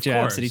just take Of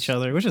jabs at each course.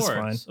 other, Of which is fine.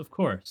 course. Of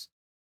course.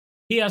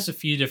 He has a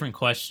few different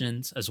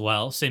questions as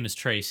well, same as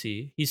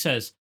Tracy. He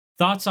says,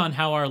 thoughts on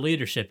how our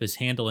leadership is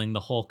handling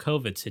the whole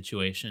COVID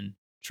situation,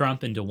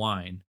 Trump and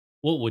DeWine.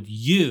 What would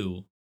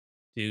you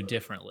do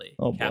differently?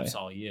 Oh boy, Caps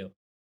all you.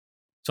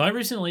 So I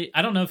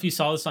don't know if you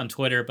saw this on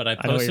Twitter, but I I know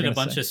what you're posted a gonna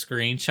bunch say. of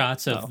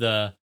screenshots of Oh,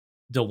 the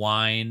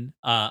DeWine,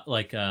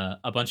 like a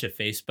bunch of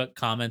Facebook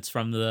comments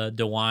from the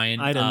DeWine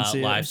I didn't see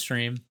it. live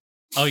stream.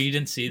 Oh, you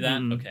didn't see that?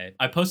 Mm-mm. Okay.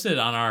 I posted it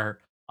on our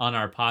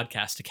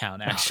podcast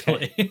account Okay,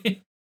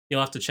 actually. You'll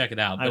have to check it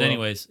out. I But will.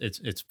 anyways,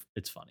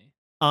 it's funny.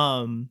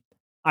 Um,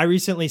 I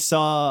recently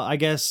saw, I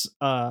guess,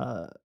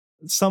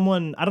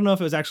 someone, I don't know if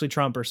it was actually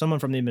Trump or someone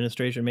from the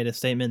administration made a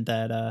statement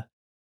that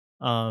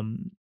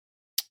um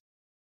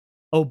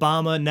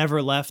Obama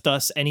never left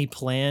us any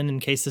plan in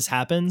case this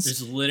happens.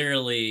 There's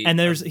literally And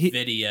a there's he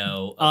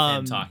video of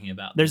him talking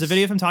about there's a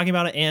video this. of him talking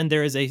about it, and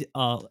there is a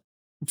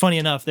funny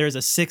enough, there is a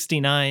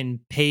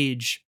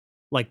 69-page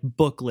like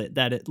booklet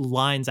that it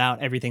lines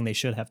out everything they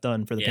should have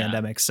done for the Yeah.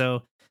 pandemic.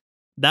 So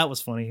that was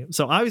funny.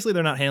 So obviously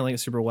they're not handling it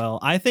super well.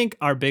 I think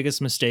our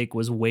biggest mistake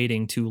was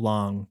waiting too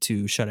long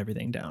to shut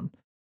everything down.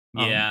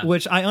 Yeah.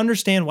 Which I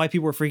understand why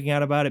people were freaking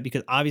out about it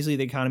because obviously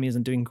the economy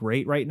isn't doing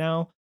great right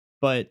now.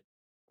 But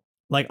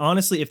like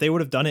honestly, if they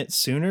would have done it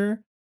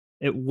sooner,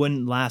 it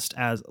wouldn't last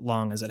as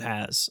long as it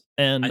has.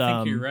 I And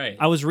think you're right.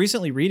 I was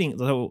recently reading,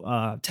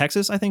 so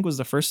Texas, I think, was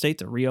the first state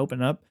to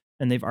reopen up,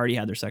 and they've already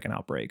had their second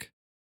outbreak.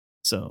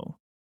 So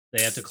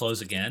They have to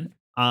close again.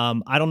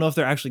 I don't know if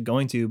they're actually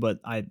going to,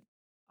 but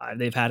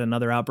they've had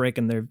another outbreak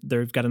and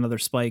they've got another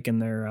spike in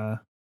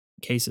their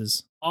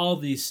cases. All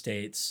these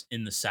states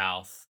in the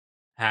South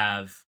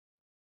have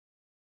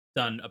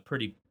done a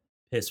pretty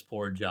piss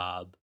poor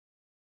job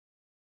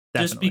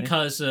just Definitely.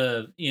 because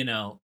of,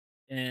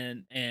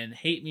 and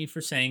hate me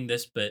for saying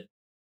this, but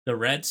the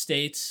red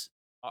states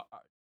are,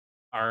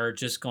 are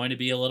just going to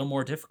be a little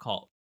more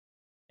difficult.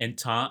 And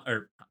Tom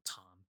or not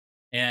Tom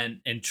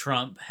and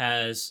Trump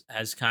has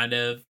kind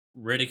of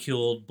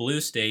ridiculed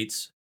blue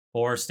states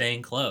for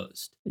staying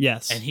closed. And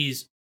Yes.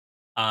 he's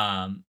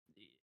um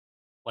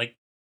like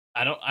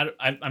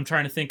I'm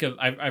trying to think of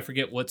I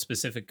forget what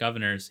specific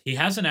governors. He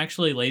hasn't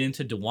actually laid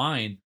into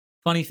DeWine.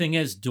 Funny thing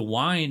is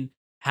DeWine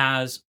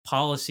has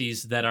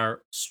policies that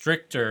are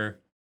stricter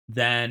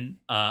than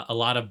a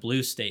lot of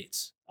blue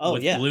states Oh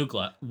with yeah, I would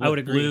with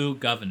agree. blue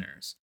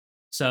governors.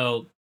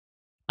 So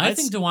I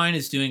think That's DeWine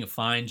is doing a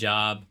fine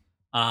job.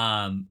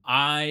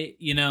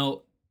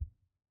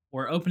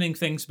 We're opening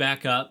things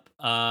back up.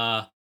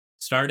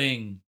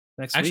 Starting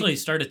next actually week.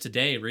 started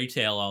today.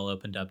 Retail all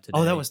opened up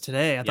Oh, that today. was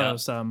today. I thought it Yep.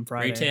 was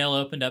Friday. Retail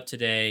opened up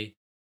today.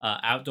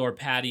 Outdoor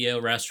patio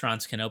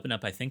restaurants can open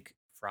up, I think,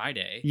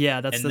 Friday. Yeah,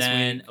 that's And this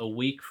then week. a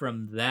week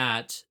from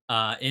that,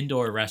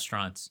 indoor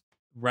restaurants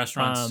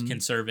can Um,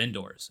 serve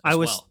indoors I as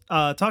was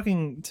well.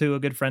 talking to a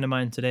good friend of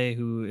mine today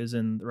who is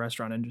in the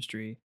restaurant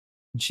industry,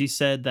 and she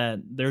said that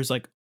there's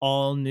like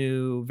all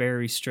new,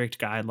 very strict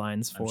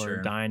guidelines I'm for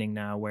sure. dining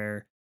now,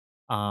 where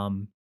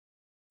um,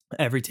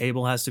 every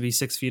table has to be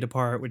 6 feet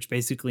apart, which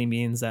basically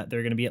means that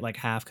they're going to be at like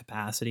half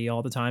capacity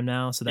all the time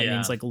now. So that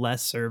means Yeah. like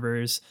less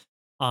servers,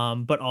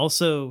 but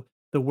also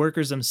the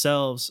workers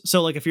themselves.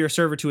 So like if you're a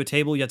server to a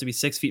table, you have to be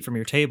 6 feet from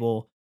your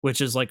table,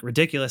 which is like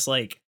ridiculous.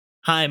 Like,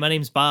 hi, my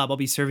name's Bob. I'll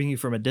be serving you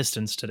from a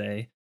distance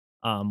today.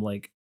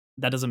 Like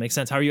that doesn't make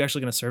sense. How are you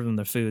actually going to serve them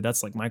their food?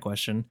 That's like my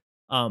question.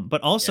 But Yeah,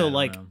 also I don't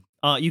like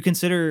know. you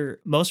consider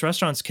most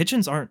restaurants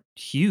kitchens aren't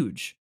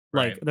huge.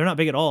 Like Right. they're not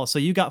big at all. So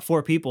you got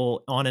 4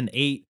 people on an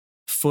 8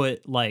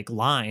 foot like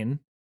line.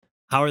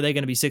 How are they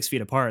going to be 6 feet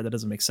apart? That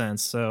doesn't make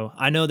sense. So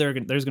I know there's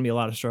going to be a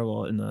lot of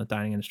struggle in the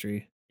dining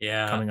industry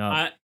Yeah. coming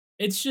up.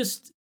 It's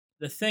just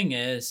the thing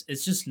is,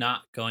 it's just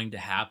not going to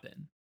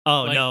happen.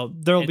 Oh Like no,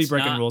 there will be it's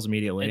breaking not rules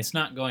immediately. it's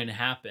not going to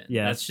happen.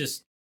 Yeah, That's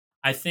just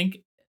I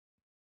think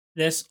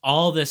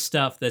all this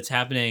stuff that's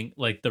happening,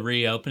 like the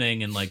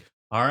reopening and like,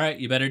 all right,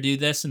 you better do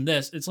this and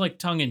this. It's like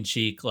tongue in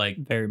cheek. Like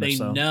very much they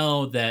so.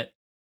 know that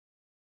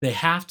they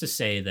have to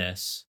say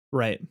this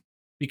Right.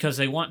 because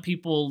they want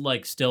people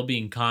like still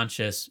being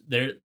conscious.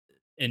 They're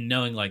and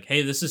knowing like,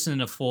 hey, this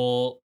isn't a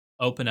full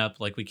open up.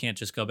 Like we can't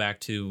just go back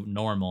to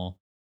normal.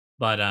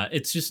 But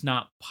it's just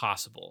not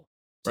possible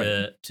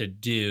Right. to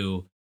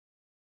do.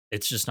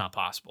 It's just not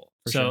possible.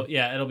 For So sure.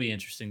 yeah, it'll be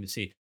interesting to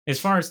see. As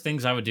far as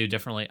things I would do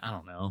differently, I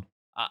don't know.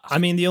 I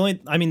mean,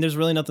 there's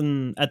really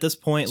nothing at this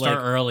point. Start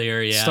Like earlier,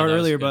 yeah. start that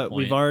was a earlier, good but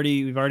we've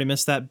point. already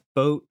missed that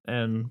boat,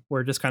 and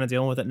we're just kind of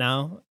dealing with it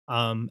now.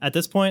 At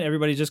this point,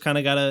 everybody just kind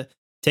of gotta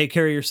take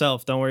care of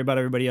yourself. Don't worry about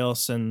everybody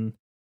else, and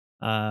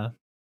uh,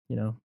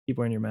 keep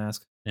wearing your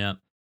mask. Yeah,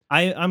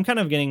 I'm kind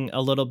of getting a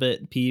little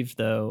bit peeved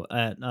though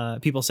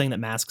at people saying that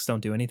masks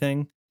don't do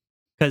anything,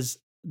 because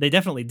they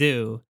definitely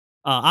do.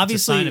 it's a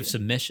sign of Obviously,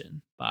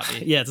 submission,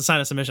 Bobby. yeah, it's a sign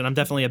of submission. I'm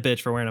definitely a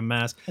bitch for wearing a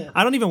mask.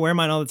 I don't even wear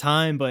mine all the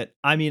time, but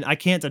I mean, I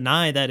can't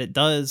deny that it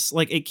does.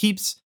 Like,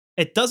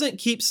 it doesn't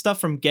keep stuff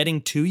from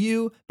getting to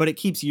you, but it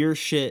keeps your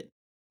shit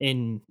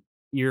in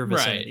your Right,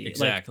 vicinity. Like,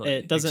 exactly,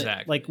 it doesn't, like,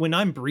 exactly. when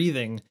I'm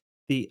breathing,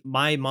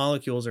 my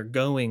molecules are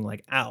going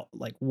like out,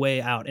 like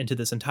way out into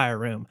this entire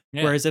room.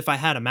 Yeah, Whereas if I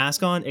had a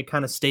mask on, it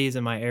kind of stays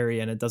in my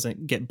area and it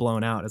doesn't get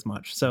blown out as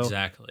much. So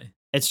exactly.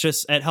 it's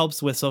just, it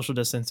helps with social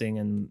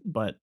distancing,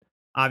 but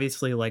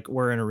obviously, like,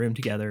 we're in a room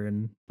together,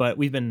 but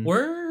we've been,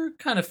 We're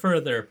kind of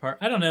further apart.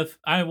 I don't know if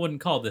I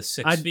wouldn't call this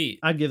 6 I'd feet.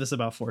 I'd give this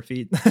about 4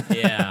 feet.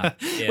 Yeah,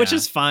 Which yeah.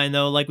 is fine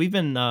though. Like, we've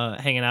been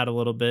hanging out a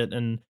little bit,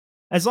 and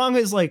as long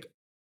as like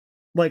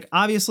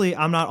obviously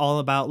I'm not all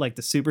about like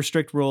the super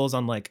strict rules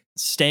on like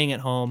staying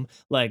at home.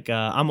 Like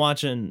I'm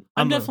watching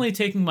I'm definitely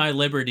taking my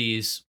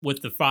liberties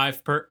with the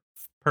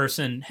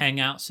person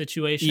hangout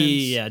situations.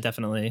 yeah,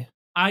 definitely.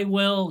 I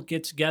will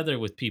get together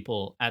with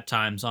people at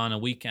times on a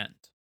weekend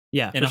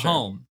Yeah, in for a sure.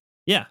 home,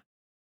 Yeah.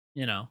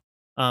 you know.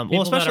 Well,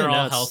 People that especially are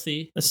now all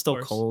healthy, it's of still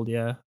course. cold,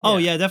 yeah. Oh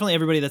Yeah. yeah, definitely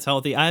everybody that's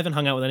healthy. I haven't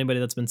hung out with anybody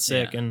that's been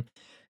sick, Yeah. and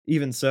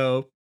even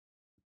so,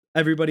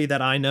 everybody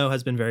that I know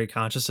has been very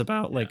conscious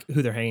about Yeah. like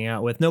who they're hanging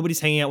out with. Nobody's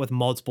hanging out with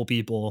multiple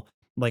people.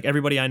 Like,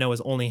 everybody I know is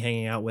only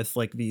hanging out with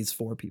like these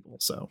 4 people.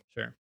 So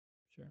Sure.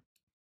 Sure.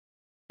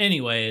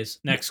 Anyways,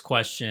 next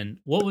question.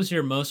 What was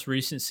your most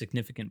recent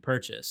significant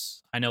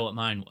purchase? I know what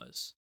mine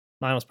was.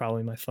 mine was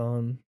probably my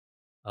phone.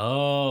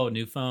 Oh,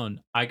 new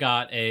phone. I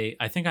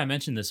think I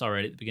mentioned this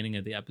already at the beginning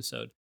of the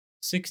episode.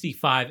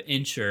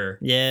 65-incher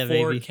Yeah,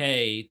 baby.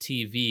 4K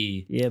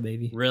TV. Yeah,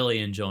 baby. Really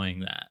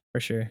enjoying that. For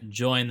sure.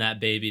 Enjoying that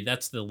baby.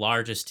 That's the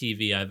largest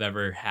TV I've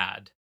ever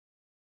had.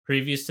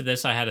 Previous to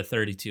this, I had a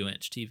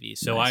 32-inch TV.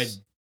 So Nice.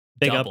 I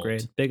Big doubled.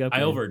 upgrade. Big I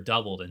upgrade. over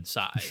doubled in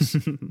size.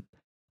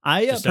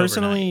 I Just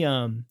personally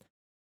overnight.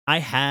 I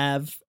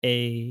have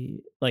a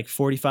like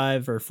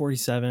 45 or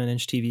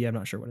 47-inch TV. I'm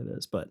not sure what it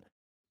is, but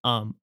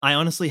I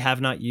honestly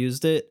have not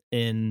used it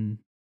in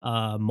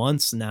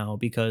months now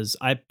because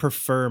I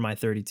prefer my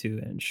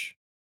 32-inch.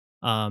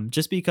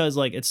 Just because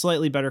like it's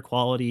slightly better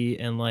quality,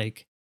 and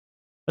like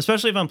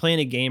especially if I'm playing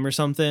a game or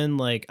something,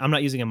 like I'm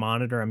not using a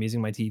monitor, I'm using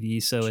my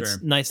TV, so it's Sure.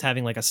 nice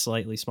having like a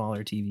slightly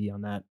smaller TV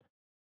on that.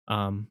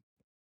 Um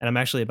and I'm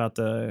actually about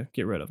to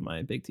get rid of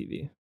my big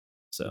TV.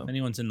 So if So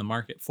anyone's in the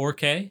market,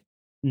 4K?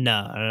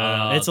 no.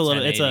 Oh, It's a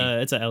little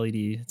 1080. it's a LED.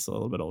 It's a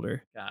little bit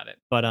older. Got it.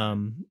 But Got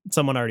it.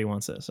 someone already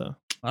wants it, so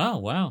Oh,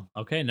 wow.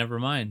 Okay, never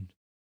mind.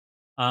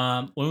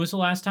 When was the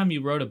last time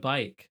you rode a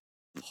bike?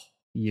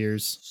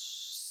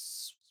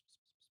 years.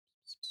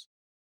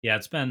 Yeah,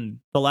 it's been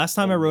The last a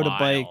time I rode a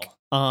bike,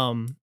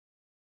 while.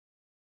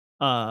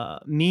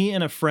 me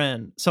and a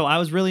friend. So I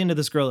was really into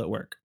this girl at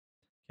work.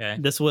 Okay.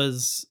 This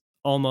was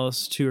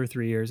almost 2 or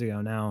 3 years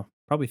ago now,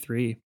 probably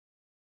 3.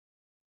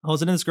 I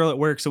was into this girl at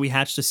work, so we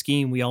hatched a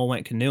scheme. We all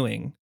went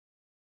canoeing,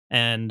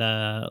 and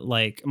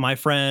like my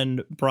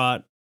friend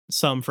brought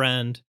some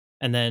friend,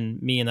 and then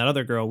me and that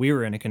other girl, we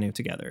were in a canoe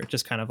together,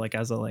 just kind of like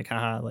as a like,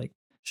 haha, like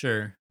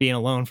Sure. being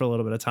alone for a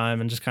little bit of time,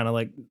 and just kind of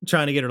like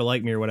trying to get her to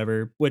like me or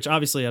whatever. Which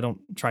obviously I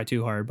don't try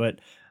too hard, but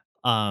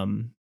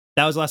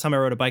that was the last time I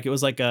rode a bike. It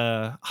was like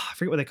I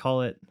forget what they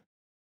call it.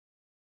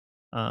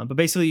 But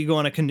basically, you go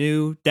on a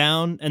canoe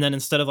down, and then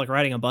instead of like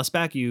riding a bus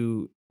back,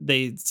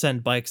 they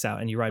send bikes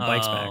out, and you ride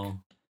bikes back. Oh.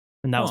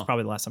 And that was Huh.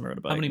 probably the last time I rode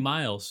a bike. How many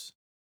miles?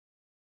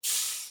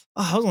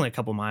 Oh, it was only a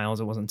couple miles.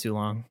 It wasn't too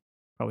long.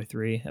 Probably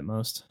 3 at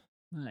most.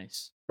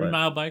 Nice. But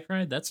 3-mile bike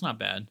ride? That's not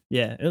bad.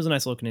 yeah, it was a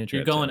nice little canoe You're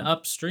trip. going So.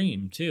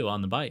 upstream too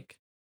on the bike.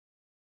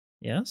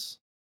 Yes.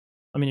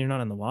 I mean, you're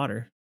not in the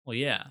water. Well,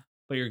 yeah,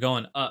 but you're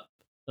going up,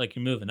 like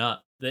you're moving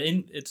up.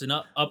 It's an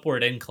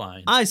upward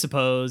incline I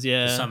suppose,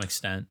 yeah. to some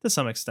extent. To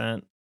some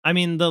extent. I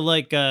mean, the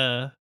like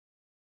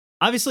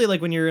obviously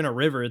like when you're in a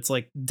river, it's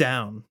like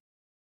down.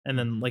 And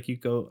then Mhm. like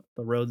the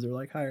roads are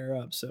like higher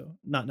up, so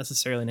not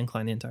necessarily an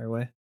incline the entire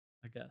way.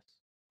 I guess.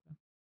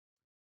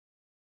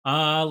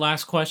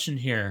 Last question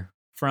here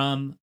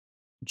from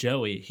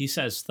Joey. He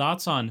says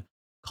thoughts on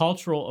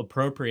cultural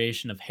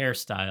appropriation of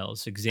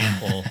hairstyles.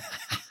 Example: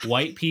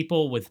 white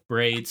people with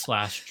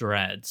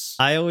braids/dreads.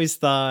 I always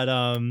thought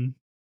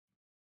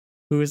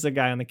who was the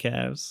guy on the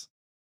Cavs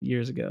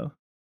years ago?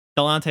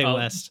 Delonte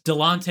West.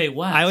 Delonte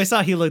West. I always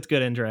thought he looked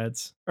good in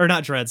dreads. Or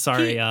not dreads,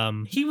 sorry.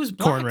 He was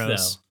black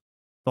cornrows.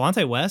 though.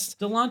 Delonte West?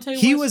 Delonte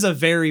He West? was a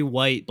very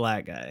white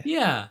black guy.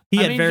 Yeah. He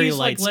had mean, very he's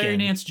light like Larry skin.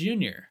 Nance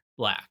Jr.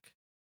 black.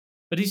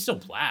 But he's still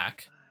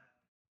black.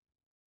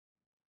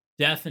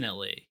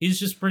 Definitely. He's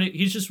just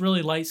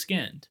really light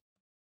skinned.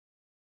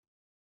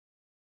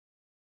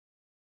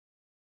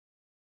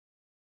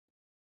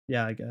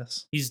 Yeah, I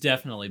guess. He's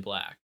definitely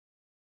black.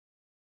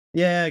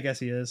 Yeah, I guess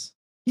he is.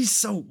 He's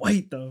so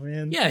white though,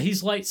 man. Yeah,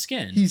 he's light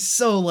skinned. He's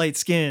so light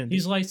skinned.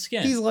 He's light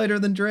skinned. He's lighter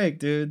than Drake,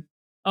 dude.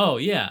 Oh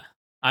yeah,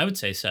 I would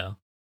say so.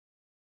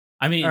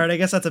 I mean, all right, I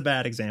guess that's a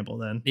bad example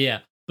then. Yeah,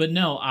 but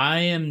no, I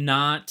am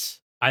not.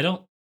 I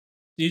don't,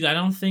 dude. I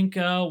don't think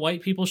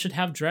white people should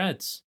have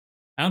dreads.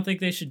 I don't think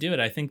they should do it.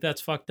 I think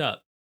that's fucked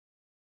up.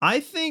 I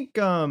think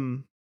I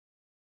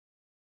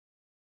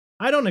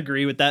don't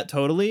agree with that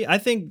totally. I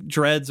think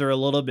dreads are a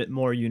little bit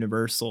more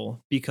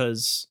universal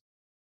because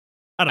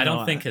I don't know. I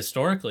don't think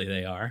historically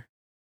they are.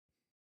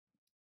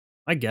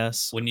 I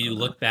guess when you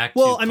look back,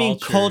 well, to I mean,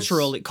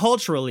 cultures,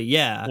 culturally,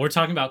 yeah. We're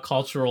talking about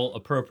cultural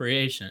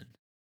appropriation.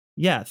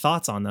 Yeah,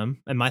 thoughts on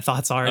them, and my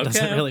thoughts are it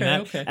doesn't really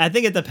matter. Okay. I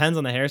think it depends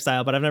on the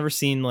hairstyle, but I've never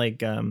seen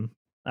like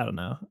I don't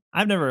know.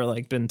 I've never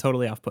like been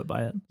totally off put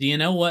by it. Do you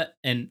know what?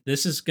 And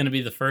this is going to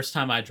be the first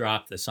time I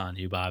drop this on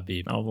you,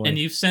 Bobby. Oh boy. And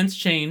you've since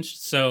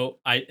changed, so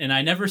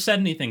I never said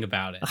anything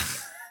about it.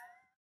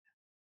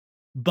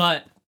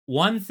 But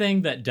one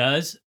thing that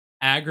does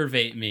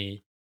aggravate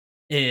me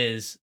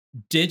is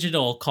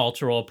digital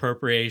cultural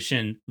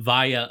appropriation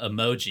via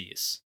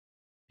emojis.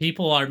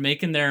 People are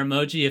making their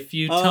emoji a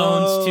few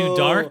tones too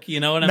dark. You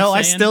know what I'm saying? No,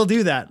 I still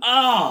do that.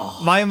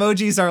 Oh, my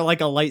emojis are like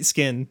a light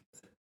skin.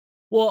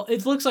 Well,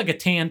 it looks like a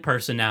tan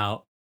person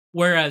now,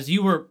 whereas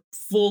you were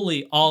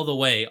fully all the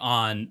way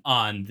on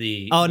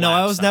the. Oh no,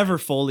 I was side. never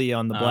fully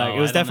on the black. It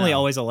was definitely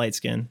always a light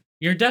skin.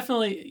 You're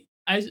definitely.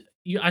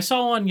 I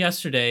saw one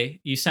yesterday.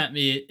 You sent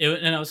me,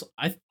 and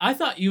I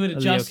thought you had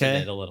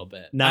adjusted it a little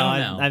bit. No,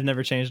 I've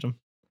never changed them.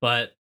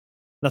 But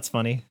that's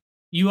funny.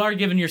 You are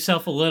giving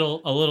yourself a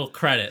little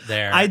credit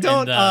there. I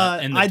don't.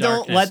 In the I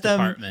don't let them.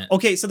 Department.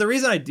 Okay, so the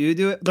reason I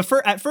do it,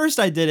 at first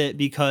I did it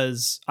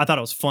because I thought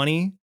it was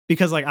funny.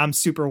 Because like I'm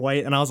super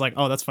white and I was like,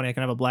 oh, that's funny. I can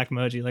have a black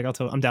emoji. Like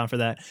I'm down for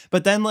that.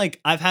 But then like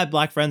I've had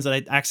black friends that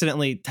I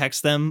accidentally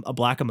text them a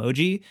black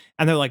emoji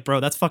and they're like,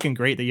 bro, that's fucking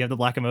great that you have the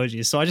black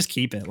emojis. So I just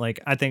keep it.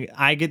 Like I think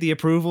I get the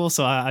approval,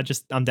 so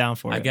I'm down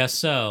for it. I guess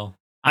so.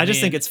 I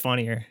just think it's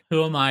funnier.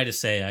 Who am I to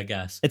say? I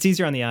guess it's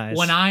easier on the eyes.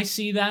 When I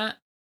see that,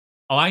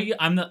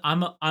 I'm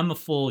a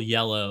full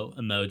yellow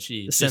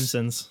emoji. The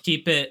Simpsons.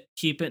 Keep it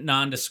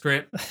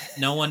nondescript.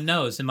 No one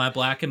knows. Am I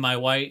black? Am I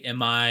white?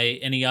 Am I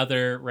any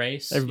other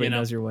race? Everybody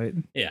knows you're white.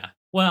 Yeah.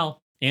 Well,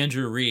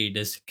 Andrew Reed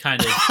is kind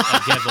of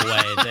a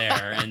giveaway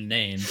there in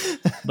name.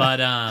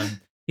 But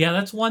yeah,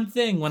 that's one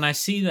thing. When I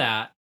see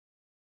that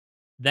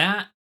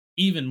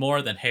even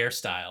more than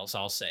hairstyles,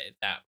 I'll say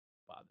that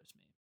bothers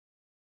me.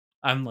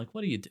 I'm like,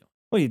 what are you doing?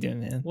 What are you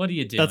doing, man? What are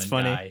you doing? That's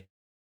funny. Guy?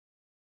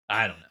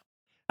 I don't know.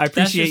 I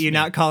appreciate you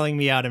not calling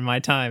me out in my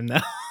time, though.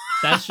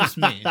 That's just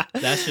me.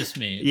 That's just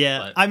me. Yeah.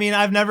 But I mean,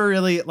 I've never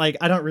really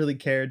I don't really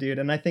care, dude.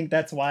 And I think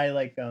that's why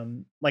like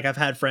I've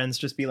had friends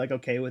just be like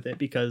okay with it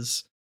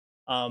because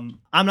I'm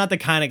not the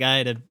kind of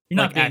guy to You're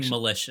not being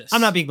malicious.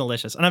 I'm not being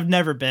malicious. And I've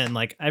never been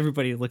like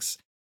everybody looks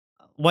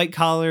white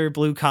collar,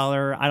 blue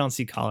collar. I don't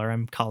see collar.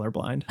 I'm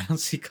colorblind. I don't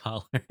see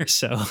collar.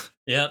 So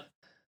yep.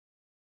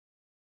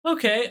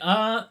 Okay.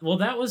 Well,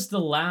 that was the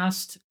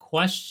last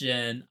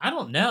question. I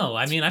don't know.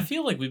 I mean, I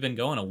feel like we've been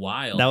going a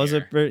while. That was we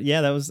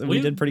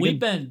did pretty good. We've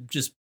been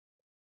just.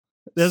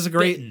 That was a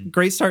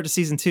great start to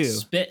season 2.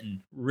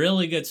 Spitting.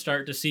 Really good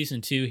start to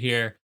season 2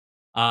 here.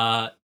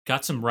 Got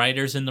some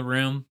writers in the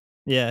room.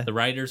 Yeah. The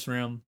writers'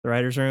 room.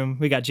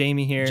 We got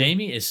Jamie here.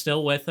 Jamie is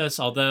still with us,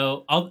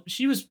 although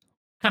she was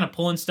kind of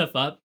pulling stuff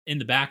up in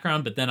the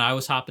background, but then I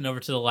was hopping over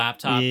to the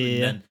laptop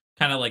and then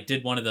kind of like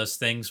did one of those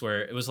things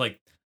where it was like,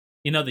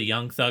 you know, the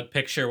Young Thug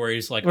picture where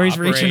he's like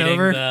reaching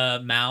over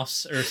the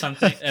mouse or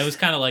something. It was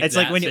kind of like it's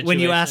that like when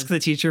you ask the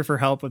teacher for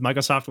help with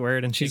Microsoft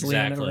Word and she's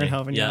leaning over and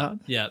helping you out.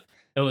 Yeah,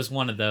 it was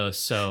one of those.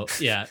 So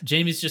yeah,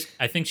 Jamie's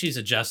I think she's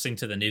adjusting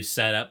to the new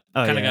setup.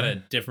 Kind of got a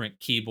different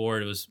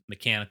keyboard. It was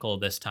mechanical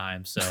this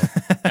time, so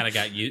kind of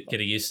get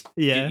used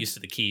to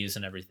the keys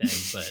and everything.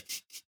 But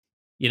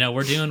you know,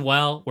 we're doing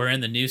well. We're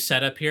in the new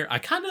setup here. I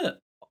kind of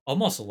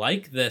almost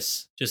like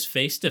this just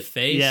face to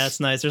face. Yeah,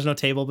 it's nice. There's no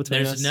table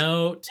between us. There's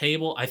no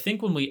table. I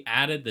think when we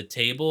added the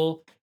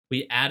table,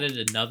 we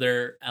added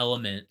another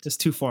element.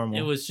 Just too formal.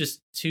 It was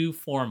just too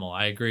formal.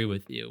 I agree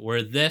with you.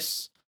 Where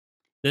this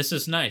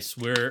is nice.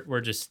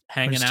 We're just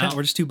hanging out.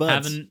 We're just two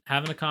buds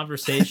having a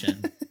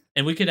conversation.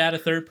 And we could add a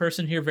third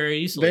person here very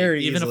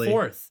easily. Even a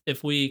fourth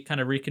if we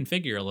kind of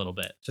reconfigure a little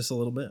bit. Just a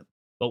little bit.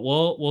 But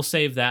we'll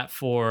save that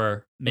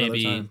for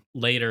maybe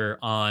later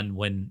on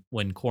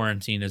when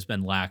quarantine has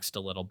been laxed a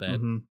little bit.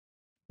 Mm-hmm.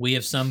 We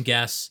have some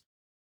guests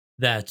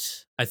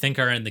that I think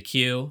are in the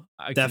queue.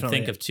 I can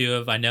think of 2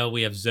 of. I know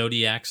we have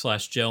Zodiac /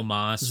 Joe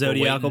Moss.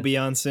 Zodiac will be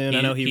on soon. I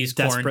know he's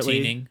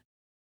desperately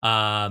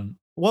quarantining.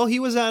 Well,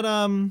 he was at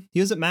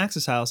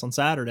Max's house on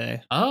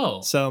Saturday. Oh,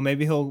 so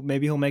maybe he'll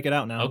make it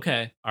out now.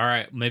 Okay, all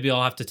right. Maybe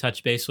I'll have to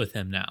touch base with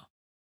him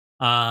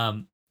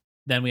now.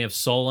 Then we have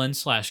Solon /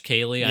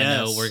 Kaylee. Yes.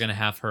 I know we're gonna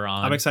have her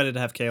on. I'm excited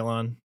to have Kayla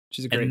on.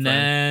 She's a great friend. And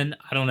then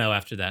I don't know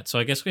after that. So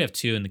I guess we have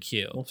 2 in the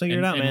queue. We'll figure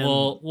it out, man.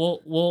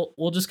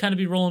 We'll just kind of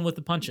be rolling with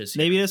the punches.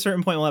 Maybe at a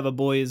certain point we'll have a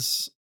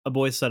boys a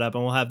boys setup,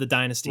 and we'll have the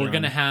dynasty. We're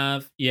gonna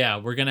have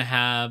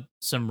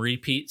some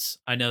repeats.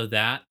 I know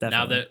that. Definitely.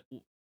 Now that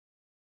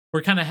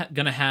we're kind of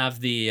gonna have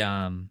the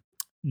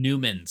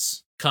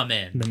Newmans come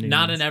in, The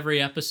not in Newmans.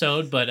 every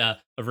episode, but a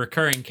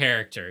recurring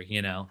character.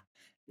 You know,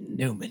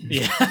 Newman.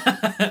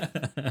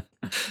 yeah.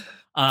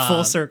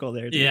 Full circle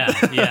there. Dude.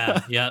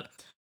 Yep.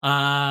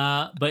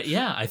 But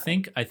yeah, I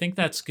think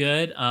that's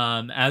good.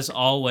 As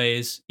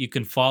always, you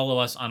can follow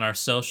us on our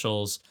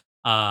socials,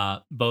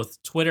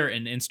 both Twitter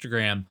and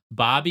Instagram.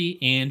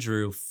 Bobby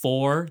Andrew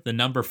 4, the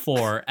number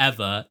 4,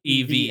 Eva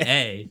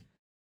EVA.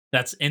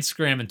 That's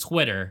Instagram and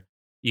Twitter.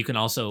 You can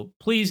also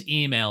please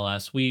email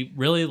us. We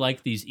really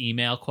like these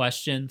email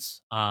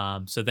questions.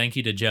 So thank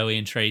you to Joey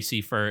and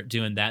Tracy for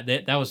doing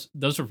that. Those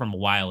were from a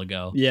while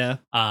ago. Yeah.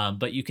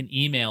 But you can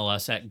email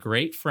us at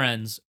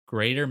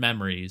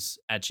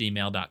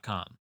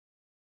greatfriendsgreatermemories@gmail.com.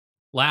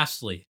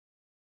 Lastly,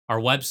 our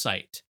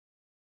website,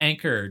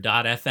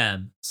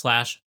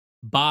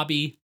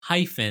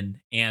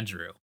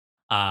 anchor.fm/Bobby-Andrew.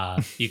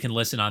 You can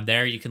listen on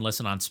there. You can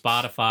listen on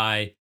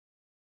Spotify.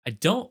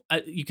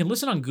 You can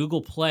listen on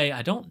Google Play.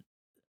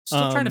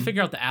 Still trying to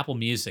figure out the Apple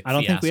Music. I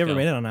don't think we ever fiasco.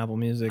 made it on Apple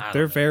Music. I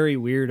They're don't know. very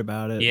weird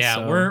about it. Yeah,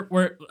 so we're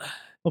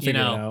we'll figure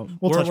it out.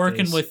 We'll we're touch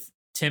working base. with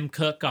Tim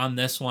Cook on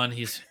this one.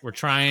 We're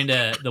trying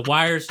to the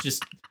wires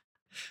just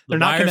They're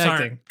not wires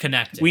connecting. aren't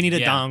connecting. We need a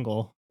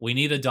dongle. We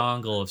need a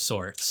dongle of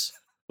sorts.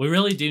 We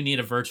really do need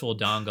a virtual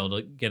dongle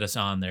to get us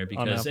on there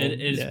because Apple,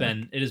 it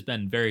has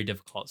been very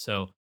difficult.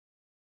 So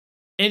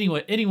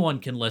anyway, anyone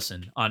can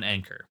listen on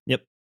Anchor.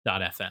 Yep.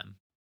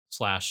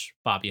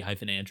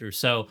 .fm/Bobby-Andrew.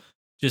 So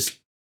just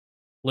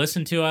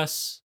listen to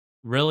us.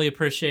 Really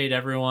appreciate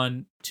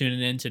everyone tuning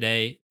in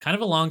today. Kind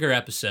of a longer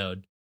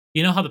episode.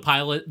 You know how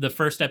the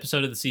first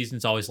episode of the season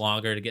is always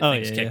longer to get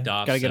things kicked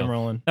off. Gotta get them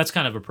rolling. That's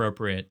kind of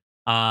appropriate.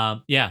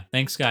 Yeah,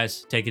 thanks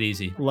guys. Take it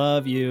easy.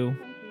 Love you.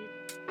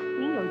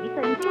 您有一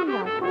份重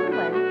要公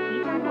文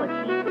即将过期，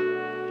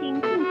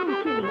请尽速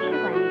至领事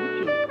馆领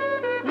取，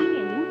以免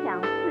影响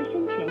自身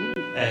权益。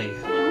Hey.